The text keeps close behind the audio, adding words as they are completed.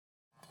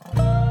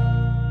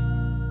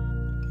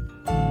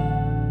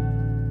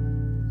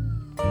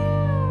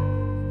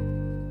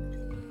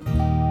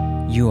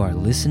You are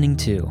listening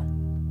to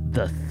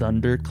the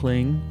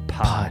Thundercling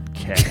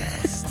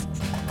Podcast.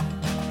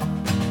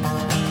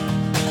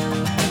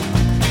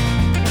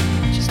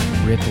 Just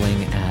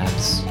rippling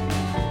abs.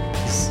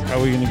 How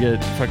are we going to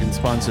get fucking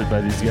sponsored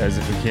by these guys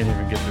if we can't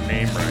even get the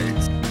name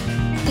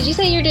right? Did you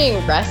say you're doing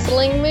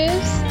wrestling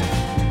moves?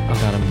 Oh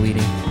god, I'm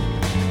bleeding.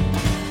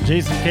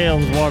 Jason Cale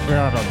was walking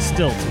around on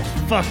stilts. It's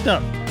fucked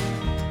up.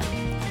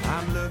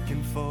 I'm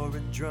looking for a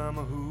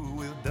drummer who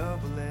will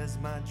double as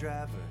my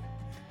driver.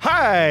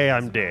 Hi,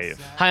 I'm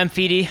Dave, Hi, I'm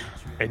Feedy.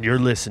 and you're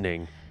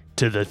listening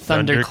to the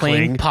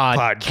Thundercling Thundercling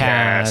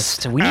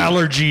Podcast. Podcast.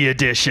 Allergy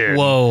Edition.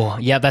 Whoa,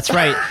 yeah, that's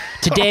right.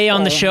 Today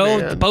on the show,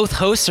 man. both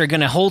hosts are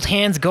going to hold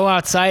hands, go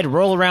outside,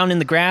 roll around in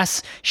the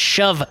grass,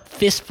 shove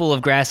fistful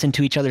of grass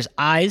into each other's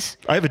eyes.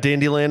 I have a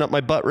dandelion up my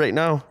butt right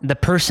now. The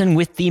person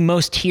with the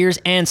most tears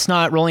and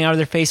snot rolling out of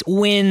their face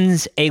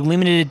wins a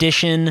limited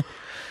edition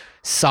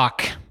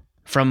sock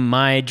from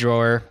my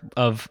drawer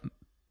of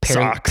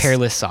Socks.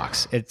 pairless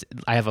socks.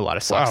 I have a lot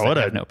of socks. Wow, that what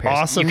have an no pairs.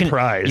 awesome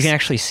prize. You can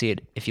actually see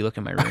it if you look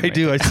in my room. I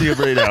do. I see it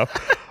right now.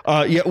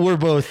 Yeah, we're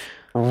both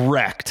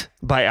wrecked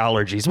by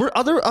allergies. We're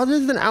other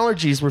than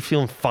allergies, we're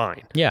feeling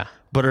fine. Yeah.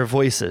 But our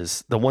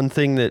voices, the one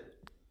thing that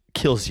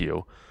kills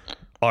you,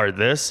 are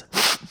this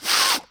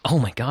Oh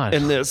my god.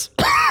 and this.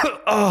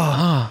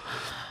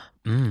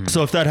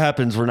 So if that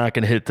happens, we're not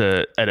going to hit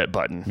the edit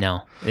button.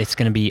 No, it's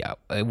going to be,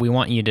 we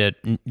want you to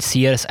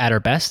see us at our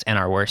best and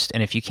our worst.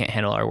 And if you can't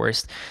handle our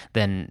worst,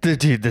 then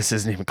Dude, this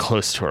isn't even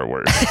close to our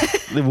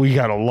worst. We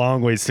got a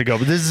long ways to go,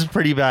 but this is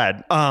pretty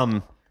bad.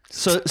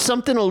 So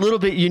something a little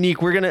bit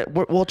unique.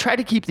 We'll try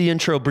to keep the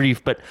intro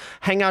brief, but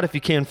hang out if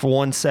you can for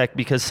 1 sec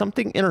because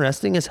something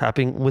interesting is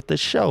happening with the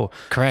show.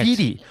 Correct.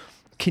 Feedy,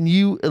 can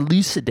you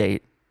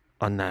elucidate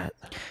on that?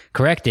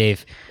 correct,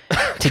 Dave.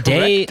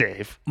 Today Correct,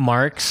 Dave.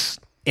 marks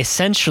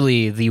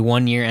essentially the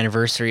 1 year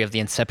anniversary of the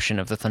inception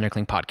of the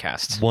Thundercling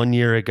Podcast. 1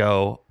 year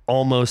ago,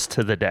 almost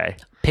to the day.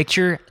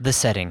 Picture the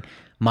setting.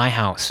 My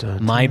house,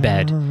 my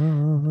bed,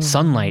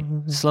 sunlight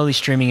slowly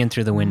streaming in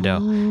through the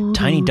window,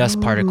 tiny dust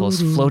particles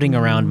floating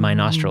around my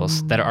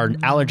nostrils that are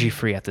allergy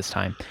free at this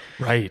time.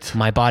 Right.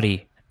 My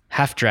body,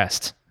 half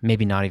dressed,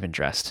 maybe not even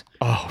dressed,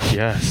 Oh,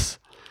 yes.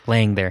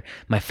 laying there.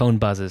 My phone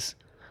buzzes.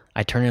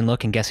 I turn and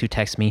look, and guess who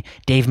texts me?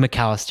 Dave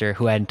McAllister,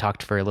 who I hadn't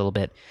talked to for a little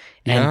bit.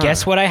 And Yeah.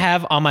 guess what I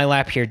have on my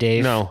lap here,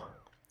 Dave? No.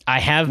 I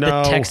have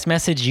No. the text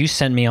message you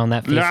sent me on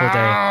that fateful day.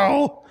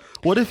 No.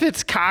 What if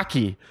it's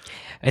cocky?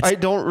 I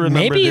don't remember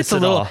Maybe this it's a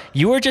at little. all.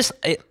 You were just.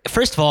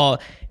 First of all,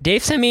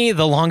 Dave sent me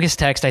the longest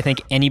text I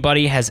think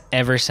anybody has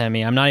ever sent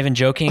me. I'm not even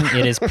joking.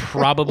 It is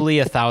probably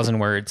 1,000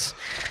 words.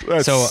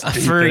 That's so for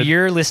stupid.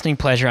 your listening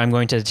pleasure, I'm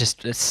going to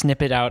just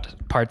snippet out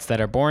parts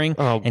that are boring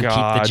Oh, and keep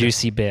God. the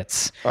juicy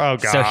bits. Oh,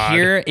 So God.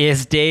 here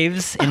is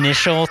Dave's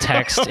initial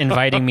text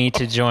inviting me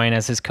to join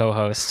as his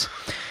co-host.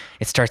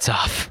 It starts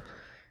off.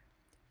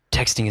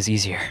 Texting is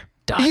easier.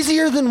 Dot.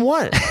 Easier than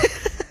what?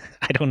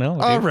 I don't know.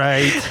 All dude.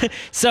 right.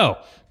 So,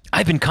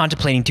 I've been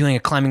contemplating doing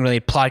a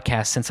climbing-related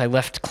podcast since I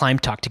left Climb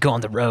Talk to go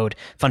on the road.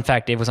 Fun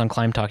fact, Dave was on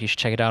Climb Talk. You should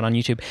check it out on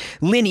YouTube.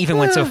 Lynn even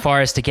went so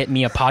far as to get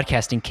me a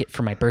podcasting kit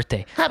for my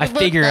birthday. I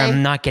figure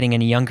I'm not getting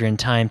any younger in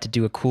time to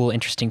do a cool,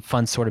 interesting,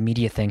 fun sort of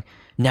media thing.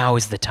 Now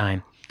is the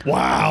time.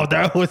 Wow,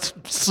 that was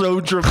so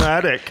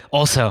dramatic.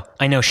 Also,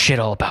 I know shit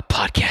all about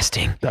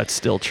podcasting. That's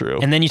still true.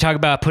 And then you talk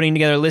about putting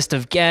together a list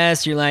of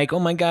guests. You're like, oh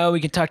my God,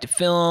 we could talk to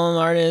film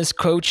artists,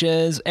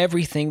 coaches,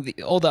 everything.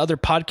 All the other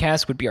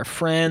podcasts would be our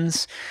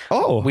friends.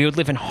 Oh. We would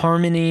live in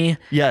harmony.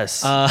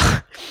 Yes.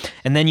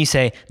 And then you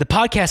say, the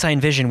podcast I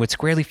envision would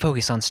squarely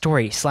focus on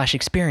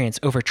story/experience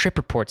over trip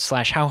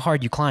reports/how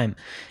hard you climb,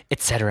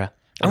 etc.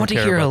 I want to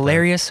care hear about that.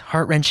 hilarious,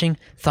 heart-wrenching,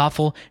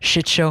 thoughtful,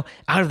 shit show,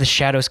 out of the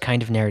shadows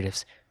kind of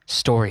narratives.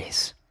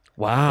 Stories.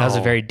 Wow. That was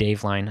a very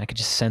Dave line. I could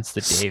just sense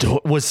the Dave.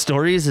 Was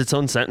stories its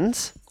own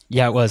sentence?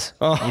 Yeah, it was.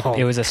 Oh,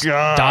 it was a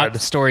God.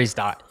 dot, stories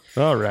dot.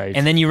 All right.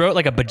 And then you wrote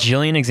like a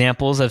bajillion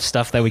examples of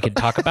stuff that we could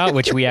talk about,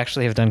 which we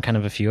actually have done kind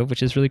of a few of,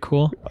 which is really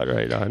cool. All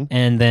right, on.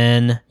 And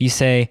then you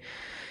say,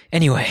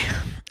 anyway,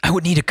 I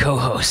would need a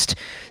co-host,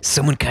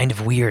 someone kind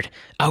of weird,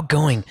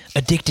 outgoing,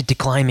 addicted to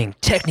climbing,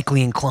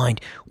 technically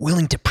inclined,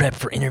 willing to prep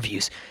for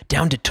interviews,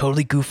 down to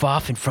totally goof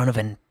off in front of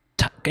an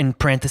in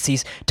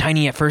parentheses,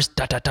 tiny at first, ...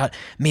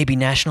 maybe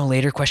national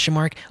later,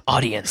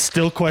 audience.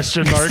 Still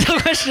question mark. Still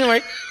question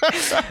mark.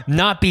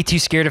 Not be too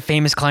scared of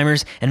famous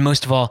climbers, and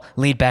most of all,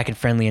 laid back and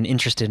friendly and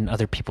interested in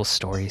other people's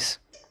stories.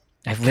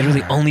 I've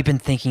literally only been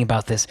thinking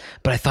about this,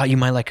 but I thought you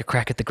might like a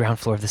crack at the ground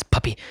floor of this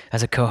puppy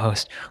as a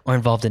co-host, or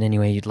involved in any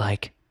way you'd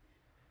like.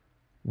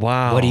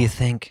 Wow. What do you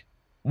think?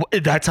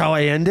 That's how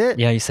I end it?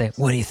 Yeah, you say,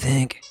 what do you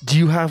think? Do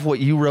you have what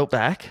you wrote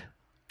back?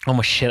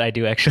 Almost shit, I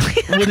do actually.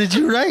 What did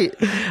you write?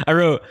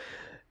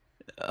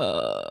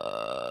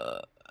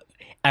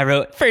 I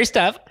wrote, first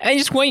off, I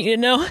just want you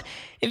to know,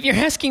 if you're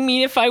asking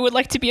me if I would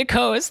like to be a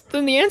co-host,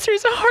 then the answer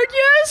is a hard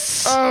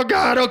yes. Oh,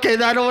 God. Okay,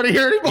 I don't want to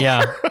hear anymore.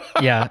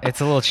 Yeah, it's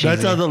a little cheesy.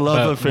 That's how the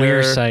love but we were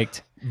affair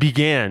psyched.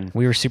 began.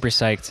 We were super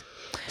psyched.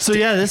 So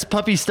yeah, this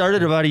puppy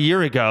started about a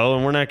year ago,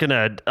 and we're not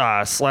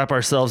gonna slap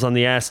ourselves on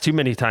the ass too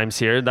many times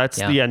here. That's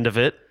Yeah. the end of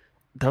it.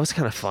 that was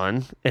kind of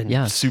fun and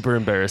Yeah. super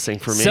embarrassing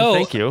for me. So,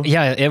 Thank you.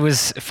 Yeah, it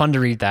was fun to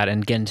read that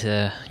and get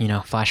into,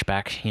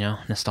 flashback,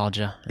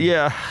 nostalgia.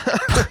 Yeah.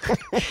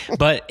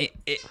 But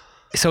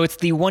so it's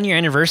the 1 year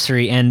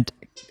anniversary, and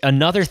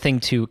another thing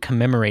to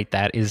commemorate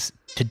that is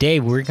today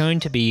we're going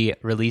to be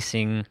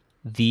releasing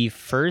the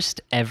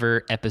first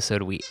ever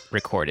episode we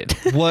recorded.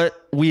 What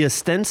we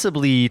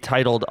ostensibly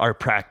titled our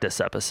practice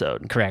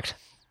episode. Correct.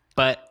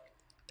 But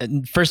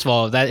first of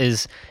all, that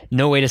is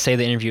no way to say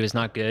the interview is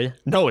not good.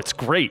 No, it's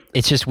great.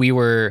 It's just we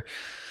were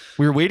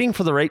waiting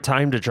for the right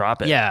time to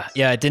drop it. Yeah.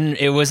 It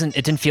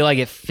didn't feel like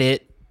it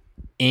fit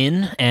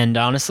in. And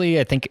honestly,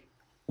 I think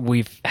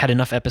we've had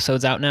enough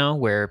episodes out now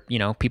where,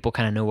 people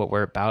kind of know what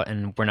we're about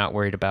and we're not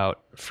worried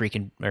about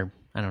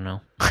I don't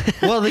know.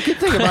 Well, the good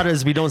thing about it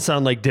is we don't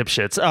sound like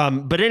dipshits.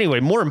 But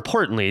anyway, more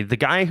importantly, the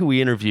guy who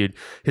we interviewed,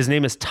 his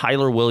name is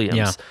Tyler Williams,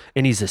 Yeah.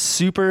 and he's a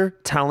super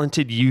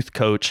talented youth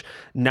coach,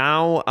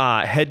 now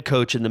head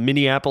coach in the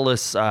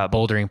Minneapolis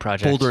Bouldering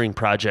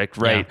project.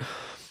 Right.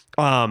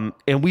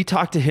 And we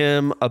talked to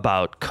him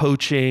about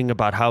coaching,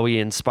 about how he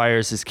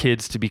inspires his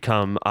kids to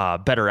become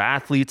better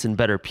athletes and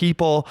better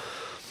people.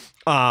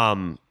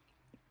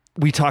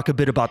 We talk a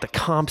bit about the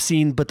comp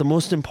scene, but the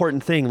most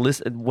important thing,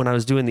 when I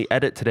was doing the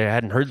edit today, I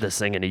hadn't heard this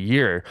thing in a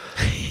year.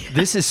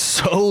 This is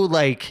so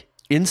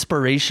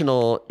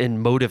inspirational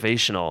and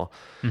motivational.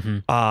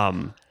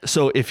 Mm-hmm.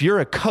 So if you're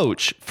a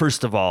coach,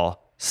 first of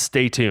all,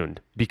 stay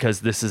tuned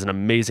because this is an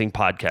amazing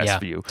podcast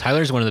for you.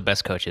 Tyler's one of the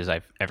best coaches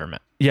I've ever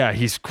met. Yeah,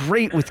 he's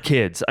great with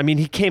kids. I mean,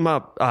 he came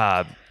up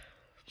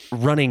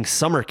running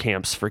summer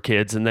camps for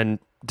kids and then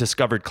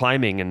discovered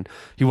climbing, and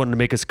he wanted to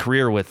make his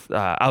career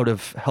out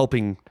of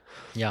helping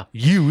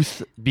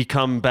youth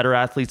become better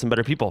athletes and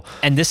better people.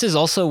 And this is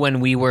also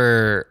when we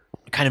were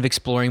kind of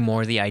exploring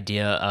more the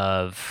idea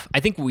of, I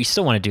think we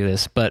still want to do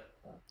this, but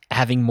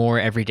having more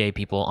everyday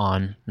people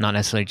on, not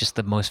necessarily just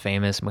the most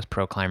famous, most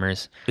pro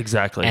climbers.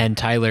 Exactly. And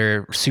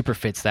Tyler super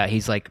fits that.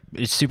 He's a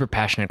super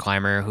passionate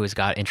climber who has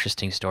got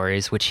interesting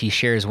stories, which he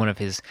shares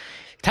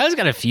Tyler's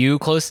got a few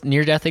close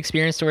near-death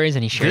experience stories,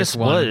 and he shares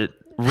one.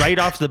 Right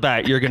off the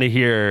bat, you're going to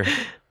hear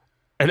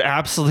an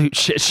absolute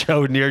shit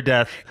show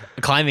near-death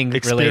climbing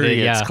experience,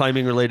 related,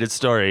 climbing-related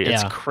story.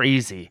 It's Yeah.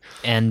 crazy.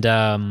 And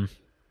I'm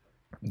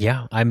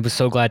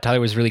so glad Tyler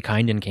was really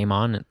kind and came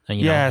on. And,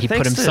 he put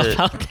thanks himself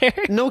out there.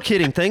 No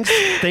kidding.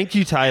 Thank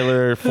you,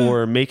 Tyler,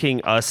 for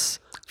making us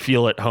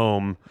feel at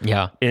home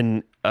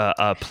in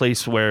a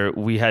place where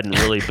we hadn't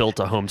really built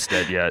a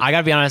homestead yet. I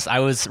gotta be honest, I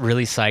was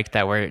really psyched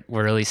that we're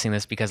releasing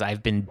this because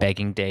I've been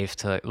begging Dave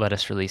to let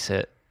us release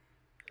it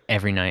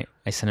every night.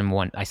 I sent him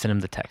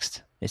the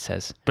text. It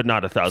says, but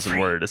not 1,000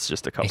 words. It's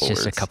just a couple words.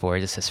 It's just a couple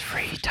words. It says,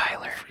 "Free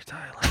Tyler." Free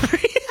Tyler.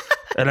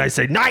 And I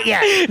say, not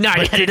yet. Not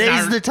but yet.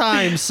 Today's the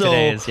time. So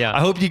Today is, yeah. I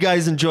hope you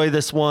guys enjoy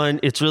this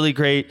one. It's really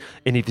great.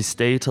 And if you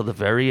stay till the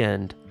very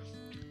end,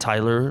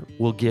 Tyler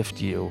will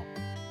gift you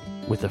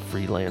with a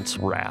freelance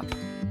rap.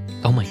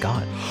 Oh my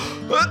God.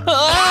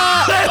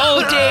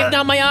 Oh, Dave,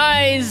 not my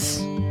eyes.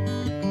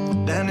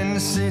 Down in the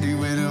city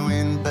where the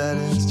wind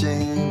patterns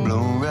change,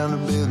 blow around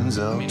the buildings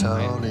all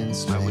tall and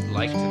I would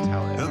like to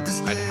tell it.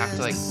 I'd have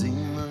to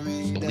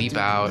bleep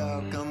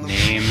out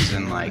names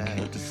and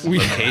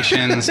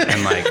locations and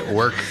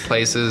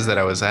workplaces that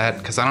I was at,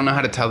 because I don't know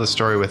how to tell the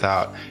story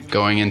without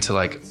going into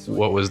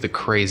what was the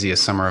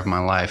craziest summer of my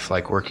life,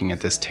 working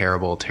at this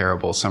terrible,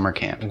 terrible summer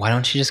camp. Why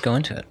don't you just go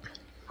into it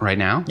Right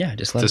now? Yeah,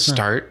 just let to us know.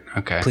 start.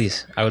 Okay.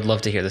 Please. I would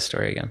love to hear this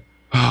story again.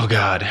 Oh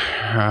God.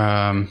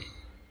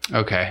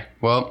 Okay.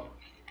 Well,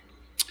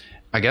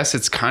 I guess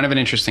it's kind of an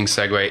interesting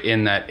segue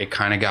in that it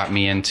kind of got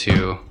me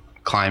into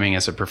climbing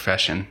as a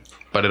profession,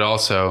 but it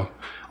also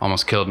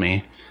almost killed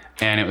me,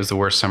 and it was the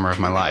worst summer of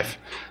my life.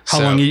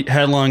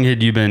 How long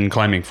had you been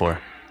climbing for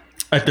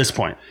at this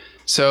point?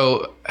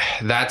 So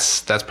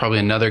that's probably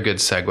another good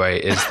segue,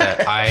 is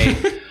that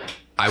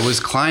I was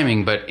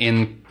climbing, but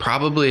in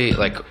probably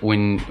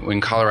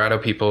when Colorado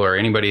people or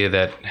anybody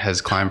that has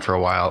climbed for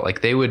a while,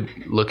 they would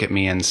look at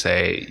me and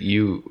say,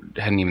 you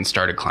hadn't even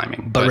started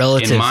climbing. But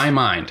relative. In my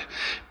mind,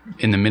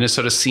 in the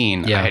Minnesota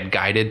scene, Yeah. I had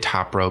guided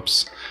top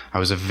ropes. I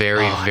was a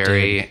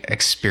very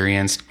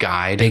experienced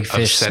guide Big of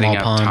fish, setting small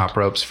up pond. top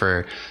ropes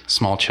for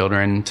small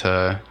children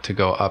to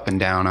go up and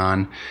down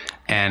on.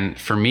 And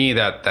for me,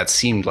 that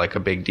seemed like a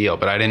big deal,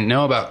 but I didn't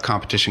know about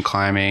competition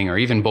climbing or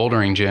even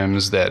bouldering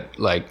gyms that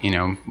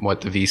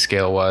what the V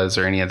scale was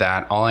or any of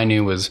that. All I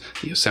knew was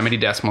the Yosemite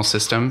decimal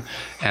system,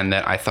 and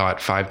that I thought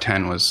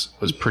 5'10"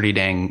 was pretty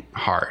dang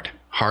hard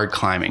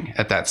climbing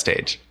at that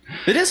stage.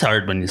 It is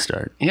hard when you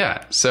start.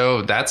 Yeah.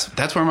 So that's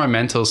where my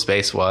mental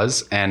space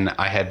was. And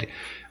I had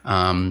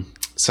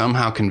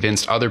somehow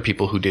convinced other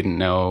people who didn't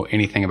know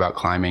anything about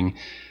climbing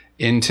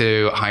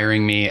into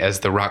hiring me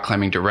as the rock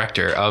climbing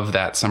director of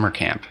that summer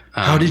camp.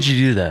 How did you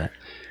do that?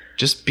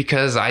 Just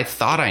because I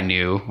thought I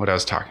knew what I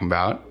was talking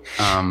about,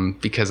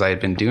 because I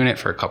had been doing it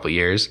for a couple of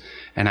years,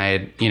 and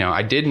I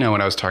did know what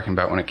I was talking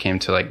about when it came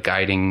to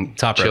guiding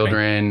Top roping.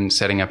 children,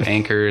 setting up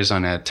anchors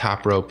on a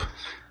top rope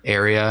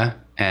area.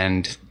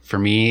 And for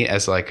me,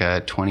 as a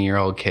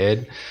 20-year-old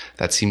kid,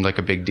 that seemed like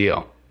a big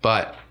deal.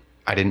 But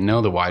I didn't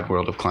know the wide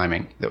world of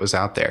climbing that was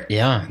out there.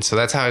 Yeah. And so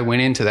that's how I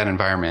went into that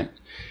environment.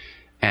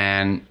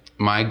 And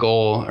my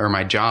goal or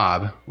my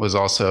job was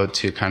also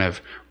to kind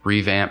of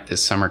revamp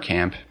this summer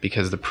camp,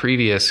 because the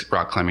previous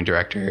rock climbing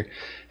director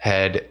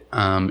had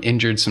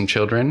injured some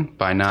children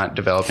by not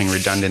developing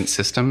redundant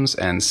systems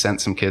and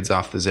sent some kids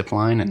off the zip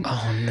line. And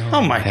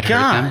Oh my had hurt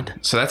God. them.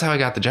 So that's how I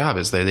got the job,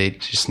 is they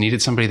just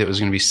needed somebody that was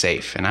going to be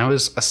safe. And I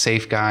was a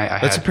safe guy.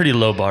 That's a pretty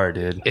low bar,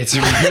 dude. It's a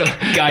real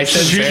Guy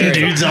said Shooting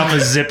dudes off a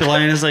zip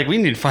line is like, we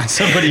need to find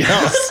somebody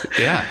else.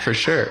 Yeah, for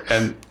sure.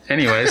 And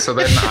anyway, so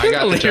then I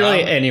got the Literally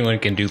job. anyone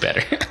can do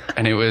better.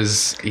 And it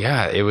was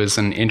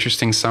an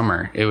interesting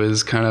summer. It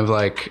was kind of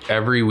like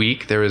every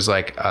week there was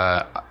like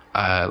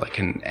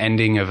an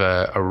ending of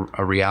a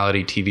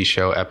reality TV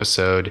show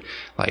episode,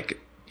 like,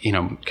 you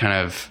know, kind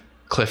of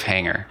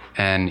cliffhanger,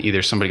 and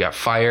either somebody got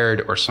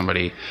fired or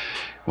somebody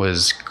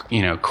was,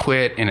 you know,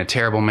 quit in a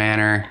terrible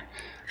manner.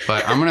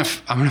 But I'm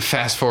gonna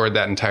fast forward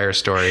that entire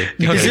story.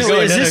 Is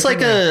this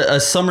like a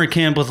summer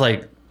camp with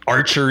like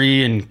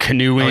archery and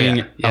canoeing?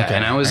 Yeah. Okay,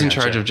 And I was in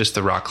gotcha. charge of just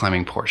the rock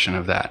climbing portion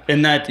of that.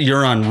 And that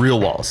you're on real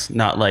walls,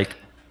 not like.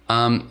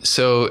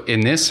 So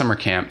in this summer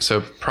camp, so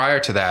prior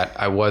to that,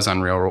 I was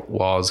on Real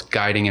Walls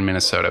guiding in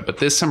Minnesota, but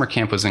this summer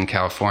camp was in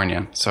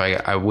California. So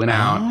I went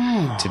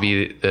out to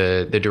be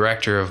the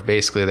director of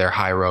basically their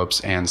high ropes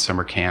and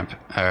summer camp,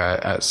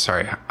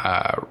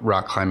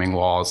 rock climbing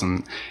walls.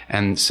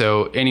 And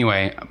so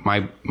anyway,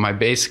 my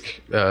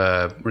basic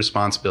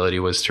responsibility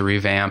was to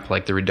revamp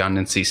like the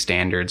redundancy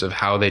standards of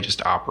how they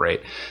just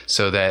operate,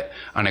 so that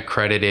an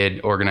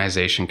accredited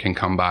organization can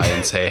come by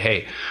and say,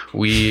 hey,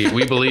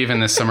 we believe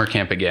in this summer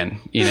camp again.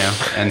 You know,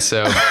 and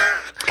so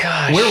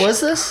Where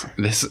was this?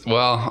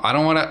 I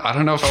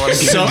don't know if I want to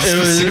give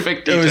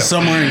specific details. It was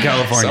somewhere in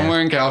California. Somewhere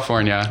in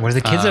California. Were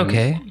the kids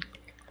okay?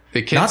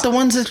 The kids, Not the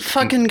ones that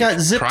fucking got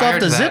zipped prior off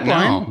the to zip that,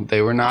 line. No,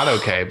 they were not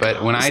okay.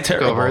 But when I took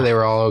terrible. over, they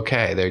were all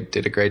okay. They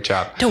did a great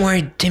job. Don't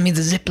worry, Timmy,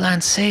 the zip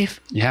line's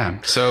safe.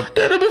 Yeah. So I'm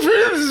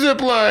afraid of the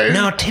zip line.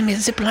 No, Timmy, the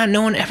zip line,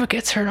 no one ever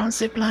gets hurt on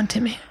zip line,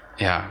 Timmy.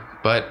 yeah,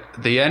 but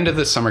the end of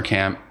the summer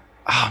camp.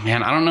 Oh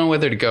man, I don't know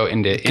whether to go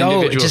into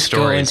individual just go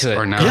stories into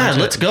it. or not. Yeah,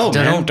 let's go,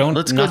 man. Don't.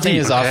 Let's go Nothing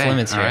deep. is off Okay,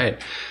 limits here. All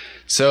right.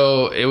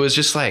 So it was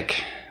just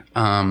like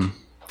kind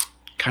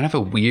of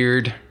a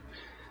weird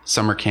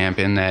summer camp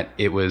in that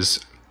it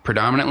was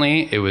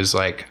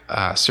like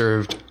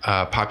served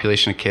a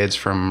population of kids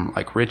from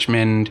like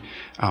Richmond.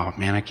 Oh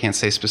man, I can't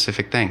say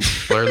specific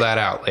things. Blur that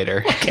out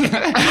later.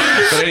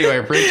 But anyway,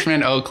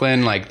 Richmond,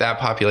 Oakland, like that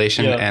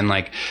population. Yeah. And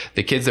like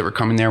the kids that were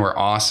coming there were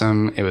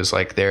awesome. It was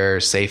like their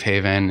safe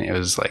haven. It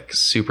was like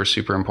super,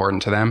 super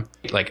important to them.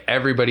 Like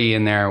everybody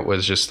in there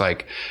was just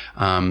like,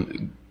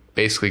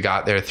 basically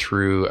got there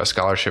through a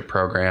scholarship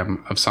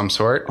program of some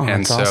sort.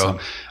 And that's so,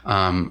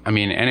 I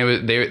mean, and it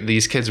was,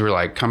 these kids were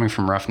like coming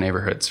from rough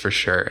neighborhoods for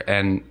sure.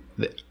 And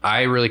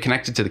I really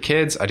connected to the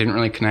kids. I didn't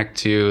really connect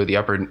to the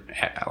upper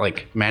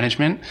like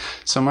management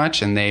so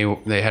much. And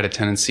they had a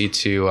tendency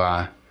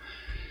to,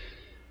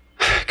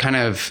 kind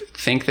of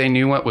think they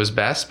knew what was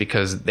best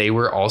because they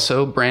were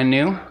also brand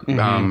new,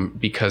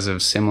 because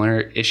of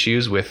similar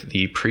issues with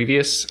the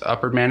previous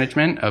upper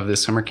management of the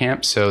summer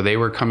camp. So they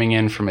were coming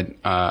in from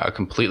a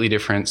completely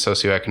different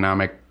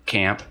socioeconomic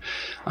camp,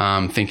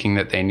 thinking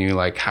that they knew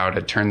like how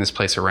to turn this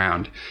place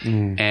around.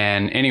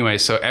 And anyway,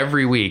 so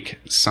every week,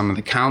 some of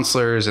the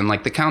counselors and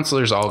like the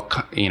counselors all,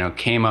 you know,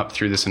 came up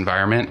through this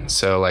environment.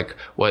 So like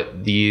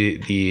what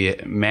the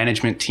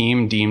management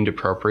team deemed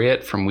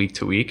appropriate from week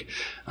to week,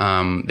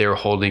 they were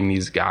holding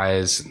these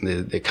guys,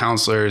 the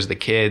counselors, the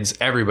kids,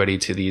 everybody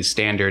to these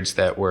standards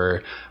that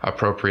were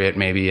appropriate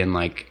maybe in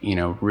like, you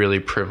know, really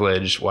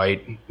privileged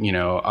white, you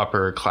know,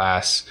 upper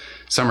class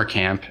summer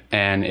camp.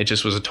 And it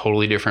just was a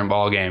totally different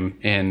ball game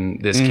in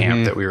this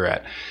camp that we were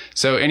at.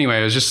 So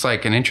anyway, it was just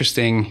like an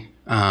interesting,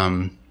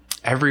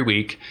 every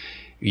week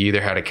you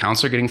either had a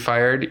counselor getting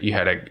fired, you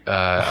had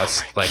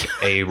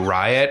a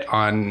riot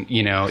on,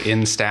 you know,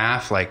 in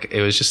staff. Like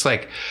it was just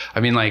like, I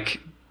mean, like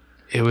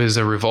it was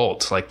a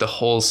revolt, like the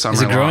whole summer.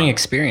 It's a growing long.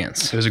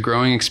 experience. It was a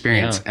growing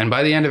experience. Yeah. And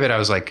by the end of it, I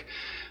was like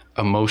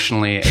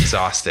emotionally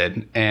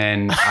exhausted.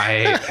 And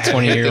I had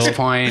 20 hit year this old.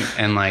 point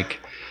and like,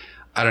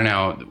 I don't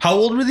know, How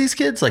old were these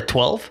kids? Like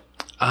 12?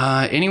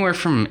 anywhere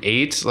from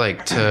 8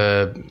 like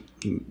to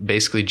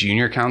basically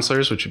junior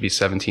counselors, which would be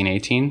 17,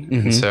 18.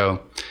 And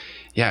so,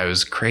 yeah, it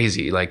was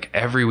crazy. Like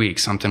every week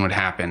something would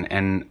happen.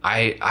 And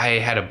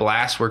I had a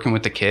blast working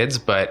with the kids,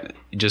 but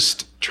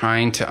just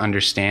trying to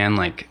understand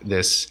like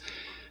this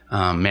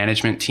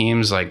management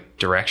team's like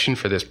direction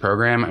for this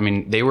program. I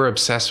mean, they were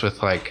obsessed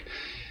with like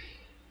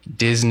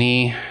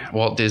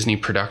Walt Disney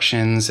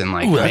Productions and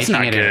like Ooh, that's making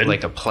not it good.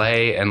 like a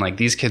play. And like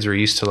these kids were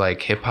used to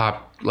like hip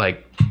hop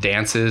like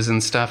dances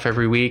and stuff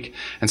every week.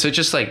 And so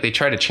just like they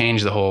tried to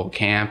change the whole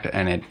camp,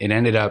 and it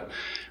ended up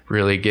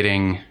really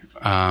getting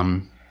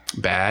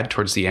bad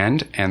towards the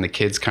end, and the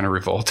kids kind of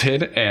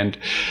revolted. And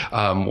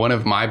one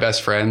of my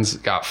best friends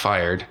got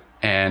fired.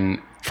 And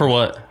For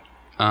what?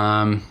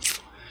 I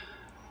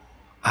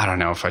don't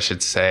know if I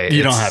should say.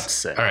 You don't It's- have to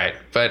say. All right.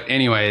 But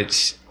anyway,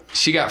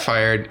 she got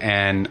fired,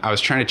 and I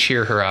was trying to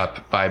cheer her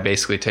up by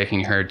basically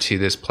taking her to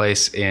this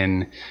place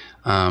in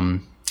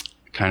kind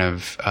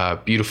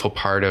of beautiful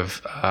part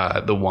of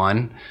the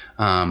One.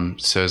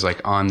 So it was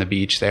like on the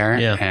beach there.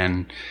 Yeah.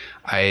 And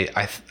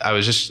I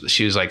was just,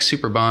 she was like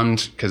super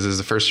bummed because this is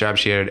the first job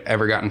she had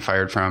ever gotten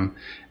fired from.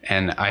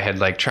 And I had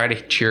like tried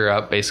to cheer her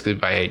up basically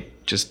by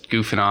just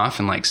goofing off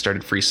and like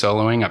started free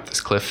soloing up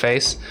this cliff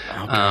face.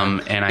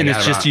 And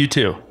it's just you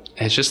two.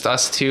 It's just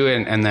us two,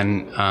 and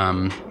then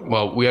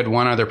well, we had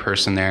one other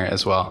person there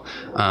as well.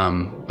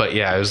 But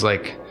yeah, it was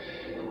like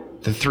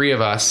the three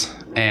of us,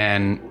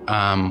 and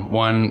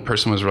one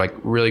person was like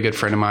really good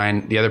friend of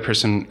mine. The other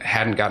person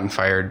hadn't gotten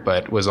fired,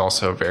 but was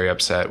also very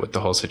upset with the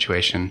whole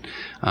situation.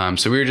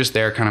 So we were just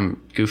there kind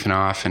of goofing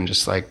off and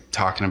just like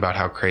talking about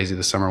how crazy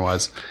the summer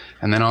was.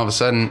 And then all of a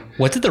sudden,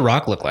 What did the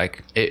rock look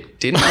like? it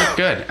didn't look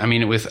good. I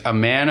mean, with a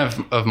man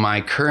of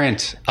my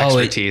current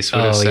expertise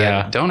would have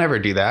said, don't ever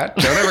do that.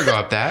 Don't ever go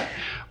up that.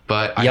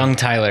 But Young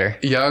Tyler.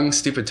 young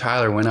stupid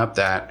Tyler went up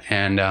that,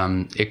 and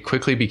it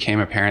quickly became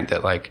apparent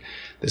that like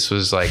this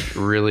was like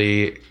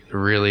really,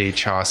 really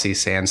chossy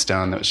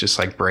sandstone that was just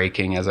like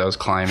breaking as I was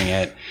climbing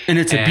it. And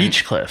it's a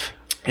beach cliff.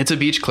 It's a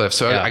beach cliff.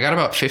 So Yeah. I got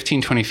about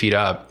 15, 20 feet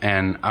up,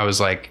 and I was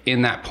like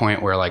in that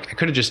point where like I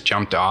could have just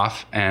jumped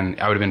off and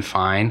I would have been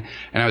fine.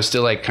 And I was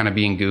still like kind of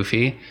being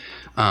goofy.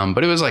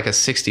 But it was like a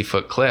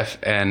 60-foot cliff,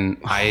 and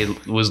I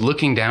was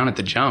looking down at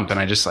the jump, and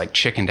I just like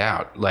chickened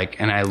out. Like,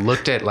 and I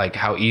looked at like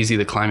how easy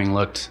the climbing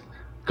looked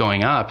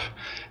going up,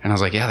 and I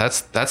was like, yeah,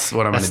 that's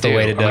what I'm going to do. the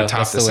way to I'm going go. to top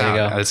That's the this way to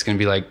out. go. It's going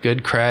to be like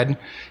good cred,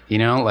 you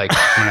know, like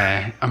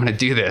I'm going to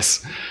do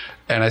this.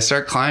 And I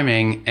start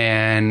climbing,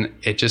 and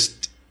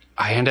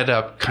I ended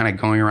up kind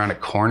of going around a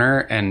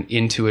corner and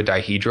into a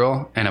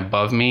dihedral, and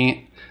above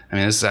me, I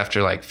mean, this is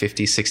after like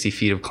 50, 60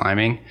 feet of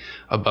climbing.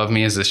 Above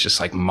me is this just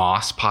like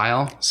moss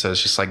pile. So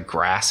it's just like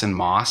grass and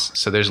moss.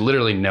 So there's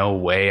literally no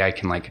way I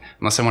can like,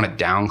 unless I want to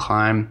down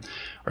climb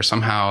or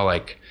somehow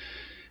like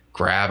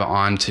grab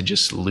onto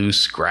just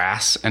loose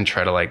grass and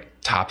try to like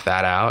top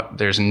that out.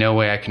 There's no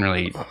way I can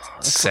really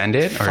send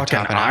it or Fucking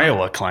top it out.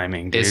 Iowa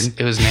climbing, dude.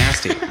 It was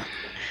nasty.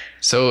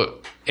 So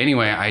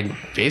anyway, I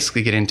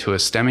basically get into a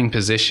stemming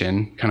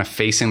position, kind of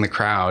facing the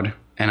crowd,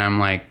 and I'm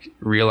like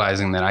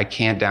realizing that I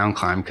can't down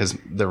climb because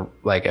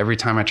every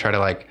time I try to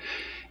like,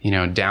 you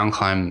know, down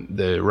climb,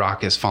 the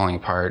rock is falling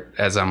apart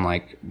as I'm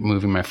like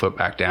moving my foot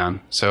back down.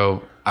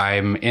 So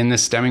I'm in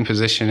this stemming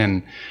position,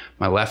 and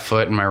my left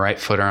foot and my right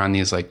foot are on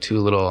these like two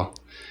little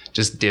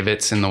just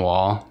divots in the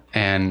wall.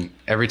 And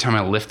every time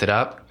I lift it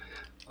up,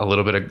 a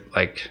little bit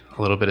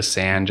of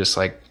sand just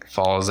like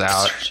falls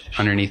out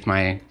underneath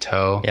my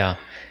toe. Yeah.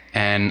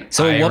 And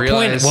So I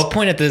realized, what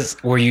point at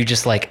this were you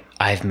just like,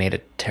 I've made a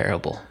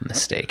terrible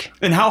mistake?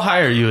 And how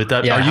high are you at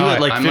that? Yeah, are you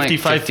at like I'm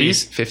 55 50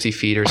 feet? 50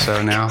 feet or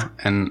so now.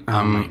 And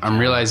I'm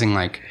realizing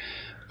like,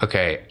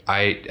 okay,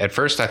 at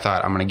first I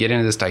thought I'm going to get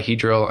into this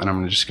dihedral and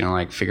I'm just going to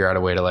like figure out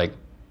a way to like,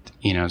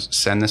 you know,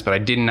 send this, but I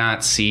did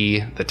not see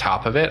the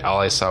top of it. All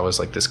I saw was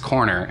like this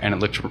corner,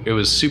 and it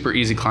was super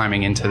easy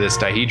climbing into this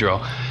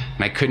dihedral,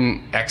 and I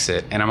couldn't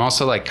exit. And I'm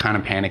also like kind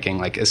of panicking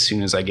like as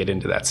soon as I get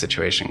into that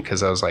situation,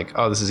 because I was like,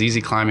 oh, this is easy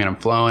climbing, I'm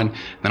flowing. And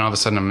then all of a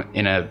sudden I'm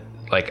in a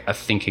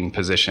thinking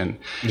position.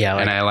 Yeah.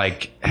 And I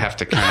like have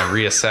to kind of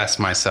reassess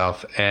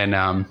myself. And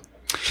I'm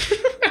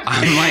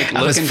like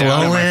looking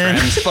down at my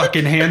friends.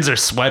 Fucking hands are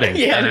sweating.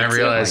 Yeah. And I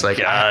realized like,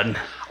 God.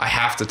 I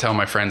have to tell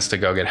my friends to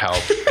go get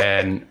help.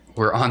 And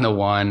we're on the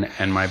One,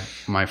 and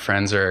my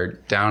friends are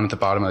down at the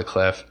bottom of the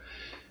cliff,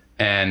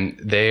 and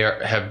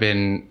have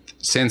been,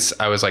 since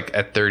I was like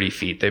at 30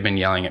 feet, they've been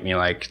yelling at me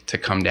like to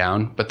come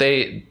down, but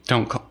they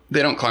don't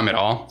climb at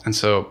all. And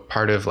so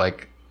part of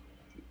like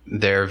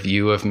their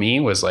view of me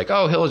was like,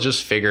 oh, he'll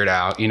just figure it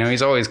out. You know,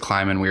 he's always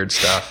climbing weird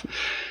stuff.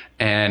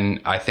 And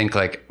I think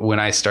like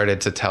when I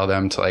started to tell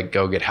them to like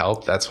go get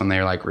help, that's when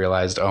they like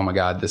realized, oh my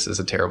God, this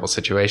is a terrible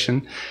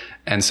situation.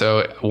 And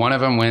so one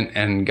of them went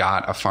and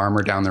got a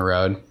farmer down the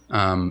road.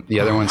 The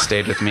other one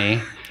stayed with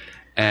me.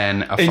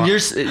 And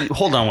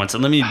hold on one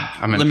second.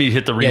 Let me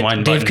hit the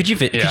rewind Dave,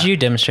 button. could you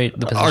demonstrate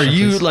the position? Are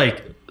you please?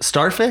 like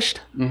starfished?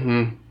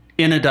 Mm-hmm.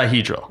 In a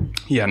dihedral?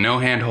 Yeah, no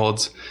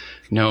handholds,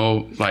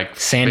 no like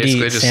Sandy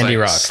basically just like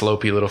rock.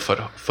 slopey little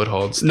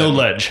footholds. No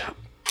ledge.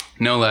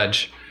 No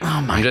ledge.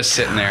 Oh my! I'm just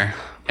sitting there,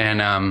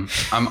 and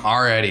I've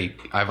already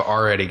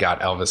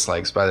got Elvis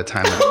legs by the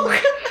time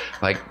I'm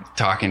like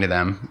talking to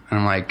them, and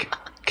I'm like,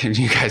 can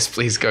you guys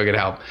please go get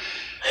help?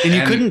 And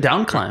you couldn't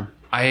down climb.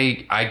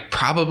 I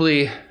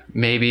probably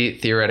maybe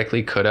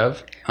theoretically could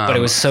have. But it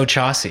was so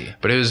chossy.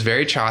 But it was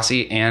very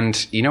chossy,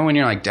 and you know when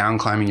you're like down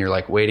climbing, you're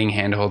like weighting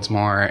handholds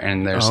more,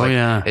 and there's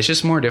it's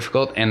just more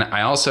difficult. And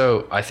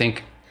I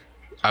think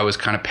I was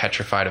kind of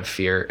petrified of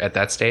fear at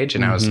that stage,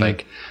 and I was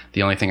like,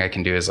 the only thing I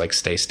can do is like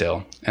stay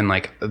still, and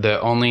like the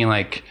only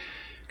like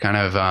kind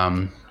of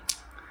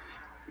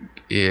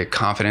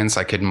confidence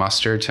I could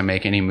muster to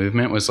make any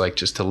movement was like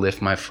just to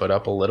lift my foot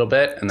up a little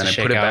bit, and then I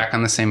put it back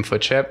on the same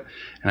foot chip,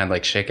 and I'd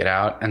like shake it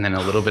out, and then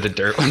a little bit of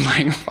dirt would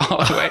like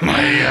fall away. And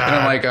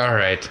I'm like, all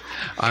right,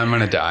 I'm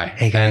gonna die.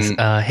 Hey guys,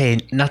 And, hey,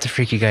 not to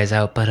freak you guys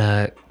out,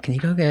 but can you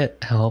go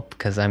get help?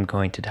 Because I'm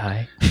going to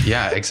die.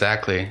 yeah,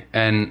 exactly.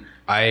 And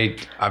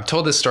I've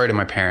told this story to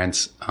my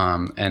parents,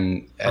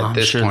 and at I'm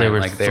this sure point, they were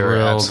like they were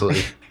thrilled.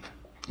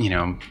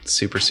 absolutely,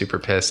 super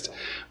pissed.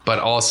 But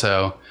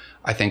also,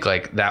 I think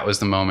like that was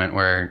the moment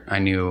where I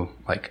knew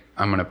like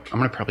I'm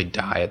gonna probably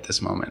die at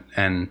this moment,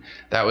 and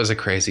that was a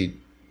crazy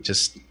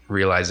just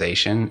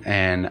realization.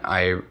 And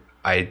I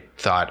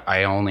thought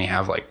I only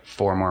have like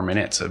 4 more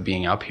minutes of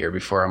being up here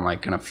before I'm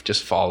like gonna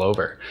just fall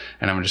over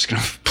and I'm just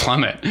gonna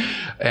plummet.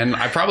 And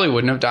I probably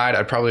wouldn't have died.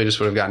 I probably just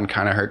would have gotten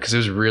kind of hurt because it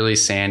was really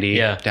sandy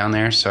down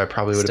there. So I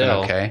probably would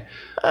have been okay.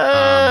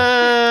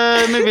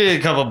 Maybe a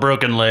couple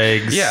broken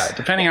legs. Yeah,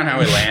 depending on how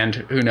we land,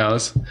 who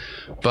knows.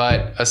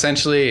 But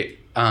essentially,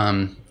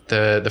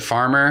 the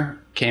farmer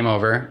came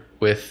over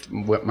with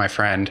my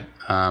friend,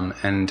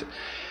 and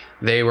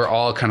they were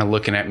all kind of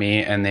looking at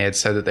me, and they had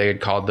said that they had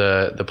called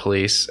the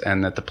police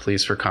and that the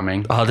police were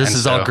coming. Oh, this And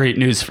is all so- great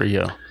news for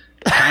you.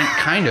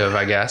 kind of,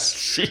 I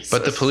guess.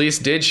 But the police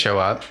did show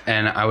up,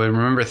 and I would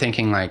remember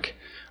thinking like,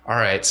 all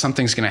right,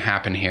 something's going to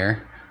happen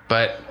here.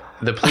 But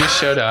the police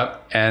showed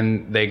up,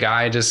 and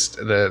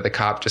the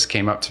cop just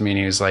came up to me, and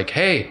he was like,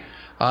 hey,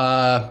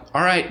 all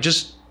right,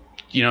 just,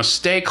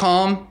 stay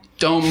calm.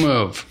 Don't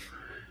move.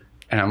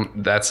 And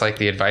that's like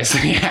the advice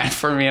that he had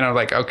for me. And I'm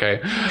like, okay,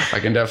 I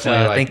can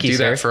definitely do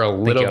that for a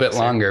little bit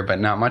longer,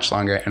 but not much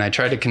longer. And I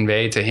tried to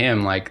convey to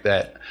him like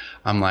that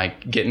I'm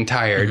like getting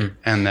tired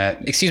and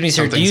that. Excuse me,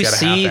 sir. Do you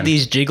see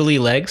these jiggly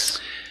legs?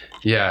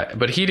 Yeah,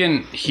 but he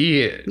didn't.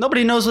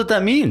 Nobody knows what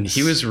that means.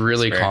 He was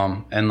really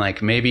calm, and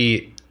like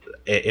maybe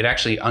it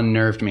actually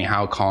unnerved me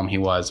how calm he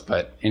was.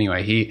 But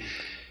anyway, he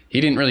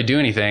didn't really do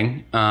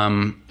anything.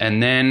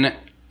 And then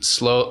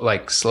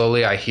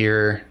slowly, I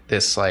hear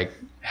this like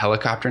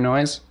helicopter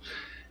noise,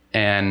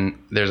 and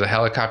there's a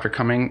helicopter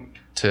coming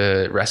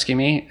to rescue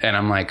me, and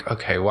I'm like,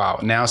 okay, wow,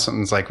 now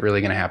something's like really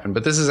gonna happen.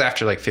 But this is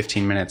after like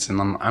 15 minutes, and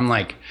I'm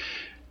like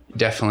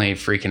definitely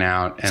freaking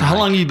out. And so how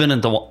long have you been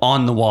on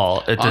the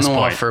wall at this point? On the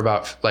wall for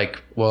about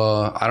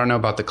I don't know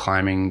about the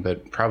climbing,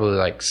 but probably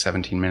like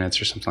 17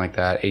 minutes or something like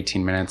that,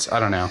 18 minutes,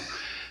 I don't know.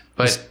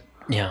 But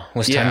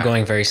was time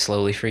going very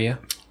slowly for you?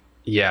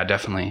 Yeah,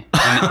 definitely.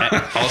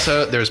 And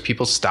also, there was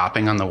people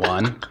stopping on the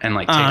one and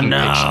like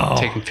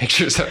taking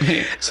pictures of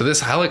me. So this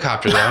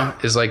helicopter though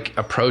is like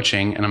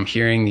approaching, and I'm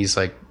hearing these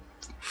like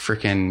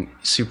freaking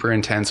super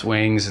intense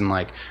wings and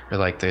like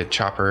the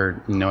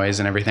chopper noise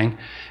and everything.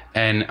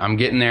 And I'm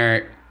getting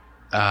there.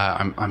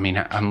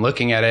 I'm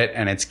looking at it,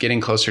 and it's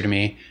getting closer to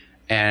me.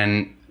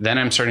 And then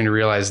I'm starting to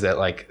realize that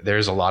like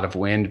there's a lot of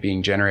wind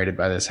being generated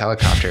by this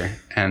helicopter,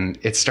 and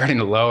it's starting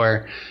to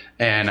lower.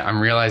 And I'm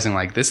realizing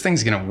like this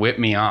thing's gonna whip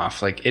me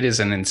off. Like it is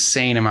an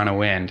insane amount of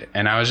wind.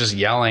 And I was just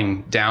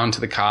yelling down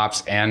to the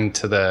cops and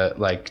to the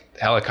like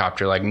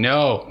helicopter, like,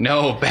 no,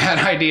 bad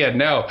idea,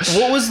 no.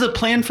 What was the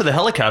plan for the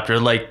helicopter?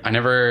 Like I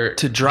never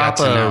to drop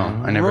got to a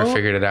know. I never rope?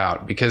 figured it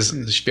out because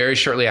very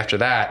shortly after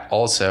that,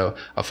 also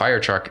a fire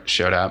truck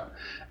showed up,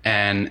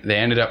 and they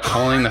ended up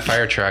pulling the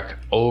fire truck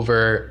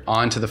over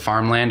onto the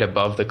farmland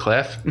above the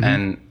cliff. Mm-hmm.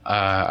 And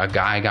a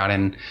guy got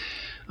in,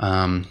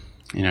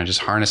 just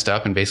harnessed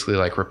up and basically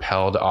like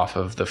rappelled off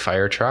of the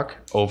fire truck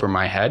over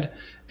my head.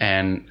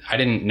 And I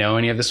didn't know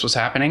any of this was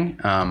happening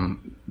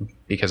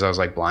because I was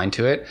like blind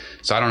to it.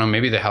 So I don't know,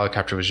 maybe the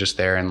helicopter was just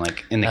there and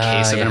like in the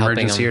case of an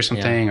emergency or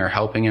something, or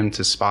helping him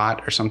to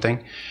spot or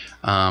something.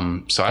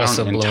 So I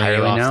don't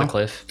entirely know. Off the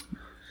cliff.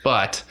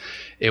 But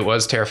it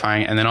was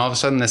terrifying. And then all of a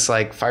sudden this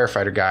like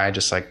firefighter guy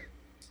just like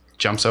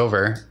jumps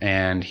over,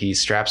 and he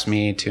straps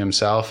me to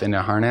himself in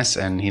a harness,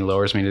 and he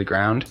lowers me to the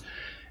ground.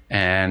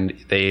 And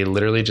they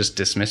literally just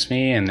dismissed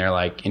me, and they're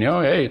like,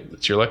 hey,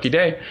 it's your lucky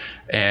day.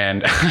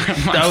 And my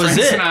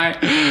friends and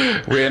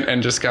I went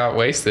and just got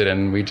wasted,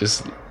 and we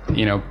just,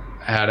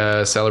 had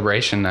a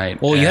celebration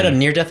night. Well, you had a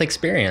near-death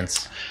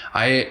experience.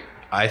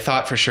 I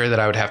thought for sure that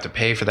I would have to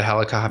pay for the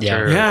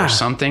helicopter or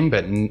something,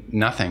 but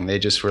nothing. They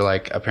just were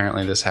like,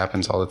 apparently this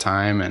happens all the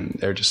time, and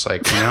they're just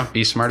like,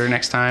 be smarter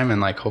next time,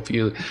 and like hope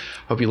you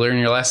learn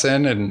your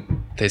lesson.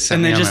 And they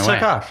sent me on my way. And they just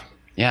took off.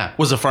 Yeah.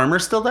 Was the farmer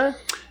still there?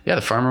 Yeah,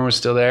 the farmer was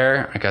still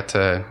there. I got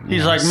to.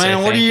 He's like,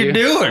 man, what are you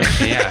doing?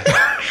 Yeah,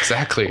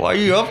 exactly. Why are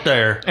you up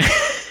there?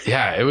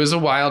 Yeah, it was a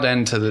wild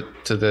end to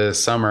the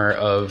summer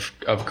of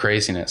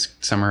craziness,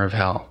 summer of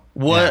hell.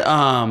 What?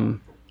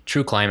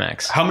 True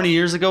climax. How many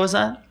years ago was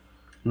that?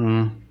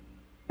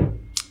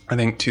 I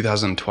think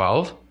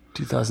 2012,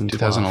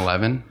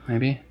 2011,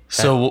 maybe.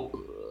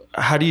 So,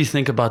 how do you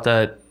think about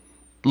that?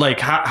 Like,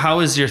 how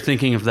is your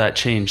thinking of that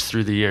changed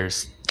through the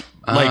years?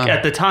 Like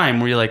at the time,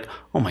 were you like,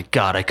 oh my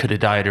God, I could have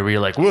died? Or were you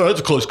like, well,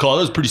 that's a close call.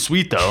 That was pretty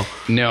sweet though.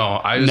 No,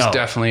 I was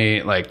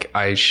definitely like,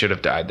 I should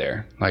have died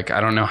there. Like, I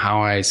don't know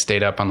how I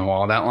stayed up on the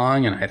wall that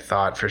long. And I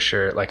thought for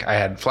sure, like I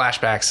had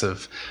flashbacks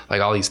of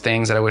like all these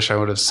things that I wish I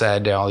would have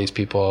said to all these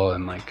people.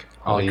 And like,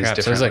 all Holy these crap, so it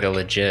different. was like a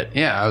legit.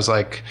 Yeah, I was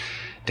like,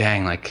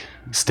 dang, like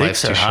Stakes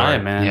life's too are high,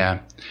 short. man. Yeah,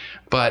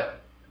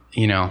 but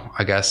you know,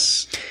 I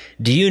guess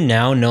Do you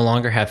now no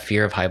longer have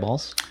fear of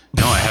highballs?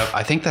 no, I have.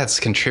 I think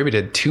that's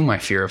contributed to my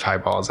fear of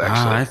highballs.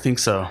 Actually, I think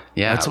so.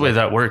 Yeah, That's the way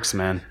that works,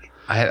 man.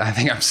 I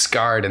think I'm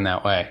scarred in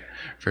that way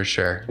for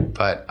sure.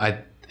 But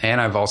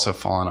I've also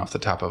fallen off the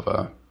top of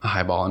a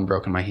highball and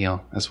broken my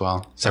heel as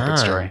well. Separate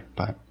story.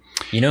 But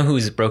You know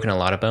who's broken a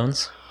lot of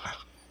bones?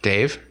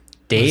 Dave,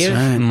 Dave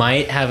right.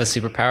 might have a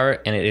superpower,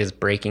 and it is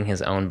breaking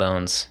his own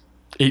bones.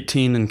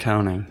 18 and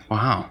counting.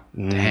 wow,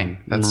 dang,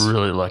 that's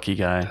really lucky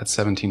guy. that's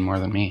 17 more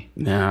than me.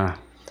 Yeah.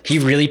 He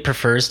really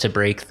prefers to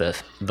break the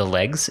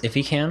legs if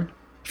he can.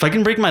 If I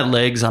can break my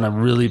legs on a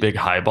really big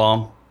high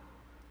ball,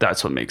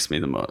 that's what makes me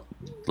the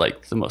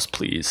most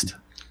pleased.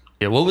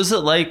 Yeah. What was it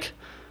like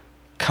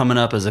coming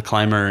up as a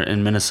climber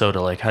in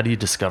Minnesota? Like, how do you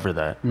discover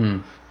that?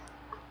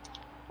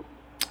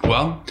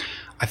 Well,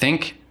 I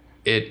think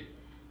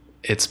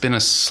it's been a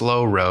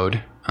slow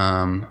road.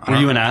 Were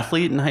you an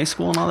athlete in high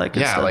school and all that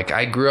good Yeah, stuff? like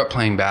I grew up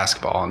playing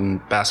basketball,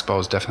 and basketball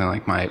was definitely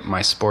like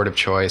my sport of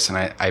choice. And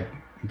I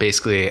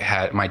basically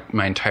had my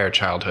entire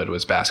childhood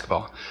was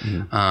basketball.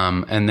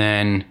 And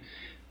then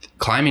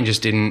climbing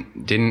just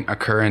didn't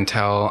occur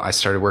until I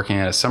started working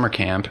at a summer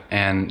camp,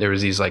 and there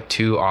was these like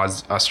two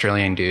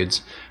Australian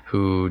dudes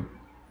who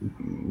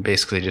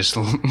basically just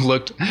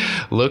looked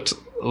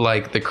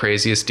like the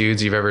craziest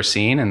dudes you've ever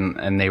seen,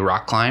 and they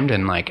rock climbed,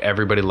 and like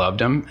everybody loved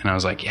them. And I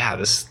was like, yeah, I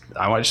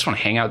just want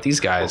to hang out with these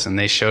guys. And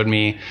they showed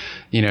me,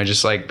 you know,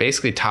 just like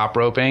basically top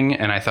roping,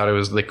 and I thought it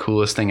was the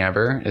coolest thing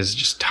ever, is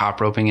just top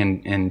roping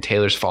in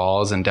Taylor's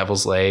Falls and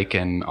Devil's Lake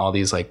and all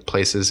these like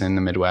places in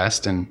the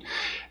Midwest. And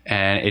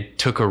it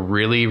took a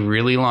really,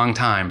 really long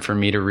time for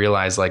me to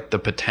realize like the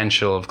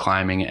potential of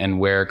climbing and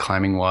where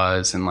climbing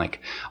was. And like,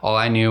 all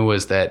I knew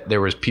was that there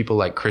was people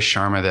like Chris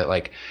Sharma that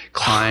like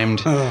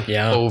climbed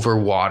Yeah. over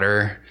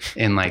water.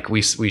 And like,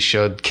 we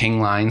showed king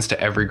lines to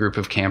every group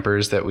of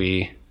campers that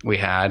we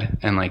had,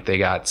 and like they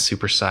got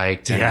super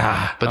psyched. And,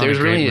 Yeah. but Oh, there's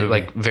great really movie.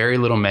 like very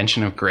little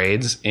mention of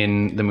grades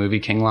in the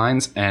movie King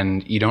Lines,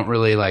 and you don't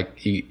really I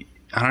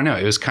don't know.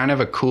 It was kind of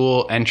a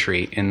cool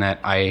entry in that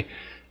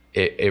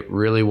it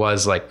really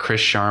was like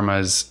Chris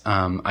Sharma's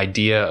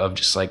idea of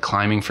just like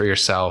climbing for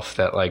yourself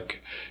that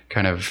like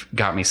kind of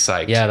got me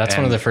psyched. Yeah, that's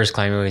one of And- the first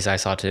climbing movies I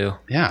saw too.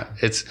 yeah,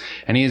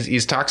 and he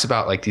talks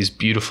about like these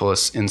beautiful,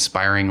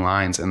 inspiring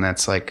lines, and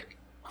that's like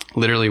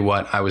literally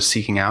what I was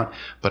seeking out,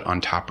 but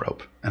on top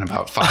rope and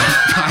about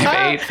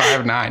 5'8",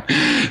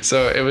 5'9".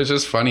 So it was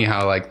just funny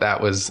how like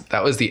that was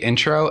the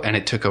intro, and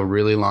it took a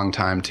really long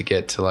time to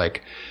get to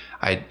like.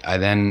 I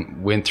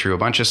then went through a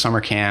bunch of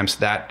summer camps,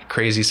 that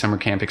crazy summer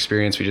camp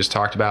experience we just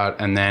talked about.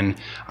 And then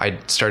I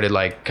started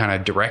like kind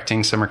of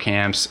directing summer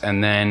camps.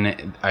 And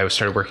then I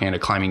started working at a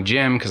climbing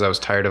gym because I was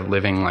tired of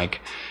living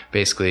like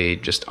basically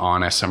just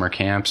on a summer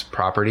camp's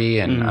property.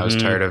 And I was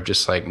tired of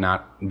just like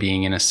not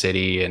being in a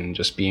city and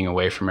just being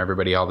away from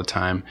everybody all the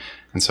time.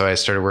 And so I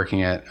started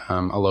working at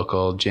a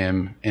local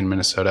gym in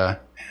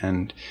Minnesota,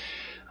 and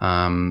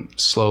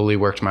slowly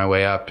worked my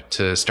way up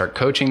to start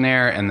coaching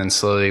there, and then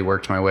slowly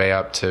worked my way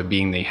up to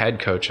being the head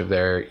coach of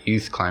their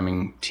youth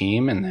climbing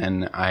team. And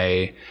then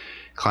I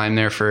climbed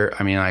there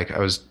I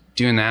was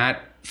doing that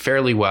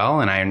fairly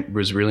well, and I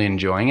was really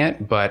enjoying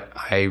it, but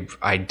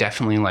I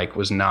definitely like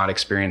was not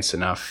experienced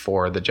enough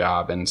for the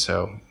job. And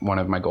so one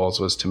of my goals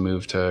was to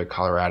move to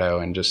Colorado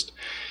and just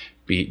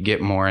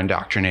get more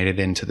indoctrinated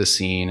into the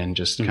scene and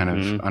just kind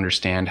of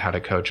understand how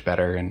to coach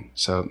better. And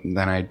so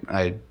then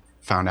I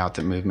found out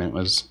that Movement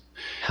was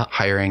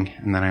hiring,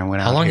 and then I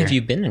went out. How long here. have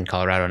you been in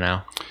Colorado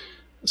now?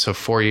 So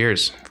 4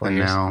 years. 4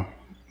 years. Now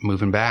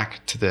moving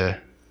back to the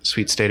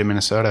sweet state of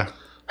Minnesota.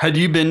 Had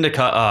you been to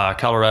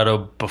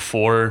Colorado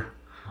before?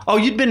 Oh,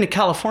 you'd been to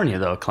California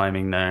though,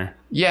 climbing there.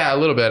 Yeah, a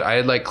little bit. I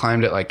had like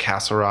climbed at like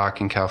Castle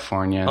Rock in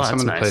California and Oh, some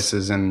that's of the nice.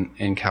 places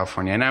in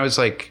California. And I was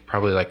like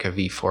probably like a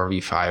V4,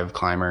 V5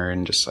 climber,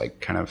 and just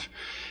like kind of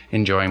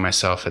enjoying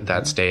myself at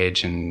that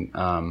stage. And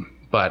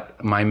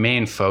but my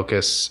main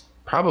focus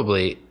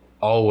probably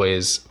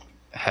always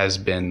has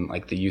been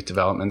like the youth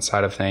development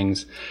side of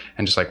things,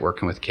 and just like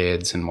working with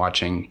kids and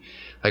watching.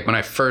 Like when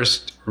I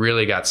first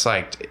really got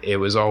psyched, it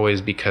was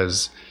always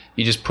because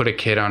you just put a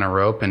kid on a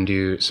rope and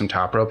do some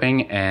top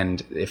roping,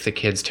 and if the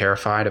kid's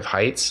terrified of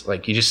heights,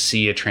 like you just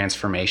see a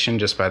transformation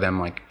just by them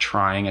like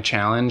trying a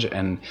challenge.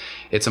 And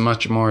it's a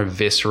much more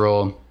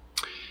visceral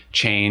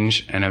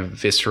change and a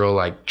visceral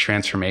like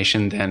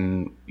transformation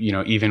than, you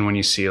know, even when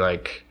you see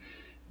like,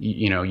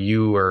 you know,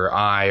 you or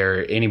I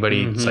or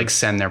anybody like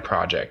send their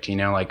project, you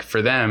know, like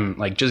for them,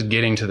 like just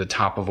getting to the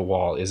top of a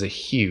wall is a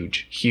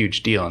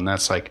huge deal. And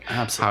that's like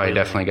how Absolutely. I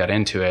definitely got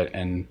into it.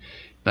 And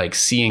like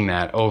seeing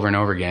that over and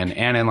over again,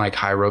 and in like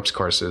high ropes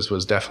courses,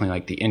 was definitely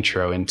like the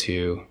intro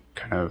into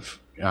kind of,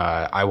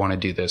 I want to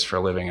do this for a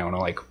living. I want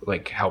to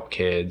like help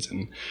kids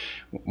and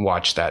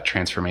watch that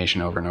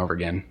transformation over and over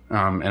again.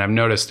 And I've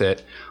noticed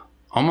it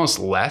almost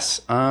less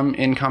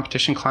in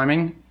competition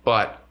climbing,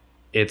 but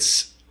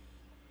it's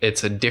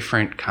a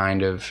different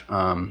kind of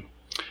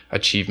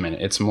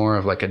achievement. It's more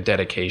of like a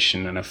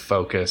dedication and a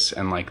focus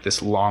and like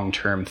this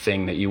long-term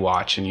thing that you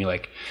watch and you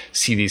like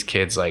see these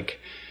kids like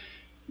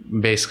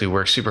basically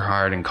work super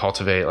hard and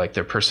cultivate like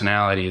their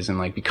personalities and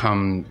like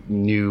become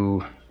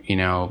new, you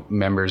know,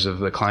 members of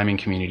the climbing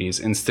communities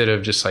instead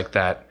of just like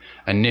that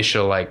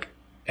initial like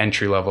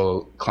entry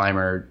level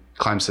climber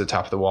climbs to the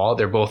top of the wall.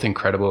 They're both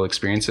incredible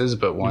experiences,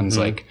 but one's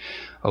like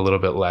a little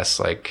bit less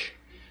like,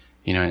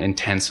 you know,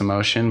 intense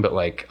emotion, but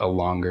like a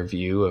longer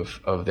view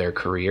of their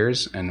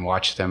careers and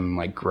watch them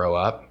like grow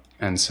up.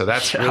 And so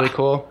that's really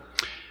cool.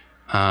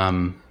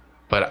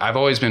 But I've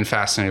always been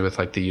fascinated with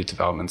like the youth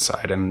development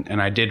side.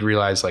 And I did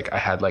realize like I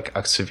had like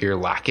a severe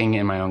lacking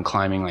in my own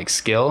climbing like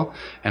skill.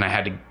 And I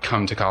had to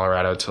come to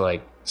Colorado to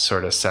like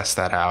sort of assess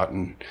that out.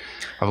 And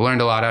I've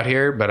learned a lot out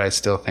here, but I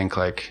still think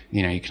like,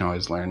 you know, you can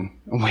always learn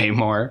way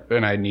more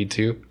than I need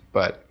to.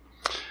 But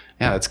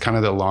yeah, that's kind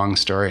of the long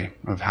story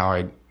of how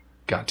I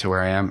got to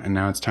where I am. And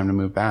now it's time to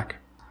move back.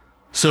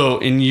 So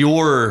in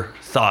your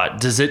thought,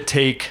 does it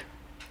take,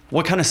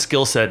 what kind of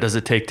skill set does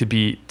it take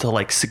to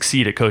like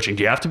succeed at coaching?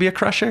 Do you have to be a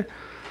crusher?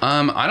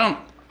 I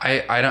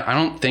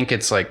don't think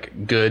it's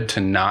like good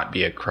to not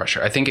be a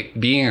crusher. I think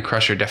being a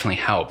crusher definitely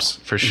helps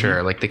for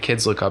sure. Like the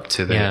kids look up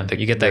to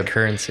you get that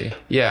currency.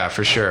 Yeah,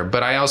 for sure.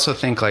 But I also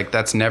think like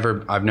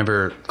I've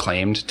never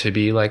claimed to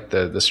be like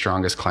the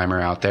strongest climber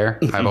out there.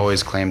 I've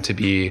always claimed to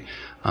be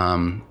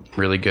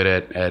really good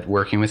at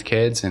working with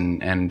kids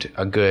and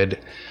a good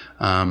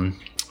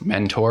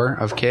mentor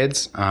of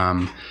kids.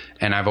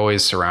 And I've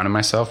always surrounded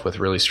myself with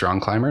really strong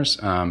climbers.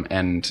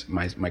 And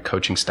my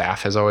coaching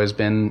staff has always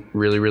been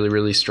really, really,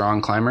 really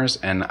strong climbers.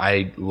 And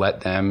I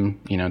let them,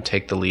 you know,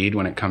 take the lead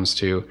when it comes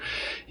to,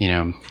 you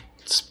know,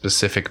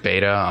 specific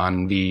beta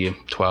on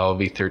V12,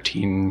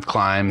 V13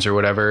 climbs or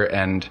whatever.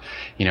 And,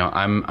 you know,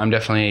 I'm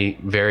definitely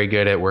very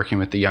good at working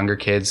with the younger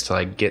kids to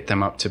like get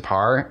them up to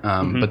par.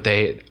 But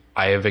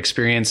I have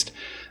experienced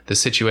the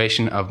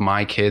situation of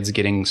my kids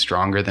getting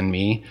stronger than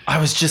me.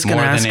 I was just going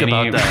to ask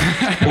about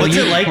that. What's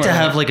it like to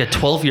have like a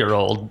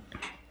 12-year-old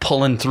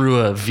pulling through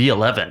a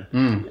V11?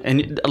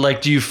 And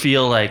like, do you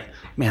feel like,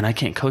 man, I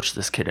can't coach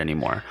this kid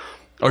anymore?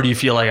 Or do you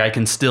feel like I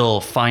can still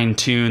fine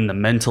tune the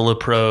mental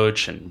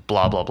approach and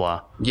blah, blah,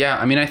 blah? Yeah.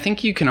 I mean, I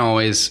think you can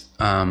always,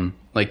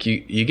 like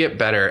you get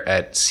better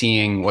at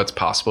seeing what's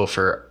possible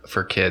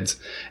for kids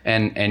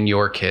and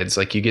your kids.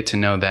 Like you get to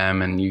know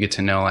them and you get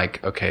to know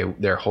like, okay,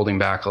 they're holding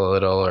back a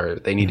little or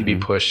they need to be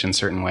pushed in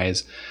certain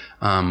ways.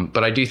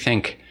 But I do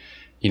think,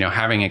 you know,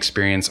 having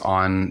experience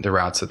on the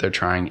routes that they're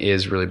trying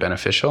is really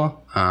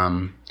beneficial.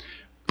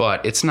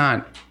 But it's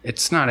not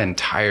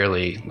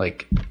entirely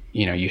like,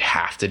 you know, you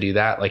have to do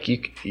that. Like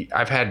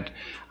I've had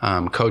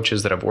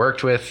coaches that I've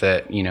worked with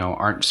that, you know,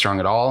 aren't strong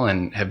at all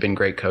and have been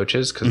great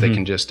coaches because they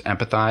can just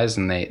empathize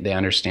and they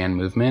understand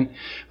movement.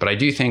 But I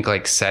do think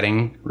like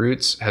setting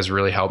routes has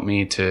really helped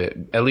me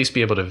to at least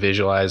be able to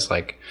visualize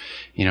like,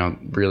 you know,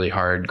 really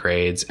hard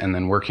grades and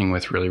then working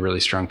with really, really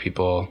strong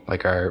people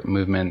like our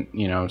movement,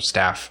 you know,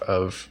 staff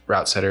of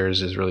route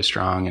setters is really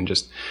strong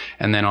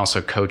and then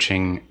also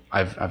coaching.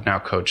 I've now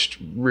coached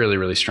really,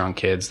 really strong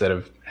kids that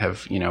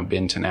have, you know,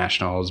 been to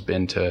nationals,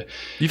 been to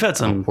you've had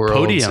some worlds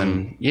podium.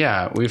 And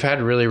yeah, we've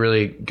had really,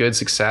 really good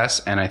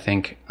success. And I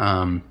think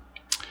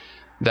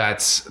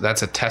that's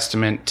a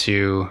testament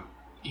to,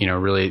 you know,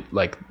 really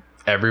like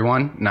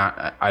everyone.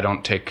 I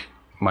don't take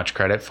much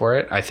credit for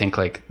it. I think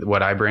like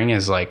what I bring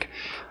is like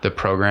the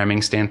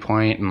programming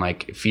standpoint and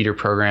like feeder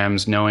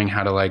programs, knowing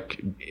how to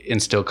like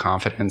instill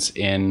confidence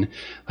in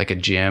like a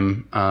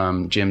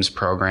gym's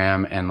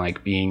program and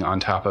like being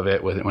on top of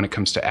it when it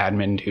comes to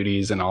admin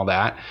duties and all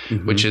that,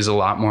 which is a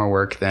lot more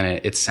work than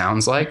it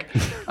sounds like.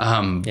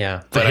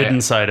 Yeah. The hidden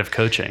side of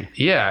coaching.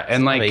 Yeah.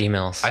 And like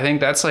emails. I think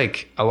that's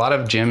like a lot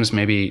of gyms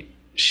maybe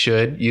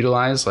should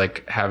utilize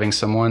like having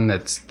someone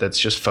that's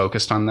just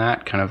focused on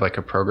that, kind of like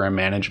a program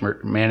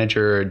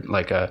manager,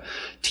 like a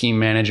team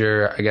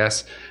manager, I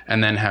guess.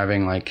 And then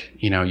having like,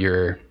 you know,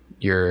 your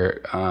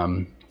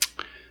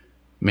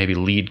maybe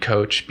lead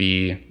coach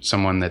be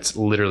someone that's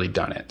literally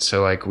done it.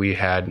 So like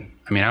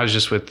I was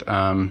just with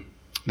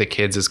the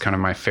kids as kind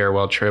of my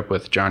farewell trip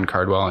with John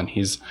Cardwell, and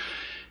he's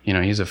a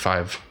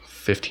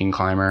 5'15"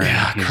 climber.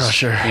 Yeah,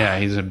 crusher. Yeah,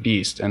 he's a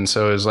beast. And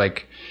so it was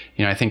like,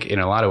 you know, I think in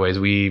a lot of ways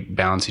we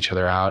balance each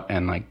other out,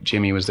 and like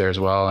Jimmy was there as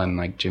well. And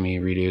like Jimmy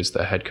Redu's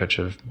the head coach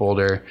of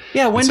Boulder.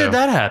 Yeah. When did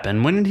that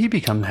happen? When did he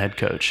become the head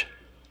coach?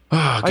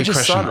 Oh, good just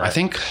question. saw that. I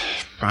think,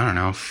 I don't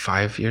know,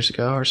 5 years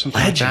ago or something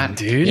like that.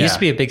 Dude. He used to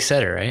be a big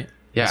setter, right?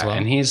 Yeah. As well?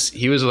 And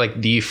he was like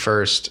the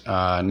first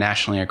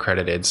nationally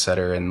accredited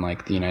setter in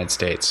like the United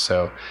States.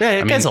 So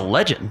Yeah, that guy's a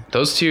legend.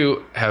 those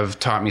two have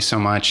taught me so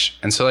much.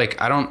 And so like,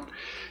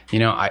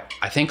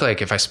 I think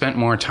like if I spent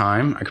more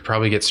time, I could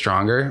probably get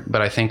stronger.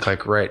 But I think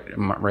like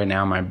right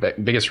now, my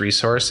biggest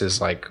resource is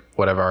like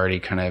what I've already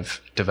kind of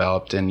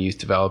developed in youth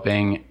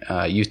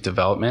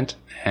development,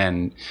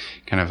 and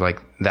kind of like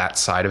that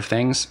side of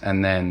things.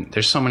 And then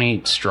there's so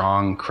many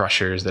strong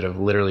crushers that have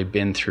literally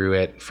been through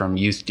it from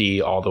youth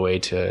D all the way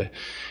to,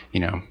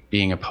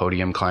 being a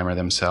podium climber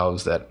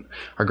themselves that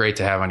are great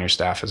to have on your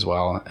staff as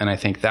well. And I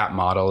think that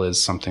model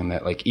is something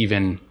that like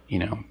even,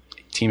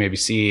 Team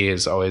ABC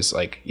is always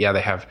like, yeah,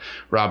 they have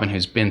Robin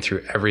who's been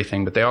through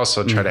everything, but they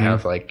also try to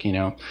have like,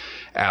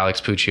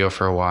 Alex Puccio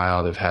for a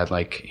while. They've had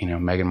like,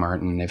 Megan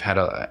Martin, they've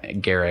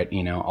had Garrett,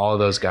 all of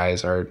those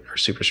guys are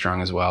super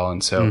strong as well.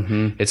 And so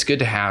it's good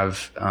to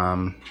have,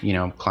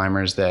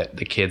 climbers that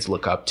the kids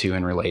look up to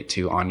and relate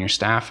to on your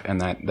staff. And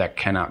that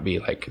cannot be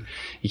like,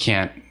 you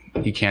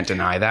can't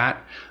deny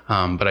that.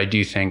 But I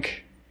do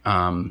think,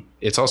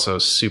 it's also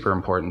super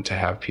important to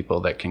have people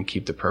that can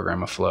keep the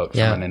program afloat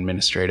from an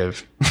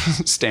administrative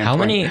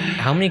standpoint.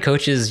 How many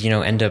coaches,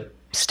 end up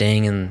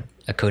staying in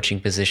a coaching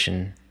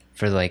position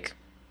for like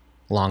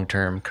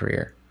long-term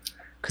career?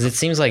 Because it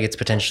seems like it's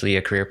potentially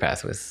a career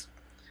path with.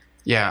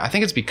 Yeah, I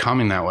think it's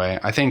becoming that way.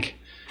 I think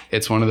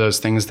it's one of those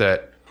things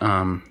that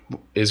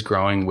is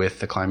growing with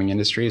the climbing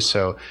industry.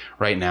 So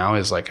right now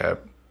is like a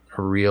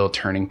real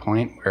turning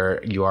point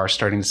where you are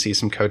starting to see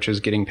some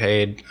coaches getting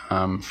paid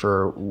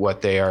for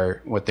what they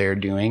are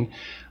doing,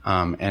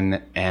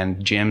 and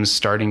gyms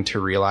starting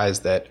to realize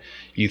that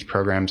youth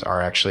programs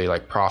are actually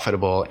like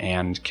profitable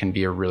and can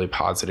be a really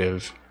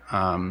positive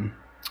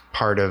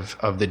part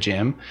of the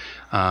gym.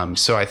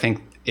 So I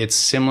think it's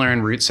similar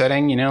in route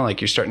setting, like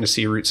you're starting to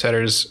see route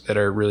setters that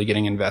are really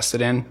getting invested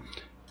in,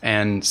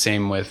 and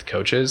same with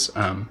coaches.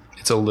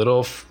 It's a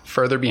little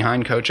further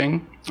behind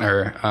coaching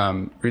or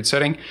route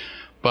setting.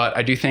 But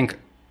I do think,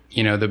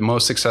 the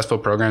most successful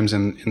programs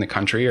in the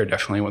country are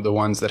definitely the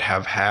ones that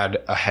have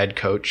had a head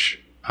coach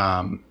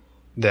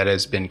that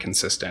has been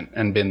consistent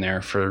and been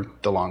there for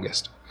the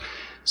longest.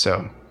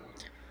 So,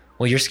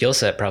 well, your skill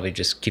set probably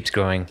just keeps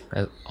growing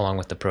along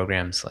with the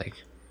programs, like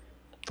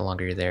the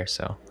longer you're there.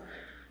 So,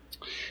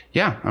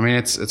 yeah, I mean,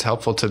 it's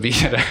helpful to be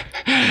at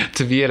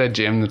a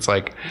gym that's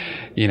like,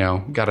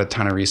 got a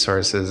ton of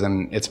resources,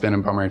 and it's been a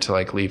bummer to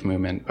like leave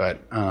movement, but.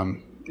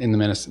 In the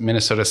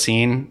Minnesota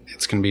scene,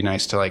 it's going to be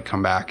nice to like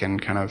come back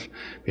and kind of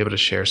be able to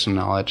share some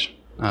knowledge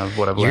of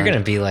what I've learned. You're going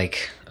to be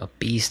like a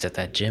beast at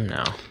that gym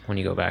now when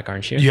you go back,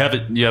 aren't you? You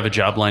have a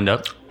job lined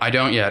up? I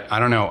don't yet. I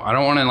don't know. I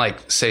don't want to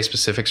like say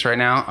specifics right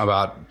now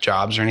about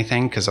jobs or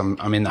anything because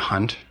I'm in the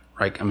hunt.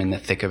 Right, I'm in the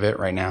thick of it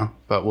right now,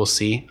 but we'll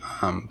see.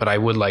 But I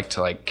would like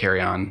to like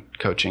carry on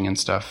coaching and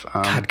stuff.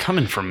 God,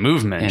 coming from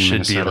movement should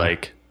Minnesota. Be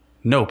like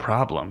no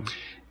problem.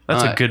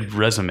 That's a good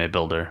resume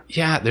builder.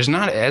 Yeah, there's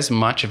not as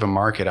much of a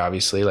market,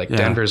 obviously. Like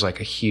Denver's like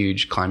a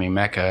huge climbing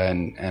mecca,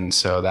 and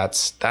so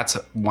that's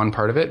one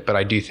part of it. But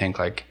I do think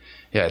like,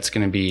 it's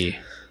going to be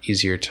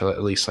easier to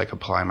at least like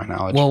apply my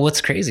knowledge. Well,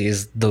 what's crazy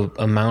is the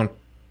amount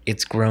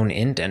it's grown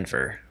in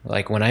Denver.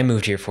 Like when I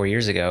moved here 4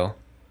 years ago,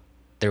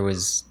 there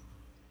was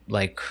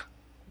like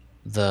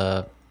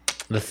the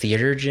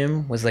theater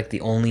gym was like the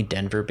only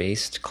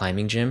Denver-based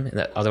climbing gym.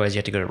 Otherwise, you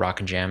had to go to Rock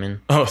and Jammin'.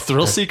 Oh,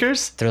 Thrill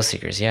Seekers? Thrill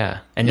Seekers, yeah.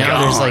 And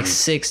now there's like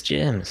 6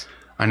 gyms.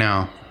 I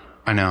know.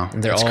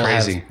 And they're all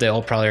crazy. They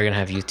all probably are going to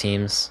have youth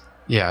teams.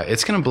 Yeah,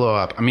 it's going to blow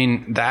up. I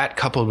mean, that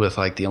coupled with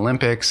like the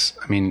Olympics.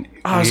 I mean,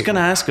 I was going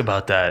to ask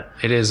about that.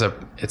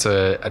 It's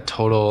a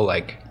total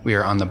like we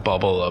are on the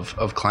bubble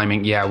of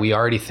climbing. Yeah, we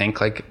already think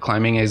like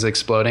climbing is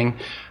exploding,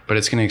 but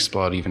it's going to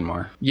explode even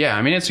more. Yeah,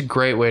 I mean, it's a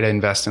great way to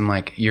invest in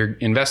like you're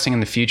investing in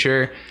the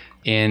future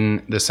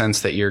in the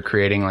sense that you're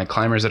creating like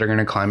climbers that are going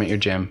to climb at your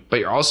gym, but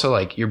you're also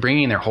like you're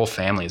bringing their whole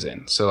families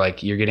in. So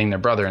like you're getting their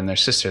brother and their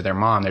sister, their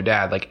mom, their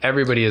dad, like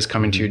everybody is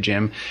coming to your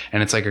gym,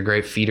 and it's like a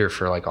great feeder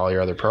for like all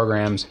your other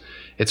programs.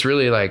 It's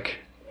really like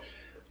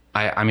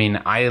I mean,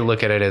 I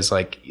look at it as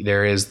like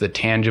there is the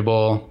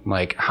tangible,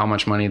 like how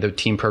much money the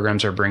team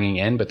programs are bringing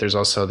in, but there's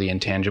also the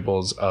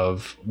intangibles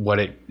of what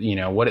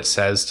it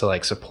says to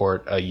like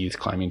support a youth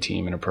climbing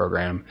team in a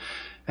program.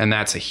 And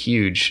that's a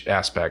huge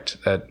aspect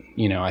that,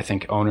 I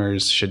think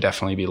owners should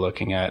definitely be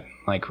looking at,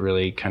 like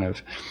really kind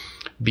of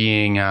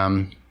being,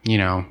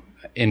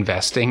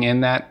 investing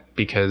in that,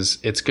 because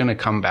it's going to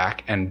come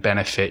back and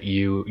benefit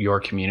your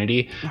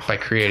community by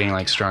creating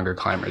like stronger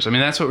climbers. I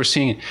mean, that's what we're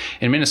seeing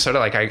in Minnesota.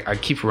 Like I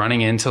keep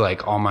running into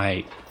like all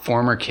my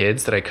former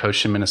kids that I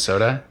coached in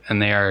Minnesota,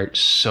 and they are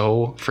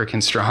so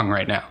freaking strong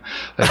right now.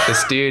 Like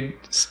this dude,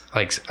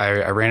 like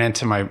I ran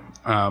into my,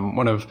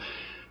 one of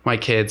my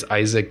kids,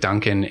 Isaac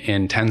Duncan,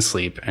 in 10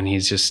 Sleep, and he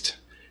was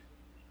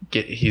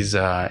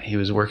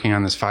working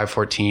on this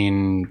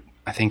 514,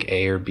 I think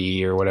A or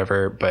B or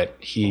whatever, but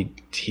he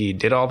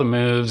did all the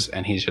moves,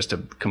 and he's just a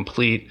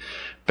complete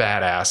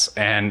badass.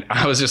 And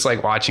I was just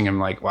like watching him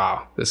like,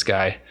 wow, this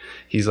guy,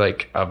 he's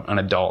like an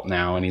adult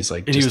now, and he's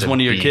like, and he was one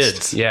of your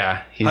kids.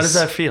 Yeah. How does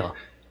that feel?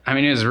 I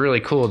mean, it was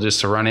really cool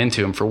just to run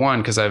into him, for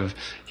one, because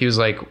he was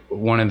like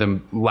one of the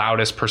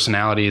loudest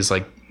personalities,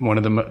 like one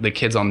of the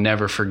kids I'll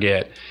never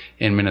forget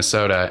in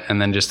Minnesota.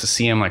 And then just to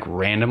see him like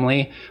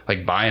randomly,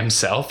 like by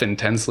himself in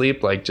 10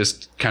 Sleep, like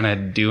just kind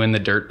of doing the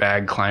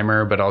dirtbag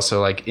climber, but also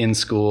like in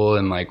school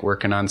and like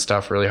working on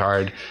stuff really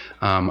hard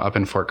up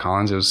in Fort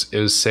Collins. It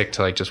was sick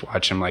to like just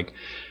watch him like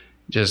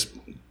just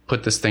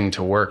put this thing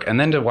to work, and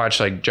then to watch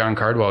like John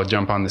Cardwell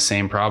jump on the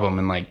same problem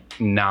and like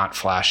not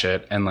flash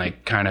it and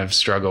like kind of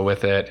struggle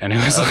with it, and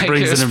it was like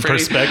brings it was it in pretty,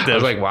 perspective. I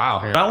was like, wow.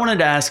 I wanted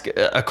to ask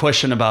a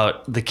question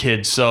about the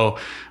kids. So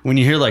when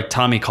you hear like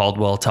Tommy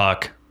Caldwell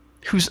talk,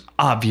 who's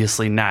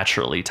obviously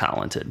naturally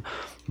talented,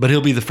 but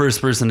he'll be the first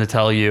person to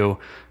tell you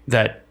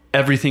that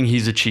everything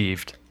he's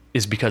achieved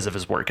is because of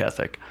his work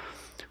ethic.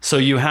 So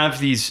you have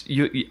these,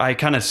 I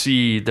kind of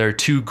see there are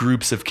two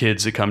groups of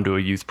kids that come to a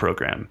youth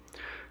program.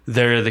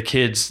 There are the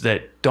kids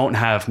that don't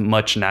have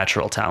much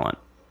natural talent,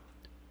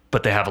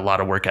 but they have a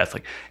lot of work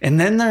ethic. And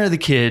then there are the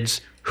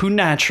kids who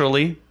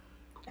naturally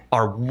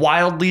are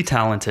wildly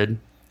talented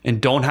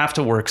and don't have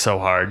to work so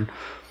hard.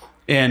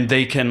 And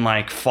they can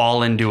like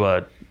fall into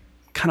a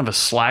kind of a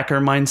slacker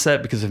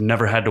mindset because they've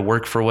never had to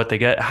work for what they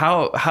get.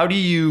 How do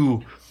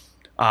you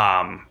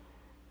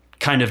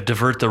kind of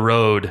divert the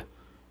road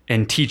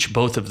and teach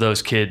both of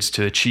those kids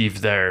to achieve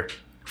their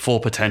full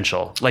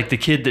potential? Like the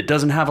kid that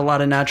doesn't have a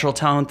lot of natural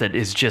talent, that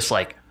is just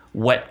like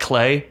wet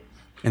clay,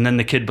 and then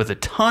the kid with a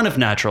ton of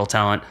natural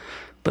talent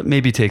but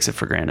maybe takes it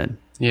for granted.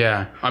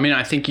 Yeah, I mean,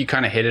 I think you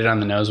kind of hit it on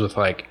the nose with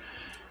like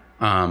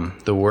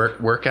the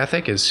work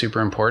ethic is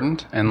super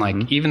important, and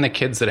like even the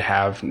kids that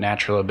have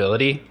natural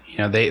ability, you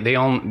know,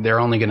 they're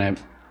only gonna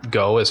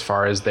go as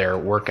far as their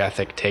work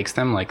ethic takes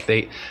them. Like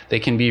they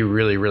can be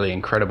really, really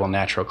incredible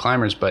natural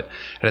climbers, but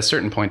at a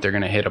certain point they're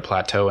gonna hit a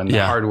plateau, and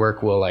the hard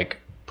work will like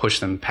push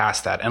them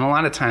past that. And a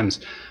lot of times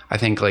I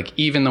think like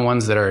even the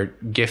ones that are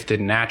gifted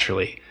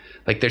naturally,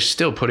 like they're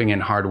still putting in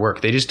hard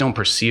work. They just don't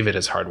perceive it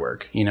as hard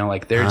work. You know,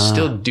 like they're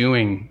still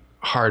doing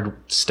hard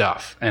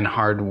stuff and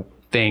hard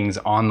things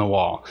on the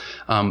wall.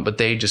 But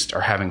they just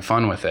are having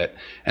fun with it.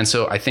 And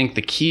so I think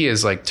the key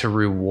is like to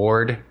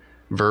reward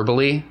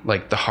verbally,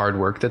 like the hard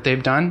work that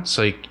they've done.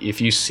 So like, if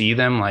you see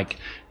them like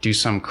do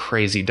some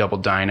crazy double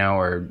dyno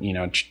or,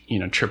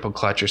 triple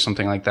clutch or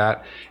something like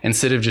that,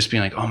 instead of just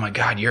being like, oh my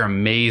God, you're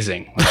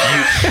amazing.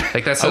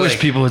 Like that's I wish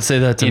people would say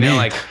that to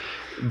me.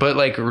 But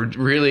like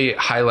really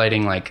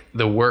highlighting like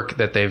the work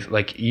that they've,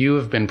 like you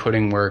have been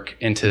putting work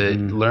into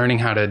learning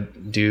how to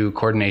do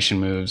coordination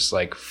moves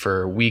like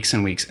for weeks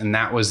and weeks. And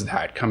that was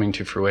that coming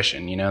to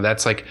fruition. You know,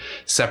 that's like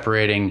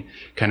separating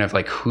kind of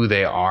like who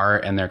they are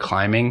and their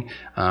climbing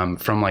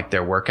from like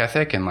their work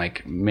ethic, and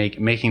like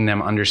making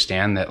them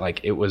understand that like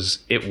it was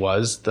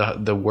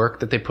the work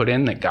that they put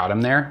in that got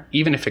them there.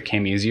 Even if it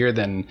came easier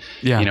than,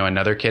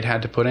 another kid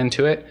had to put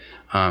into it.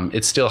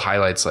 It still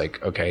highlights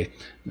like, okay,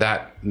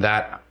 that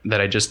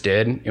I just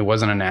did, it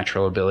wasn't a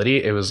natural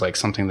ability. It was like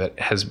something that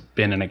has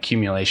been an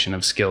accumulation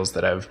of skills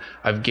that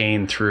I've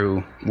gained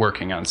through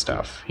working on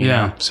stuff. You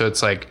know? So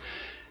it's like,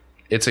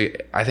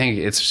 I think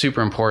it's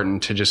super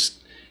important to just,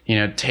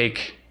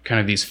 take kind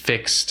of these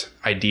fixed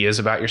ideas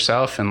about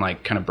yourself and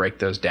like kind of break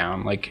those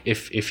down. Like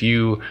if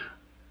you,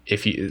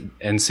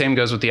 and same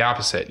goes with the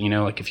opposite,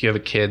 like if you have a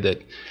kid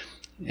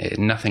that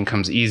nothing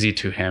comes easy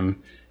to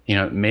him,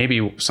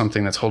 maybe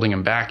something that's holding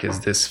him back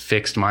is this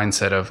fixed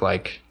mindset of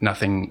like,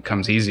 nothing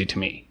comes easy to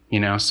me,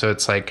 So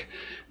it's like,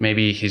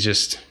 maybe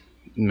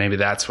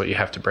that's what you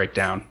have to break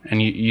down,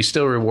 and you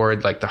still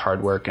reward like the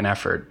hard work and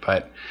effort,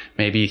 but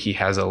maybe he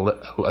has a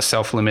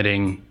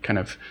self-limiting kind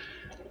of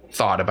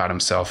thought about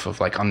himself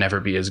of like, I'll never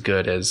be as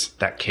good as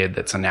that kid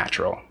that's a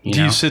natural.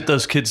 Do you sit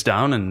those kids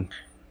down and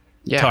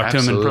talk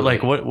to them and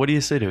like, what do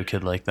you say to a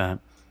kid like that?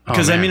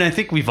 Because I mean, I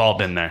think we've all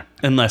been there,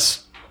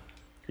 unless,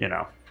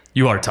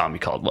 you are Tommy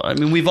Caldwell. I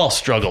mean, we've all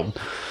struggled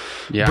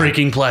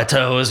breaking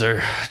plateaus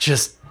or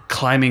just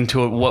climbing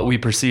to what we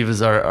perceive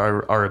as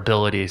our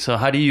ability. So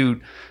how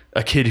do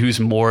a kid who's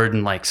moored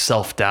and like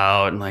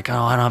self-doubt and like, oh,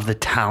 I don't have the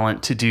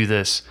talent to do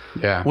this.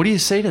 Yeah. What do you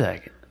say to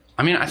that kid?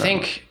 I mean, I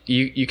think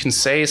you can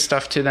say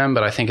stuff to them,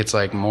 but I think it's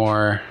like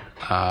more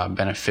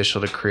beneficial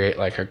to create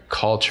like a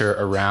culture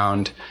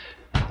around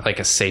like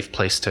a safe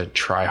place to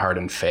try hard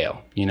and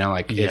fail,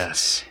 like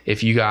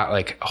if you got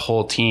like a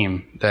whole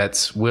team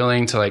that's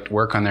willing to like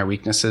work on their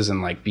weaknesses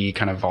and like be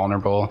kind of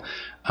vulnerable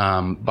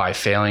by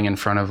failing in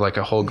front of like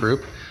a whole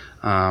group,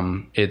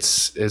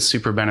 it's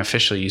super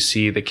beneficial. You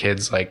see the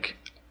kids like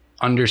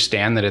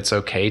understand that it's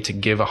okay to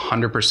give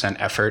 100%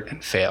 effort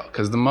and fail,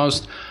 because the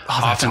most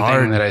often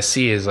thing that I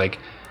see is like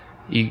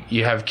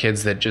you have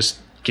kids that just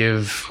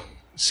give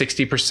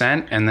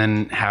 60% and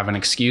then have an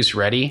excuse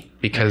ready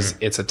because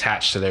it's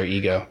attached to their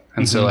ego.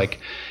 And so like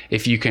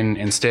if you can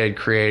instead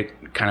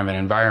create kind of an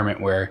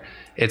environment where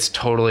it's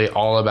totally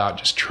all about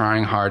just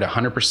trying hard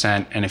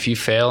 100%, and if you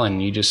fail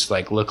and you just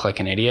like look like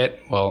an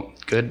idiot, well,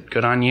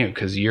 good on you,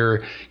 because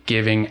you're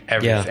giving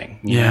everything.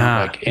 You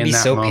know? Like in it'd be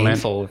that so moment,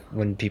 painful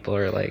when people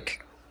are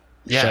like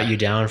shut you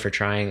down for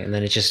trying, and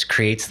then it just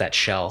creates that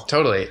shell.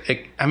 Totally.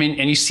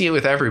 And you see it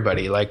with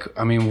everybody. Like,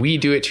 we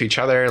do it to each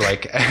other.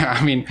 Like,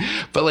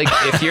 but like,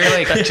 if you're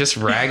like just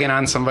ragging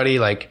on somebody,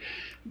 like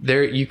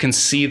there, you can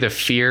see the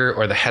fear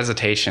or the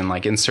hesitation,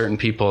 like in certain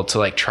people to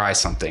like try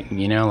something,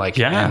 like,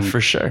 Yeah, for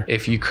sure.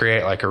 If you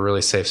create like a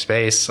really safe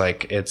space,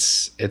 like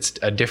it's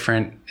a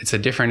different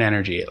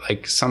energy.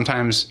 Like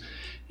sometimes,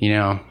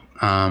 you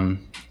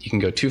can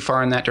go too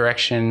far in that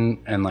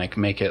direction and like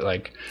make it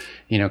like,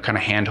 kind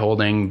of hand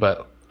holding,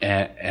 but,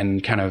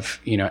 and kind of,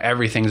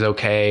 everything's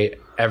okay.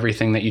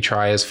 Everything that you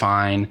try is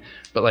fine.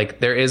 But like,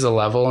 there is a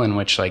level in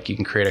which like you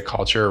can create a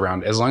culture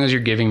around, as long as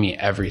you're giving me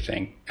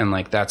everything. And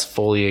like, that's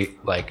fully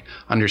like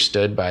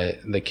understood by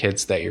the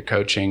kids that you're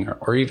coaching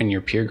or even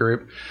your peer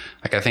group.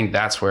 Like, I think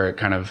that's where it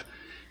kind of,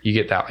 you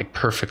get that like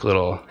perfect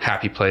little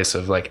happy place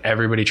of like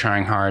everybody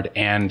trying hard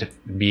and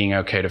being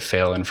okay to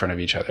fail in front of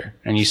each other.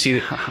 And you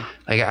see,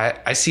 like,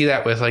 I see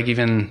that with like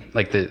even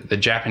like the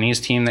Japanese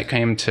team that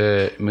came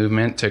to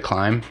Movement to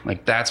climb.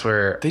 Like that's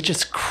where They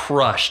just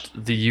crushed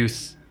the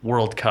Youth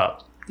World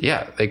Cup.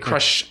 Yeah, they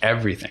crush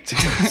everything.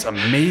 It's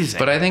amazing.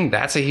 But I think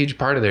that's a huge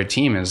part of their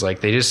team is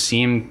like, they just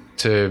seem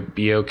to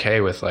be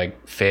okay with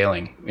like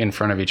failing in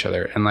front of each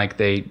other. And like,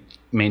 they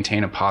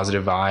maintain a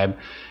positive vibe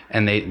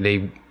and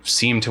they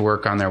seem to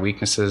work on their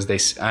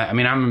weaknesses.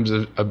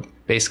 I'm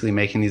basically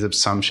making these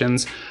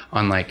assumptions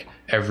on like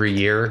every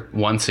year,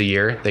 once a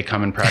year, they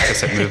come and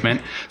practice at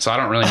Movement. So I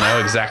don't really know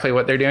exactly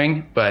what they're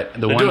doing, but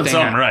they're doing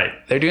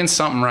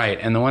something right.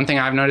 And the one thing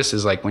I've noticed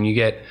is like when you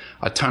get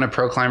a ton of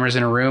pro climbers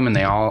in a room and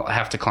they all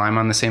have to climb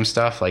on the same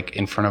stuff, like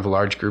in front of a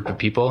large group of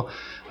people,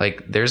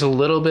 like there's a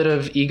little bit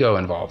of ego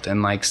involved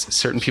and like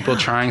certain people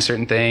trying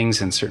certain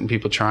things and certain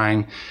people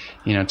trying,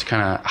 to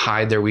kind of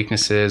hide their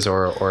weaknesses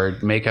or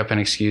make up an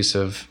excuse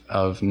of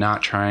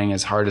not trying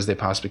as hard as they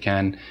possibly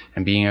can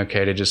and being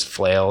okay to just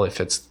flail if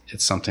it's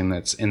something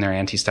that's in their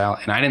anti-style.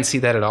 And I didn't see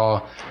that at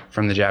all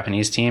from the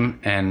Japanese team.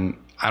 And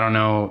I don't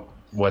know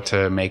what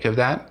to make of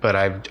that, but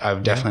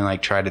I've definitely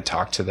like tried to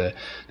talk to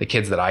the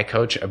kids that I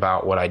coach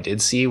about what I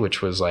did see,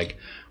 which was like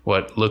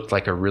what looked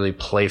like a really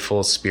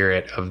playful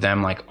spirit of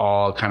them, like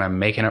all kind of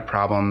making up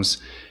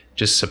problems,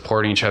 just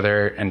supporting each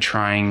other and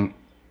trying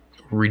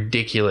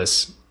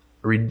ridiculous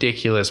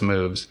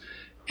moves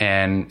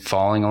and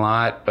falling a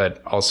lot,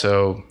 but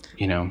also,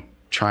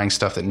 trying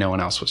stuff that no one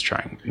else was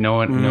trying. No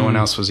one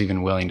else was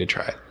even willing to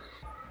try it.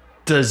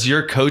 Does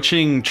your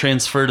coaching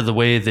transfer to the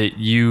way that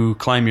you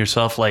climb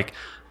yourself? Like,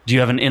 do you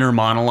have an inner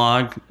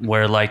monologue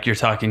where like you're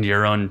talking to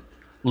your own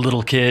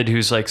little kid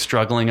who's like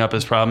struggling up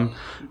his problem?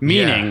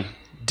 Meaning,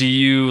 do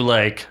you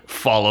like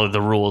follow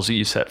the rules that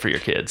you set for your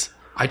kids?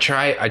 I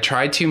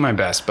try to my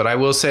best, but I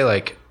will say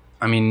like,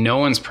 no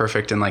one's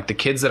perfect. And like the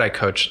kids that I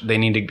coach, they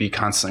need to be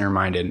constantly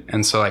reminded.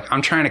 And so like,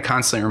 I'm trying to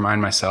constantly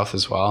remind myself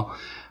as well,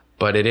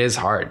 but it is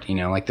hard,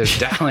 like there's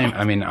definitely,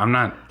 I'm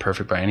not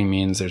perfect by any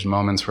means. There's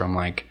moments where I'm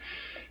like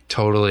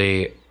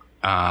totally,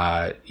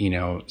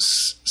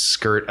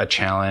 skirt a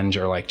challenge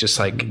or like, just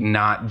like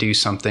not do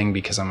something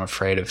because I'm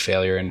afraid of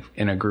failure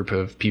in a group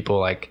of people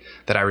like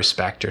that I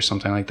respect or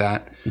something like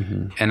that.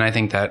 Mm-hmm. And I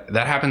think that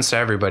happens to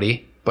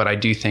everybody. But I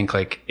do think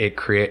like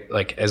it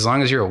like as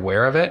long as you're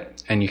aware of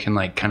it and you can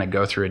like kind of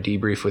go through a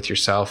debrief with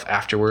yourself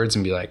afterwards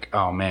and be like,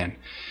 oh man,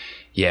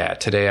 yeah,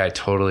 today I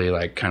totally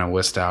like kind of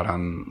whisked out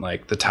on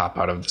like the top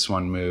out of this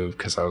one move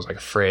because I was like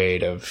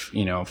afraid of,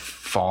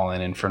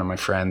 falling in front of my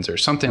friends or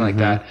something like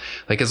that.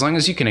 Like as long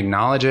as you can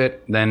acknowledge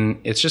it,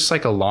 then it's just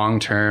like a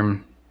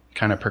long-term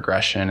kind of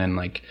progression. And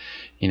like,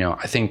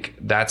 I think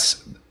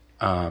that's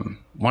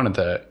one of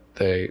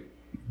the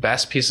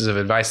best pieces of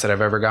advice that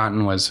I've ever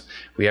gotten was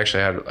we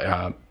actually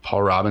had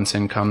Paul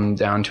Robinson come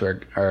down to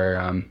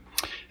our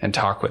and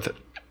talk with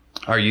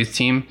our youth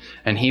team.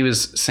 And he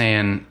was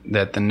saying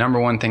that the number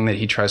one thing that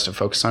he tries to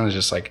focus on is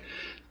just like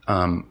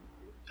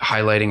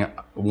highlighting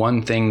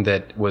one thing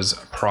that was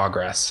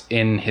progress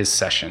in his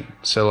session.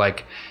 So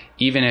like,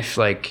 even if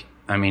like,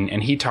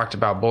 and he talked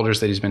about boulders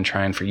that he's been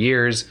trying for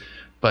years,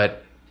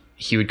 but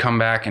he would come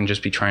back and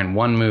just be trying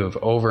one move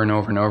over and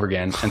over and over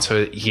again. And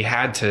so he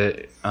had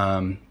to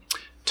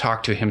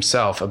talk to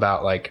himself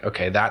about like,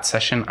 okay, that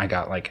session I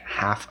got like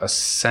half a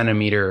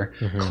centimeter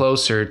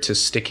closer to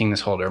sticking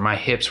this holder. My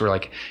hips were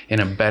like in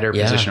a better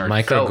position, or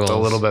it felt a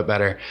little bit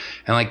better.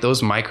 And like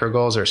those micro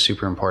goals are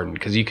super important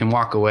because you can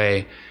walk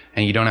away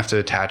and you don't have to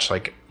attach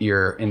like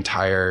your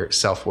entire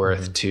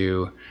self-worth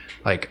to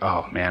like,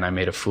 oh man, I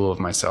made a fool of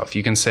myself.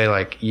 You can say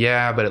like,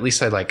 yeah, but at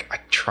least I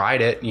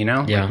tried it,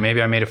 like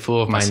maybe I made a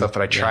fool of myself,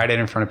 but I tried it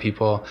in front of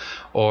people.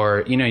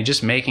 Or,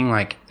 just making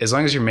like, as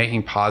long as you're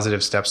making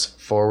positive steps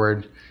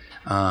forward,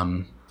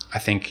 I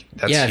think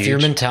that's huge. If your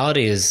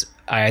mentality is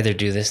I either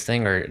do this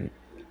thing or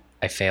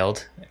I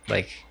failed,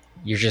 like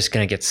you're just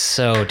going to get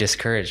so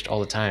discouraged all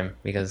the time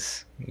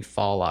because you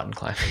fall a lot in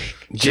climbing.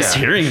 Just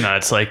hearing that,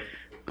 it's like,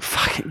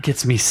 fucking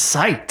gets me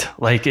psyched.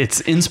 Like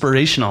it's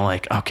inspirational.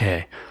 Like,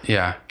 okay.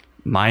 Yeah.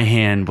 My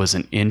hand was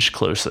an inch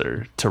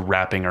closer to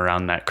wrapping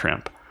around that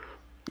crimp.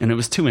 And it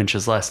was 2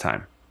 inches last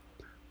time.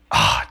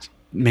 It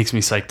makes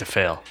me psyched to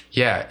fail.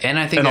 Yeah. And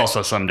I think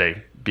also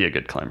someday be a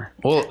good climber.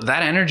 Well,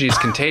 that energy is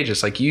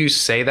contagious. Like you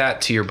say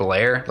that to your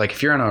belayer, like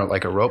if you're on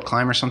a rope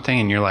climb or something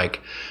and you're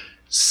like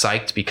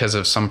psyched because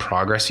of some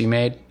progress you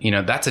made,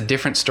 that's a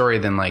different story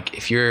than like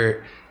if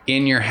you're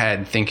in your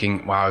head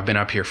thinking, wow, I've been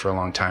up here for a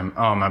long time.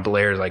 Oh, my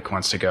belayer like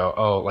wants to go.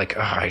 Oh, like,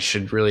 oh, I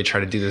should really try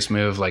to do this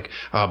move. Like,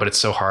 oh, but it's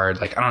so hard.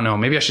 Like, I don't know,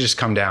 maybe I should just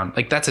come down.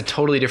 Like that's a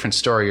totally different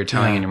story you're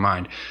telling in your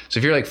mind. So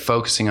if you're like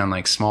focusing on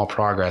like small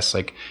progress,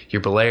 like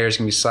your belayer is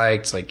gonna be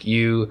psyched, like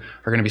you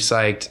are gonna be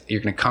psyched,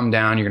 you're gonna come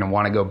down, you're gonna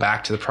want to go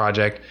back to the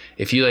project.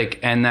 If you like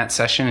end that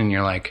session and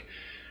you're like,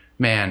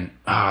 man,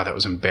 that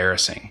was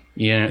embarrassing.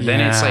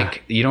 Then it's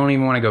like, you don't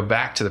even want to go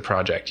back to the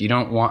project. You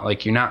don't want,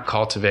 like, you're not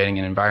cultivating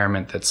an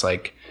environment that's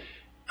like,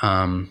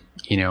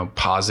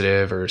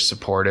 positive or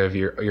supportive.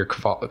 You're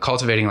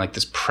cultivating like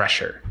this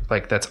pressure.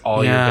 Like that's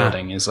all you're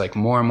building is like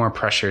more and more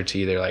pressure to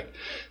either like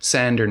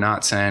send or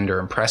not send or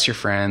impress your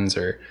friends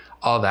or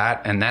all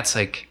that. And that's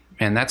like,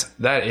 man,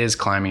 that is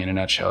climbing in a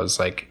nutshell. It's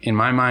like, in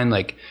my mind,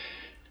 like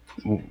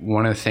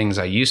one of the things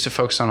I used to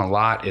focus on a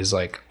lot is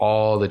like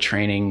all the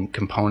training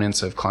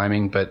components of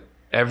climbing, but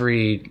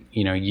every,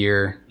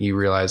 year you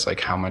realize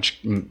like how much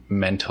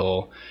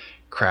mental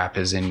crap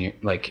is in you,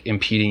 like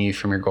impeding you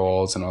from your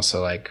goals and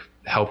also like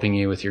helping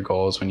you with your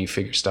goals when you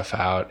figure stuff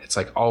out. It's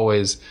like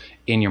always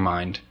in your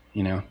mind,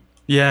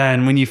 Yeah,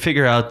 and when you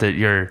figure out that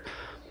your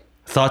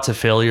thoughts of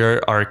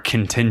failure are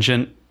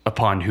contingent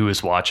upon who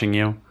is watching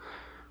you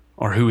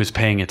or who is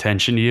paying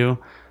attention to you,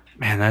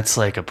 man, that's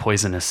like a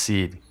poisonous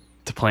seed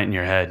to plant in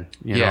your head.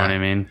 You know what I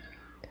mean?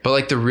 But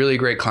like the really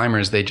great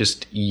climbers, they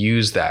just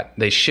use that.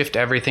 They shift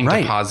everything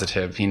to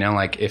positive,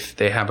 like if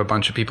they have a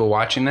bunch of people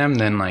watching them,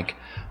 then like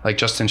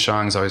Justin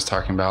Shang's always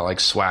talking about like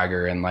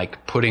swagger and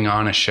like putting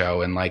on a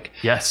show and like,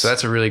 so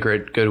that's a really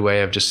good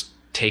way of just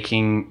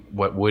taking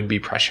what would be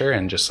pressure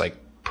and just like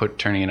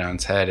turning it on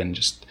its head and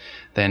just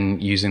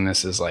then using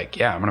this as like,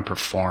 I'm going to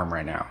perform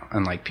right now.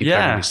 And like people are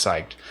going to be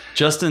psyched.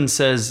 Justin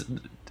says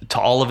to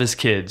all of his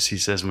kids, he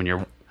says,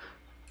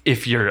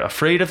 if you're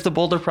afraid of the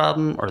boulder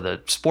problem or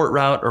the sport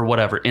route or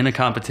whatever in a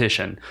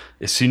competition,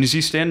 as soon as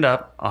you stand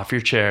up off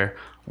your chair,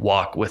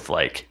 walk with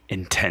like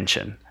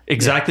intention.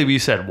 Exactly what you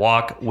said.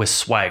 Walk with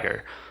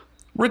swagger,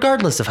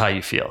 regardless of how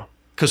you feel,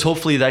 because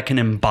hopefully that can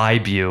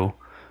imbibe you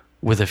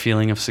with a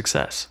feeling of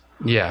success.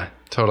 Yeah,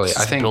 totally.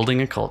 I think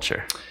building a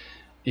culture.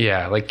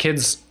 Yeah, like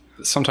kids,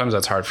 sometimes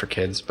that's hard for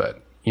kids,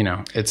 but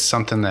it's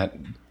something that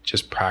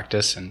just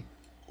practice and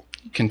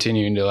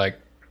continuing to like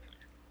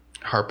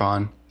harp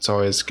on. It's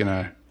always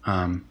gonna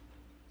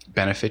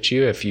benefit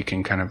you if you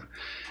can kind of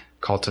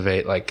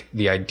cultivate like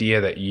the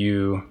idea that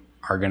you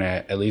are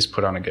gonna at least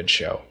put on a good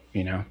show,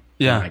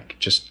 Yeah. And, like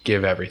just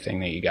give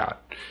everything that you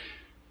got.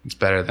 It's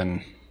better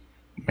than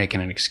making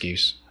an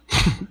excuse.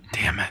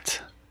 Damn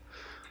it.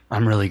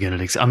 I'm really good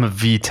at I'm a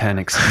V10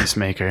 excuse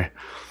maker.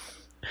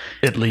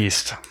 At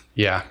least.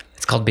 Yeah.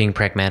 It's called being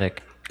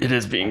pragmatic. It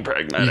is being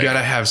pragmatic. You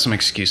gotta have some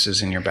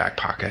excuses in your back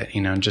pocket,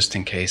 just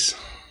in case.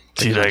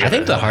 Dude, I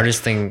think the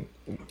hardest thing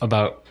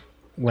about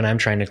when I'm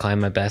trying to climb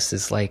my best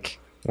is like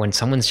when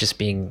someone's just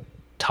being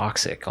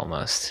toxic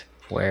almost,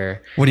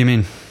 where What do you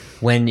mean?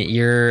 when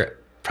you're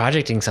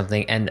projecting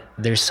something and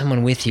there's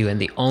someone with you and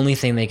the only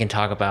thing they can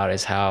talk about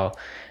is how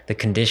the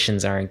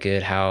conditions aren't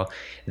good, how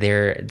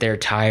they're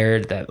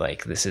tired, that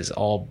like this is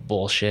all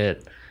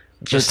bullshit.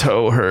 Just the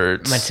toe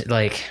hurts.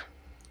 Like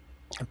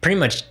pretty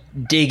much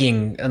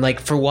digging and like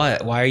for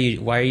what? Why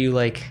are you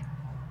like,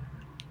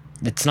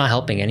 it's not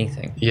helping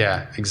anything.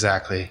 Yeah,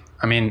 exactly.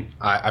 I mean,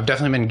 I've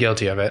definitely been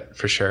guilty of it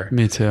for sure.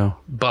 Me too.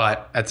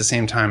 But at the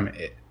same time,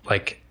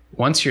 like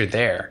once you're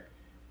there,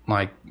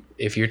 like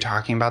if you're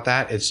talking about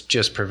that, it's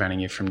just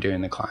preventing you from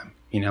doing the climb.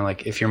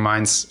 Like if your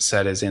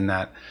mindset is in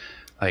that,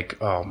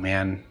 like, oh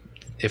man,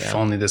 if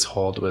only this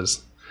hold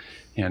was,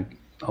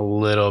 a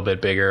little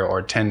bit bigger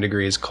or 10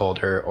 degrees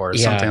colder or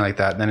something like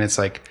that, then it's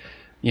like,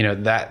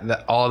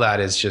 that all that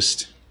is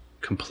just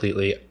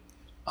completely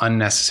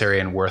unnecessary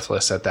and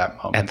worthless at that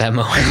moment.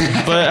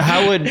 But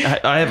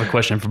I have a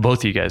question for both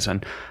of you guys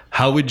then.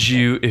 How would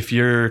you, if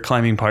your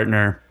climbing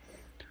partner,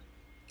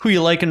 who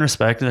you like and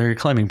respect, they're your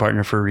climbing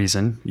partner for a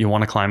reason, you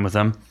want to climb with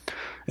them,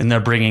 and they're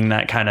bringing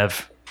that kind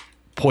of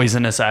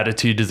poisonous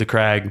attitude to the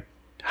crag,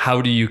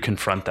 how do you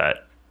confront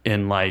that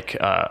in like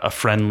a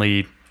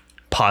friendly,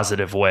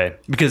 positive way?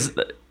 Because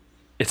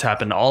it's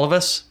happened to all of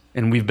us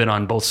and we've been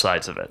on both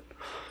sides of it.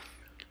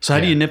 So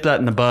how do you nip that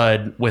in the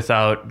bud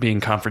without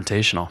being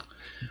confrontational?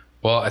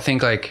 Well, I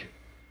think like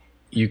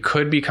you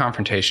could be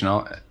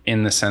confrontational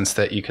in the sense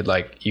that you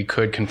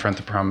could confront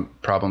the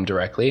problem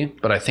directly.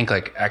 But I think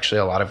like actually